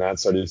IPs and that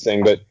sort of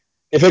thing. But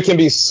if it can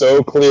be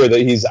so clear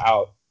that he's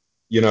out,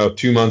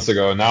 2 months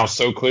ago, and now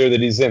so clear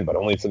that he's in, but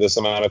only for this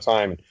amount of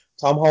time,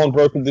 Tom Holland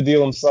brokered the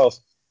deal himself.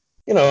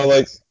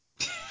 Like,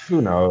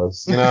 who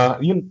knows?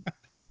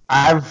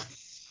 I've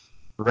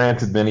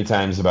ranted many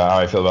times about how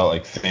I feel about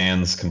like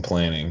fans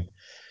complaining,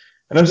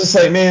 and I'm just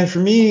like, man, for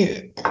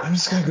me, I'm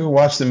just gonna go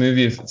watch the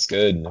movie if it's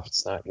good, and if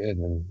it's not good,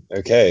 then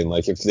okay.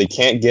 Like, if they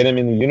can't get him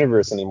in the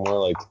universe anymore,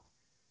 like,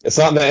 it's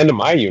not the end of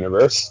my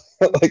universe.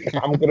 Like,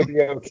 I'm gonna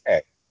be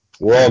okay.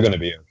 We're all gonna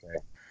be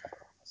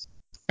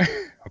okay.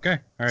 Okay.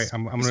 All right.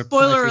 I'm gonna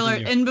spoiler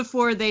alert. And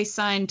before they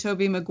signed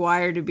Tobey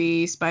Maguire to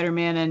be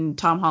Spider-Man, and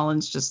Tom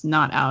Holland's just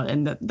not out,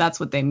 and that's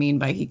what they mean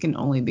by he can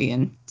only be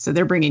in. So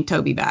they're bringing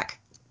Tobey back.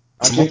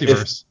 It's a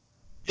multiverse.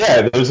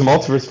 There's a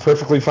multiverse,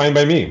 perfectly fine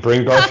by me.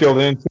 Bring Garfield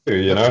in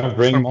too,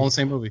 Bring them all in the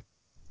same movie.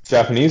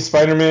 Japanese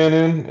Spider-Man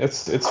in.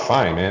 It's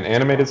fine, man.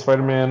 Animated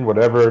Spider-Man,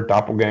 whatever,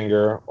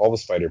 Doppelganger, all the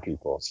Spider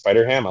people.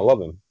 Spider-Ham, I love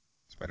him.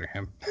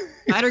 Spider-Ham.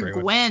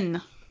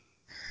 Spider-Gwen.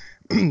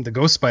 The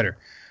Ghost Spider.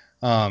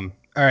 All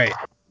right.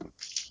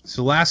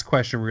 So last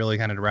question, really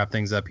kind of to wrap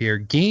things up here.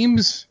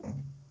 Games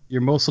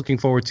you're most looking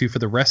forward to for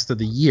the rest of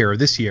the year,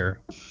 this year.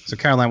 So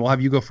Caroline, we'll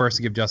have you go first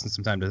to give Justin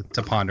some time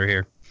to ponder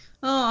here.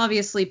 Well,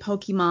 obviously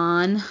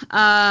Pokemon.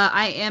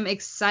 I am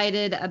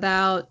excited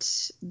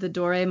about the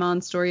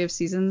Doraemon Story of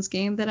Seasons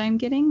game that I'm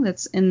getting.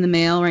 That's in the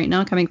mail right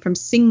now, coming from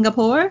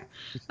Singapore.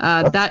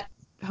 That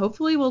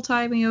hopefully will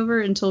tie me over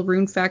until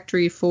Rune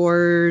Factory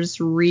 4's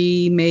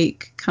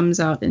remake comes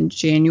out in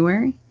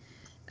January.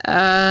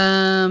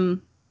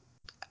 I'm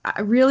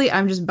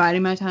just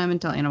biding my time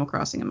until Animal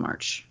Crossing in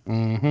March.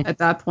 Mm-hmm. At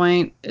that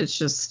point, it's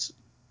just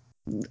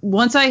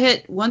once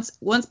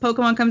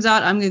Pokemon comes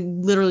out,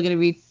 I'm literally going to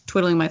be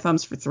twiddling my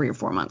thumbs for 3 or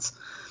 4 months.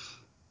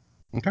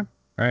 Okay. All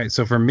right.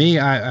 So for me,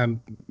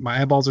 I'm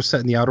my eyeballs are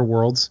set in the Outer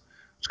Worlds,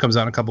 which comes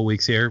out in a couple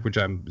weeks here, which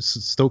I'm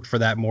stoked for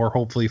that more.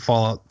 Hopefully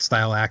Fallout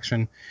style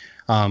action.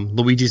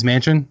 Luigi's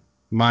Mansion,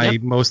 my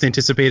most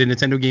anticipated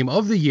Nintendo game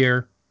of the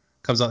year,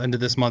 comes out end of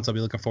this month. So I'll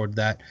be looking forward to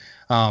that.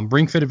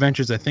 Ring Fit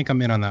Adventures, I think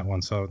I'm in on that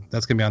one, so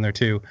that's gonna be on there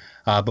too.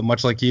 But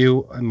much like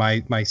you,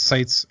 my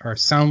sights are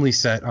soundly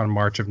set on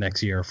March of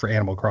next year for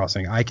Animal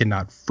Crossing. I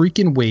cannot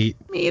freaking wait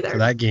for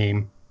that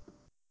game.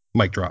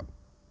 Mic drop.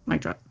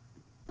 Mic drop.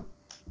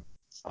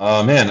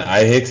 Man,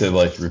 I hate to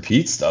like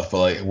repeat stuff, but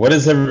like, what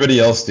is everybody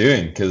else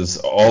doing? Because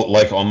all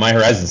like on my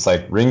horizon, it's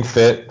like Ring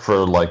Fit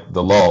for like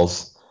the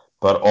lulls,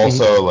 but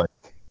also like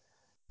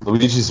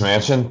Luigi's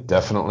Mansion,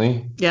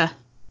 definitely. Yeah.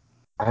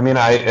 I mean,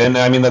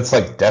 that's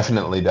like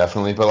definitely,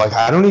 but like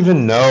I don't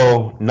even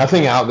know.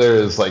 Nothing out there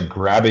is like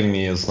grabbing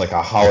me as like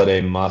a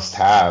holiday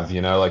must-have.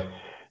 You know, like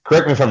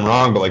correct me if I'm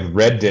wrong, but like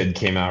Red Dead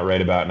came out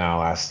right about now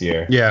last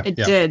year. Yeah. It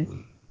did.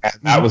 And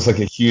that was like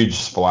a huge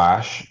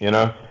splash. You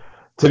know,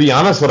 to be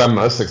honest, what I'm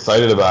most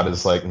excited about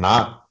is like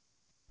not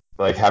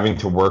like having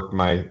to work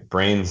my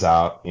brains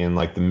out in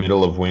like the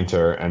middle of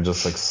winter and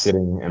just like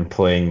sitting and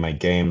playing my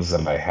games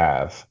that I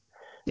have.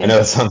 Yeah. I know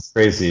that sounds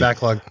crazy.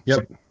 Backlog.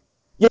 Yep.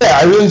 Yeah,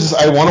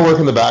 I want to work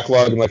in the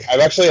backlog, and like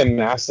I've actually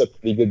amassed a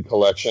pretty good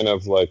collection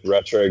of like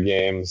retro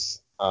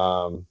games.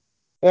 I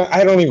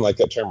don't even like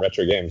that term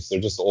retro games.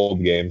 They're just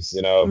old games,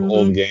 you know,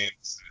 old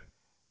games.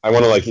 I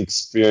want to like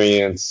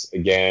experience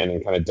again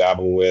and kind of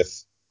dabble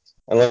with.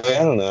 And like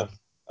I don't know.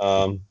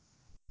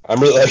 I'm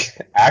really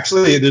like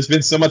actually there's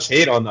been so much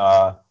hate on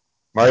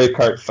Mario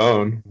Kart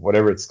Phone,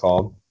 whatever it's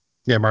called.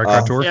 Yeah, Mario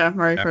Kart Tour. Yeah,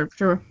 Mario Kart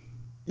Tour.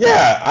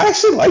 Yeah, I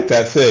actually like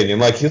that thing, and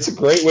like it's a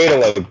great way to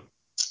like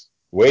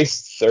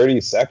waste 30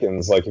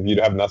 seconds, like if you'd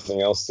have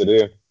nothing else to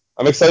do.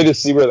 I'm excited to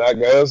see where that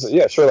goes.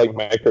 Yeah, sure, like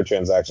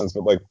microtransactions,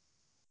 but like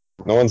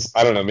no one's.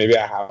 I don't know. Maybe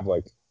I have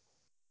like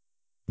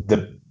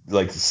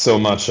so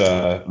much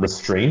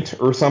restraint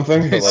or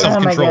something. But, like,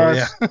 Self-control.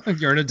 Yeah,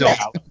 you're an adult.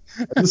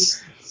 Yeah, I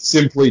just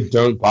simply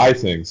don't buy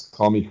things.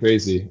 Call me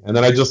crazy, and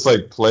then I just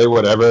like play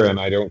whatever, and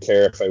I don't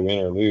care if I win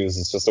or lose.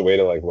 It's just a way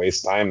to like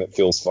waste time that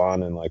feels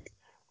fun and like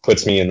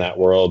puts me in that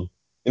world.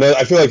 You know,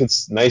 I feel like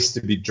it's nice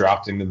to be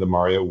dropped into the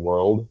Mario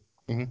world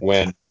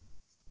when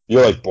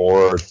you're like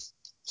bored.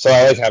 So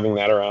I like having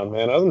that around,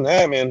 man. Other than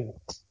that, man,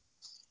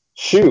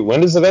 shoot,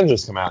 when does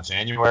Avengers come out?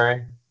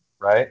 January,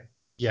 right?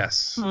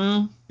 Yes.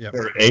 Mm-hmm.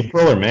 Or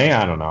April or May?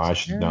 I don't know. I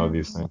should know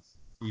these things.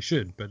 You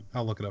should, but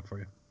I'll look it up for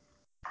you.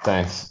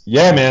 Thanks.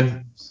 Yeah,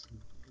 man.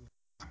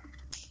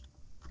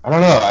 I don't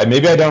know.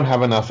 Maybe I don't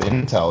have enough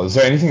intel. Is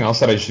there anything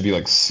else that I should be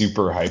like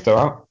super hyped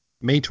about?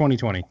 May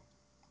 2020.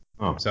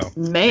 Oh, so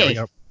May.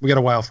 Yeah, we got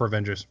a while for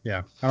Avengers. Yeah,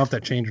 I don't know if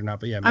that changed or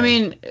not, but yeah. May. I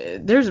mean,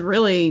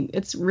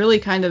 it's really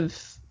kind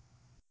of.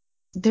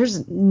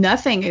 There's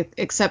nothing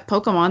except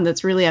Pokemon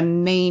that's really a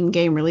main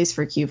game release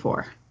for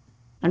Q4.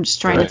 I'm just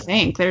trying to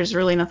think. There's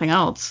really nothing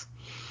else.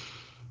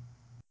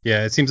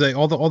 Yeah, it seems like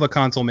all the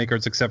console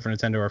makers except for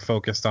Nintendo are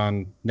focused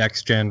on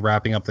next gen,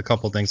 wrapping up the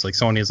couple things like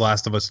Sony's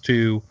Last of Us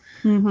 2,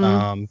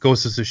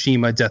 Ghost of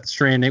Tsushima, Death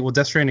Stranding. Well,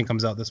 Death Stranding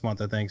comes out this month,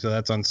 I think, so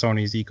that's on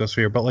Sony's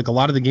ecosphere. But like a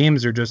lot of the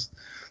games are just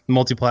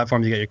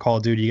multi-platform. You get your Call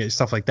of Duty, you get your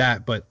stuff like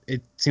that. But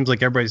it seems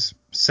like everybody's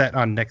set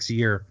on next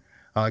year,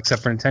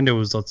 except for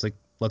Nintendo.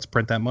 Let's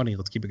print that money.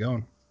 Let's keep it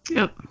going.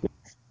 Yep.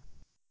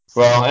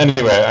 Well,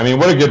 anyway, I mean,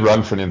 what a good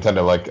run for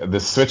Nintendo. Like, the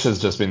Switch has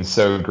just been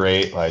so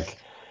great. Like,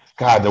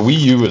 God, the Wii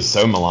U was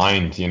so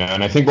maligned, you know?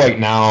 And I think, like,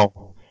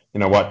 now,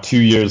 2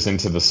 years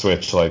into the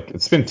Switch, like,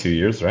 it's been 2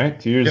 years, right?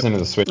 2 years into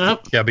the Switch.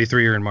 Yep. Yeah, it'll be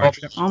 3 years in March.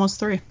 Almost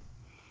 3.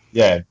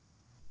 Yeah.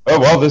 Oh,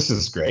 well, this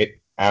is great.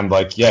 And,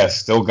 like, yeah,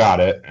 still got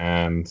it.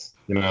 And,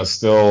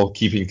 still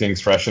keeping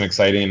things fresh and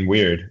exciting and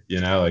weird,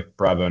 like,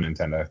 bravo,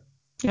 Nintendo.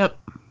 Yep.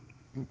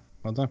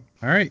 Well done.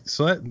 All right,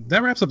 so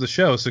that wraps up the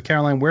show. So,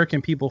 Caroline, where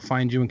can people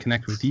find you and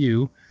connect with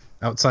you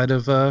outside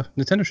of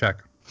Nintendo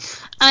Shack?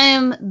 I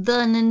am the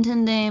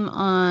Nintendame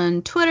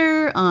on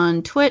Twitter,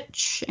 on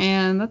Twitch,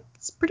 and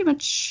that's pretty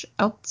much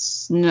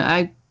else. No,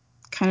 I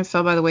kind of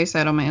fell by the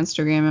wayside on my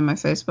Instagram and my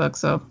Facebook,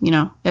 so,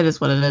 it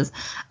is what it is.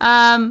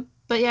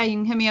 But, yeah, you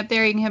can hit me up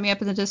there. You can hit me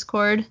up in the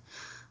Discord.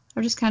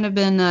 I've just kind of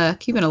been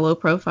keeping a low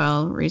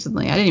profile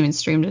recently. I didn't even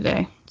stream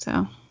today,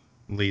 so.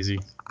 Lazy.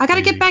 I got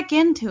to get back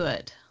into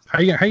it. How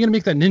you gonna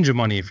make that ninja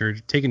money if you're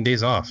taking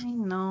days off?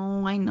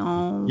 I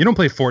know. You don't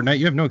play Fortnite.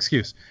 You have no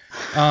excuse.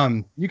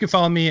 You can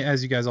follow me,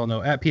 as you guys all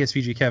know, at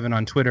PSVGKevin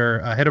on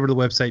Twitter. Head over to the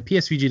website,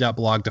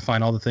 psvg.blog, to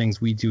find all the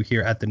things we do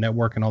here at the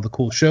network and all the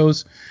cool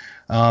shows.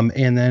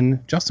 And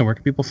then, Justin, where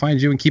can people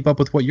find you and keep up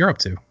with what you're up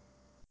to?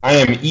 I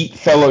am Eat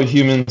Fellow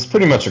Humans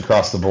pretty much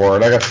across the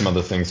board. I got some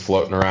other things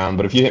floating around,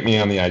 but if you hit me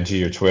on the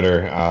IG or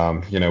Twitter,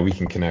 we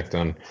can connect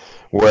on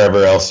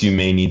wherever else you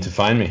may need to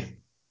find me.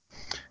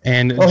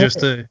 And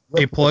just a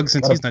plug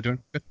since he's not doing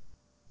good.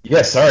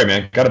 Yeah, sorry,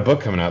 man. Got a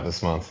book coming out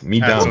this month. Me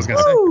That's down. what I was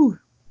gonna say.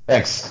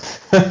 Thanks.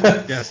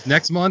 Yes,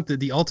 next month,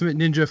 the Ultimate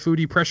Ninja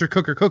Foodie Pressure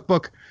Cooker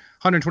Cookbook.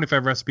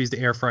 125 recipes to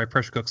air fry,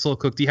 pressure cook, slow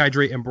cook,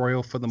 dehydrate, and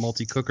broil for the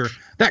multi-cooker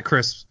that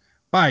crisps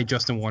by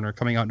Justin Warner,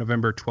 coming out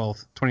November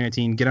 12th,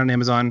 2019. Get on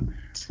Amazon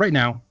right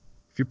now.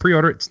 If you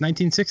pre-order it, it's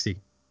 $19.60.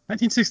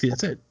 $19.60,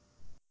 that's it.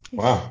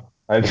 Wow.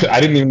 I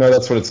didn't even know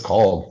that's what it's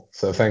called,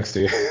 so thanks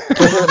to you.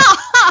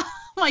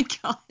 Oh my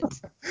God.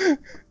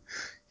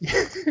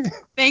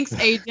 Thanks,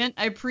 agent.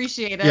 I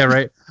appreciate it. Yeah,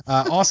 right.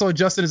 Also,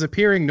 Justin is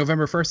appearing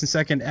November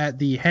 1st and 2nd at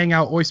the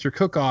Hangout Oyster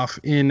Cook-Off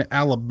in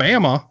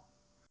Alabama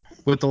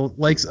with the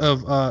likes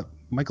of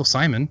Michael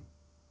Simon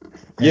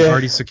and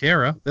Artie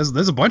Sequeira.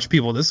 There's a bunch of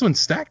people. This one's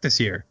stacked this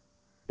year.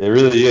 It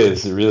really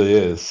is. It really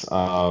is.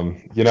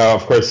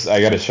 Of course,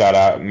 I got to shout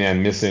out,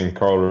 man, missing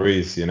Carl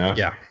Ruiz,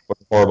 Yeah. What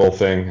a horrible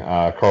thing.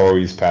 Carl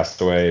Ruiz passed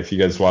away. If you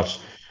guys watch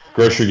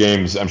Grocery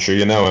Games, I'm sure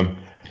you know him.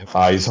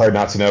 He's hard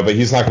not to know, but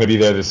he's not going to be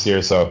there this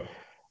year. So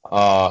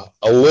a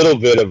little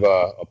bit of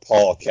a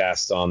pall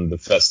cast on the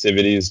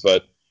festivities.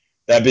 But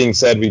that being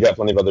said, we got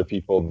plenty of other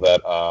people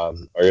that are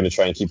going to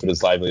try and keep it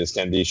as lively as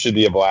can be. Should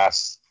be a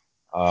blast.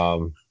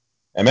 And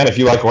man, if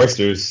you like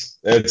oysters,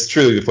 it's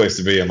truly the place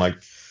to be. And like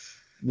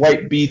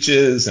white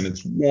beaches, and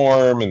it's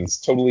warm, and it's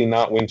totally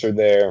not winter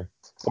there.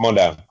 Come on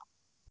down.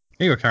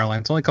 Here you go, Caroline.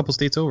 It's only a couple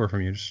states over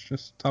from you.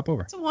 Just top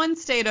over. It's one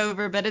state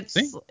over, but it's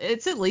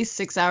at least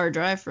 6-hour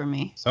drive for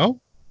me. So,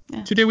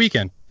 yeah. 2-day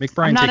weekend. Make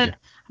Brian take you.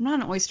 I'm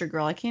not an oyster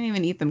girl. I can't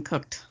even eat them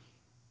cooked.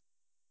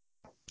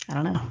 I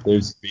don't know.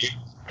 There's beer.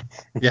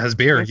 Yeah, it's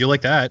beer. You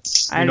like that.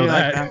 I do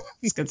like that.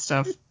 It's good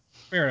stuff.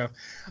 Fair enough.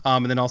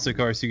 And then also, of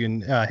course, you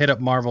can hit up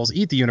Marvel's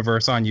Eat the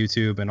Universe on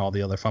YouTube and all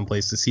the other fun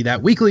places to see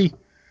that weekly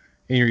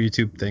in your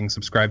YouTube thing.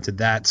 Subscribe to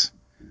that.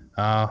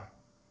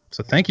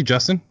 So thank you,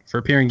 Justin, for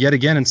appearing yet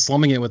again and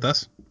slumming it with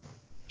us.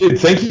 Dude,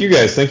 thank you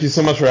guys. Thank you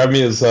so much for having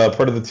me as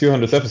part of the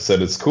 200th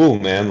episode. It's cool,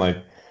 man. Like,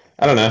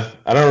 I don't know.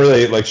 I don't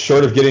really, like,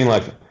 short of getting,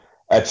 like,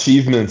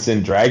 achievements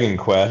in Dragon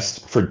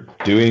Quest for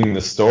doing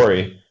the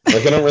story,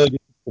 like, I don't really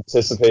get to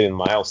participate in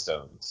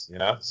milestones,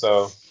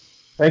 So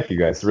thank you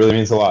guys. It really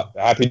means a lot.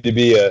 Happy to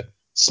be a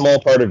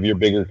small part of your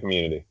bigger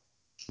community.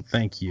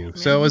 Thank you.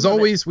 So, as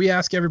always, we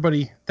ask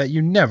everybody that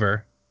you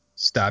never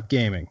stop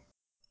gaming.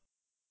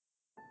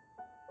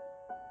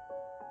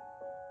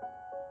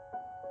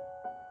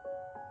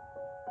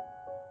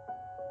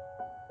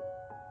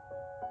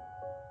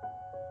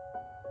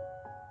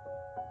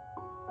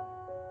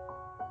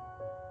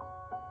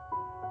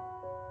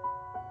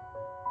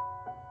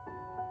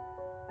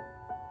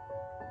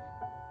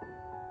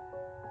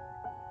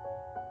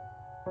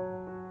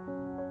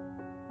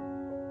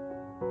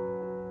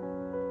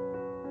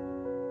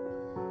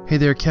 Hey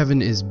there,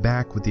 Kevin is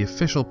back with the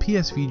official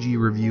PSVG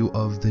review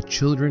of The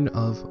Children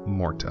of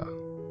Morta.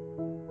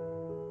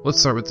 Let's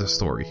start with the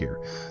story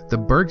here. The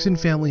Bergson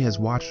family has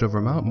watched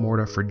over Mount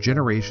Morta for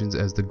generations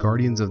as the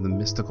guardians of the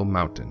mystical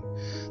mountain.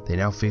 They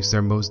now face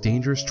their most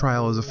dangerous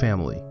trial as a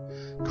family.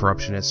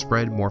 Corruption has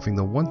spread, morphing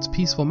the once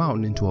peaceful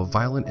mountain into a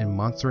violent and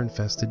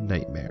monster-infested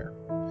nightmare.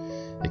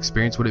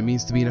 Experience what it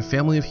means to be in a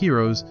family of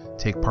heroes,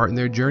 take part in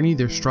their journey,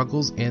 their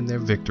struggles, and their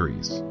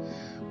victories.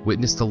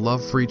 Witness the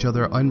love for each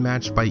other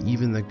unmatched by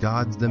even the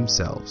gods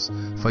themselves.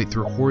 Fight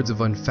through hordes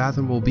of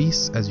unfathomable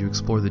beasts as you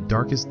explore the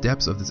darkest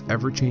depths of this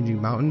ever-changing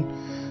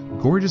mountain.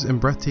 Gorgeous and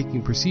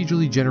breathtaking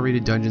procedurally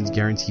generated dungeons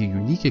guarantee a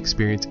unique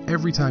experience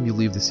every time you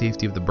leave the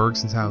safety of the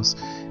Bergson's house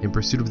in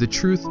pursuit of the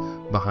truth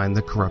behind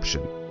the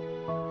corruption.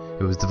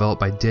 It was developed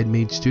by Dead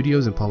Mage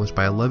Studios and published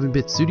by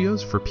 11-Bit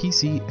Studios for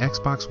PC,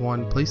 Xbox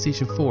One,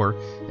 PlayStation 4,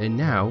 and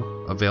now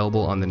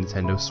available on the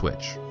Nintendo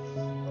Switch.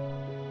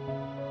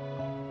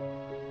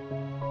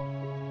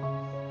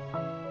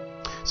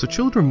 So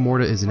Children of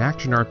Morta is an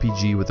action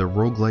RPG with a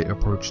roguelite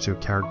approach to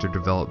character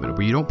development,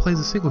 where you don't play as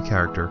a single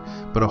character,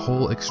 but a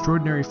whole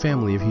extraordinary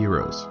family of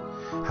heroes.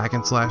 Hack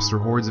and slash through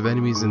hordes of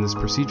enemies in this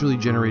procedurally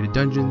generated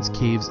dungeons,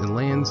 caves, and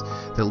lands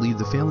that leave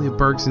the family of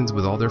Bergsons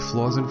with all their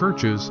flaws and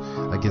virtues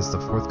against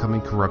the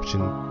forthcoming corruption.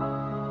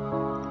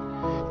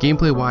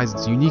 Gameplay-wise,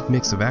 it's a unique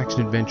mix of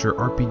action-adventure,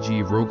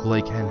 RPG,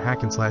 roguelike, and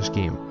hack and slash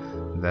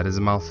game. That is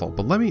a mouthful,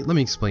 but let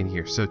me explain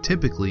here. So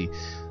typically,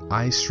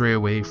 I stray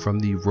away from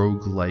the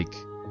roguelike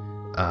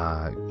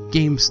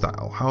game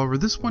style. However,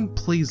 this one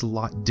plays a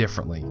lot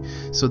differently.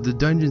 So the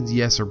dungeons,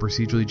 yes, are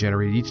procedurally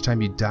generated each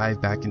time you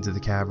dive back into the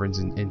caverns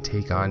and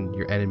take on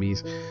your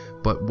enemies,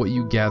 but what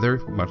you gather,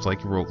 much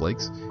like your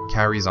roguelikes,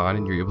 carries on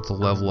and you're able to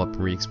level up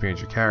and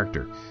re-experience your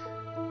character.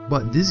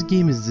 But this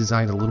game is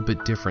designed a little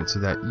bit different so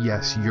that,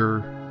 yes, you're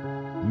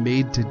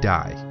made to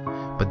die,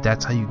 but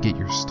that's how you get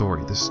your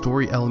story. The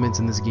story elements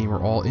in this game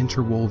are all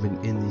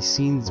interwoven in the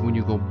scenes when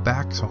you go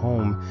back to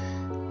home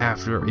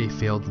after a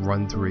failed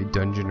run through a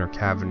dungeon or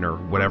cavern or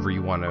whatever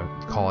you want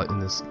to call it in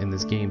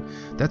this game,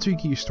 that's where you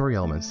get your story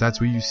elements.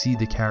 That's where you see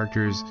the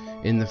characters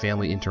in the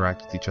family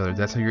interact with each other.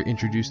 That's how you're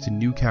introduced to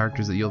new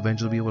characters that you'll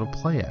eventually be able to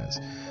play as.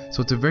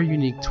 So it's a very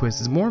unique twist.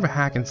 It's more of a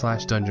hack and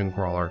slash dungeon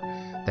crawler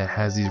that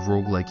has these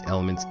roguelike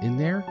elements in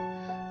there,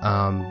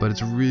 but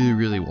it's really,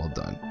 really well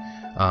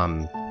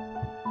done.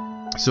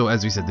 So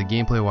as we said, the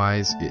gameplay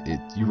wise,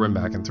 you run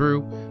back and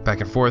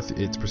forth.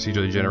 It's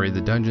procedurally generated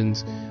the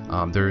dungeons.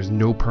 There is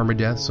no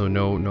permadeath, so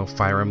no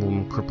Fire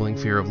Emblem crippling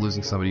fear of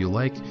losing somebody you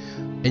like,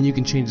 and you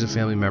can change the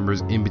family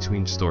members in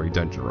between story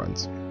dungeon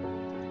runs.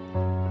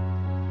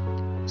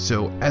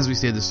 So as we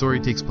said, the story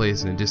takes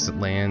place in a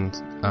distant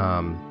land,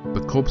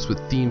 but copes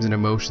with themes and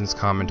emotions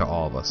common to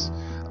all of us: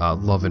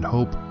 love and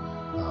hope,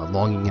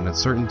 longing and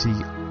uncertainty,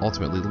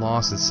 ultimately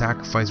loss and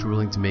sacrifice we're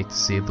willing to make to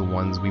save the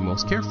ones we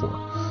most care for.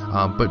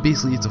 But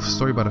basically, it's a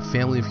story about a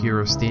family of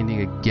heroes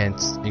standing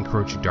against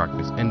encroaching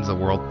darkness, end of the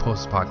world,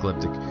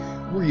 post-apocalyptic.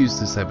 We're used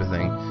to this type of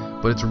thing,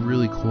 but it's a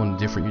really cool and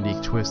different,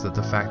 unique twist that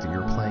the fact that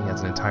you're playing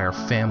as an entire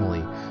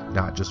family,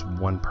 not just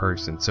one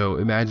person. So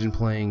imagine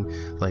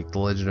playing like The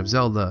Legend of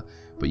Zelda,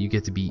 but you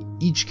get to be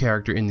each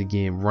character in the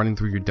game running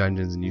through your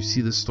dungeons, and you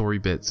see the story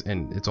bits,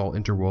 and it's all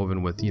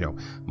interwoven with,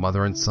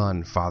 mother and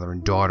son, father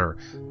and daughter,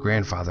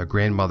 grandfather,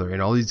 grandmother,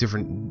 and all these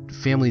different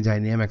family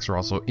dynamics are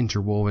also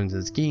interwoven into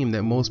this game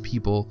that most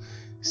people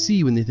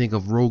see when they think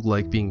of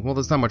roguelike being, well,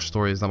 there's not much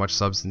story, there's not much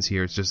substance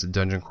here, it's just a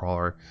dungeon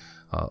crawler,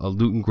 a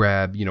loot and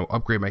grab,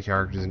 upgrade my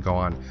characters and go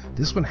on.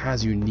 This one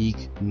has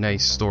unique,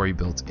 nice story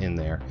built in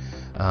there.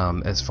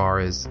 As far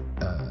as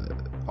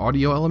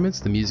audio elements,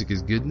 the music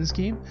is good in this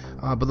game,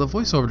 but the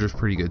voiceover is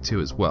pretty good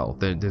too as well.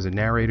 There's a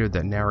narrator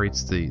that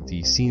narrates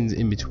the scenes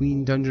in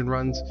between dungeon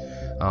runs.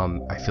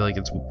 I feel like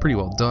it's pretty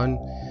well done.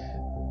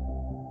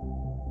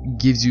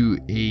 Gives you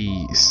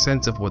a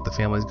sense of what the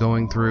family is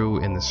going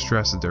through and the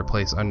stress that they're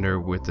placed under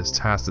with this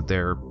task that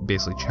they're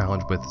basically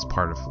challenged with as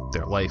part of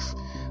their life,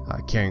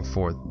 caring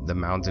for the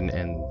mountain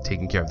and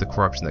taking care of the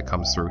corruption that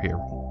comes through here.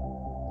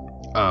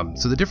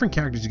 So the different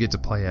characters you get to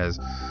play as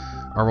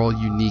are all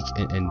unique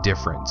and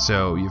different.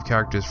 So you have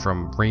characters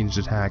from ranged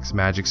attacks,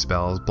 magic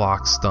spells,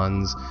 blocks,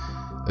 stuns,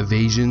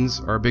 evasions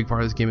are a big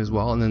part of this game as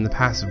well, and then the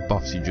passive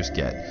buffs you just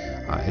get.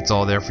 It's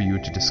all there for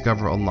you to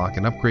discover, unlock,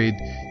 and upgrade.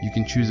 You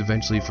can choose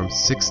eventually from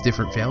 6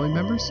 different family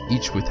members,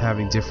 each with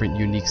having different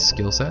unique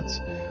skill sets.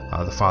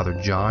 The father,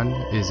 John,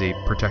 is a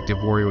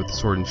protective warrior with a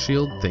sword and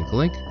shield, think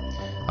Link.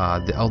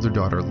 The elder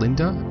daughter,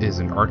 Linda, is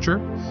an archer,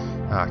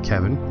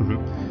 Kevin.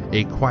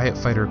 A quiet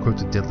fighter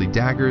equipped with deadly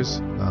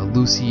daggers.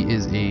 Lucy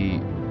is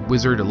a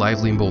wizard, a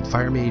lively and bold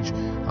fire mage.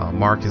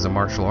 Mark is a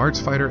martial arts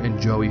fighter, and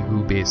Joey,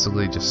 who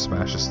basically just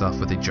smashes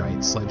stuff with a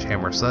giant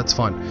sledgehammer, so that's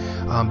fun.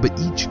 But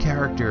each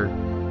character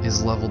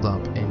is leveled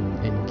up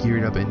and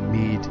geared up and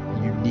made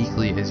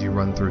uniquely as you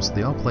run through, so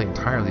they all play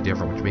entirely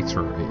different, which makes for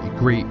a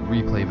great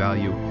replay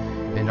value,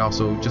 and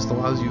also just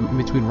allows you in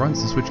between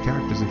runs to switch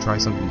characters and try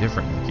something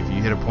different. Like if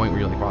you hit a point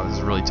where you're like, wow, this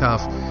is really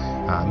tough,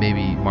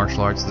 maybe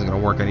martial arts isn't going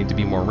to work, I need to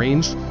be more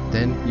ranged,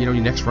 then your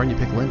next run you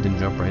pick Lind and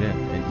jump right in,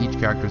 and each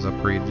character is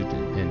upgraded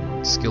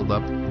and skilled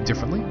up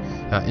differently,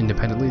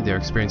 independently. Their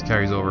experience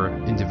carries over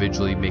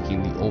individually,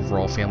 making the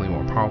overall family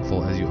more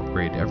powerful as you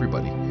upgrade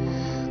everybody.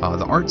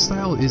 The art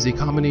style is a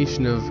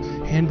combination of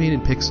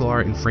hand-painted pixel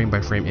art and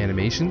frame-by-frame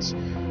animations,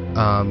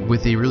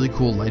 with a really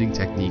cool lighting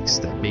techniques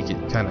that make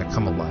it kind of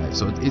come alive.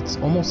 So it's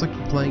almost like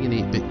you're playing an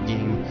 8-bit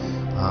game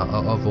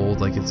of old,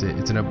 like it's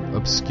an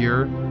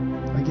obscure,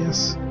 I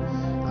guess,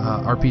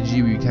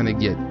 RPG where you kind of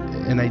get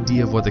an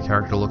idea of what the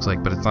character looks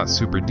like, but it's not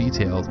super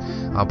detailed.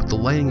 But the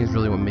lighting is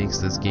really what makes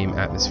this game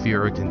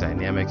atmospheric and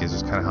dynamic, is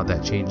just kind of how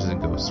that changes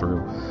and goes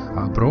through.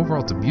 But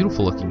overall, it's a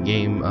beautiful looking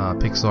game,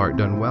 pixel art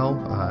done well.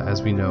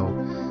 As we know,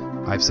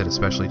 I've said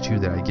especially too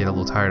that I get a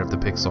little tired of the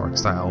pixel art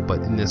style,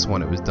 but in this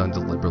one it was done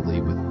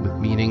deliberately with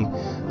meaning,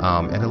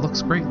 and it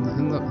looks great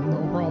in the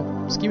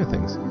overall scheme of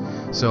things.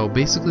 So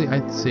basically,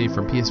 I'd say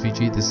from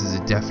PSVG, this is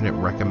a definite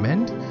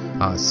recommend.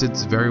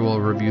 Sits very well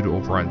reviewed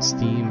over on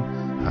Steam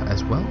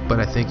as well, but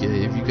I think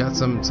if you got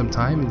some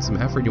time and some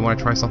effort, you want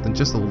to try something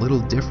just a little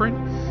different,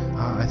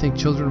 I think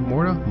Children of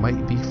Morta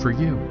might be for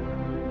you.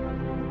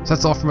 So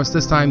that's all from us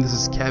this time. This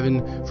is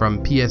Kevin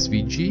from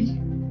PSVG.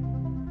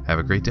 Have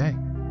a great day.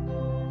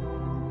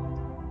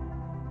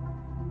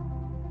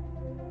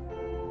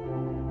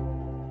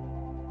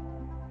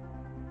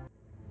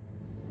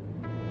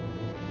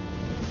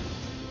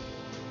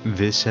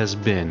 This has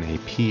been a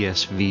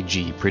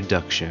PSVG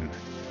production.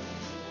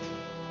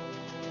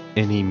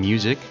 Any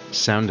music,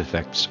 sound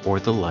effects, or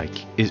the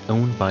like is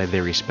owned by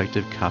their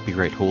respective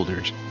copyright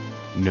holders.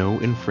 No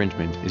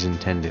infringement is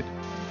intended.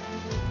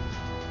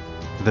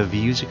 The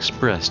views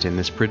expressed in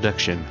this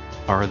production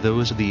are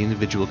those of the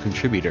individual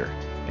contributor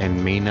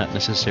and may not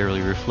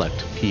necessarily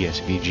reflect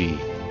PSVG.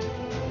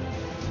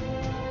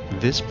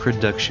 This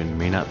production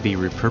may not be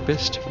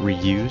repurposed,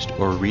 reused,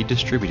 or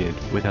redistributed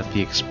without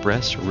the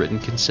express written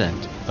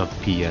consent of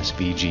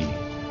PSVG.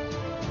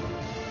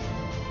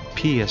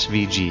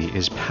 PSVG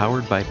is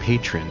powered by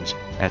patrons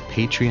at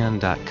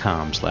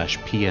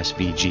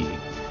patreon.com/PSVG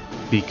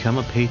Become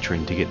a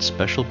patron to get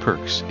special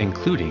perks,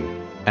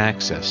 including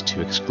access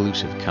to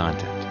exclusive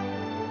content.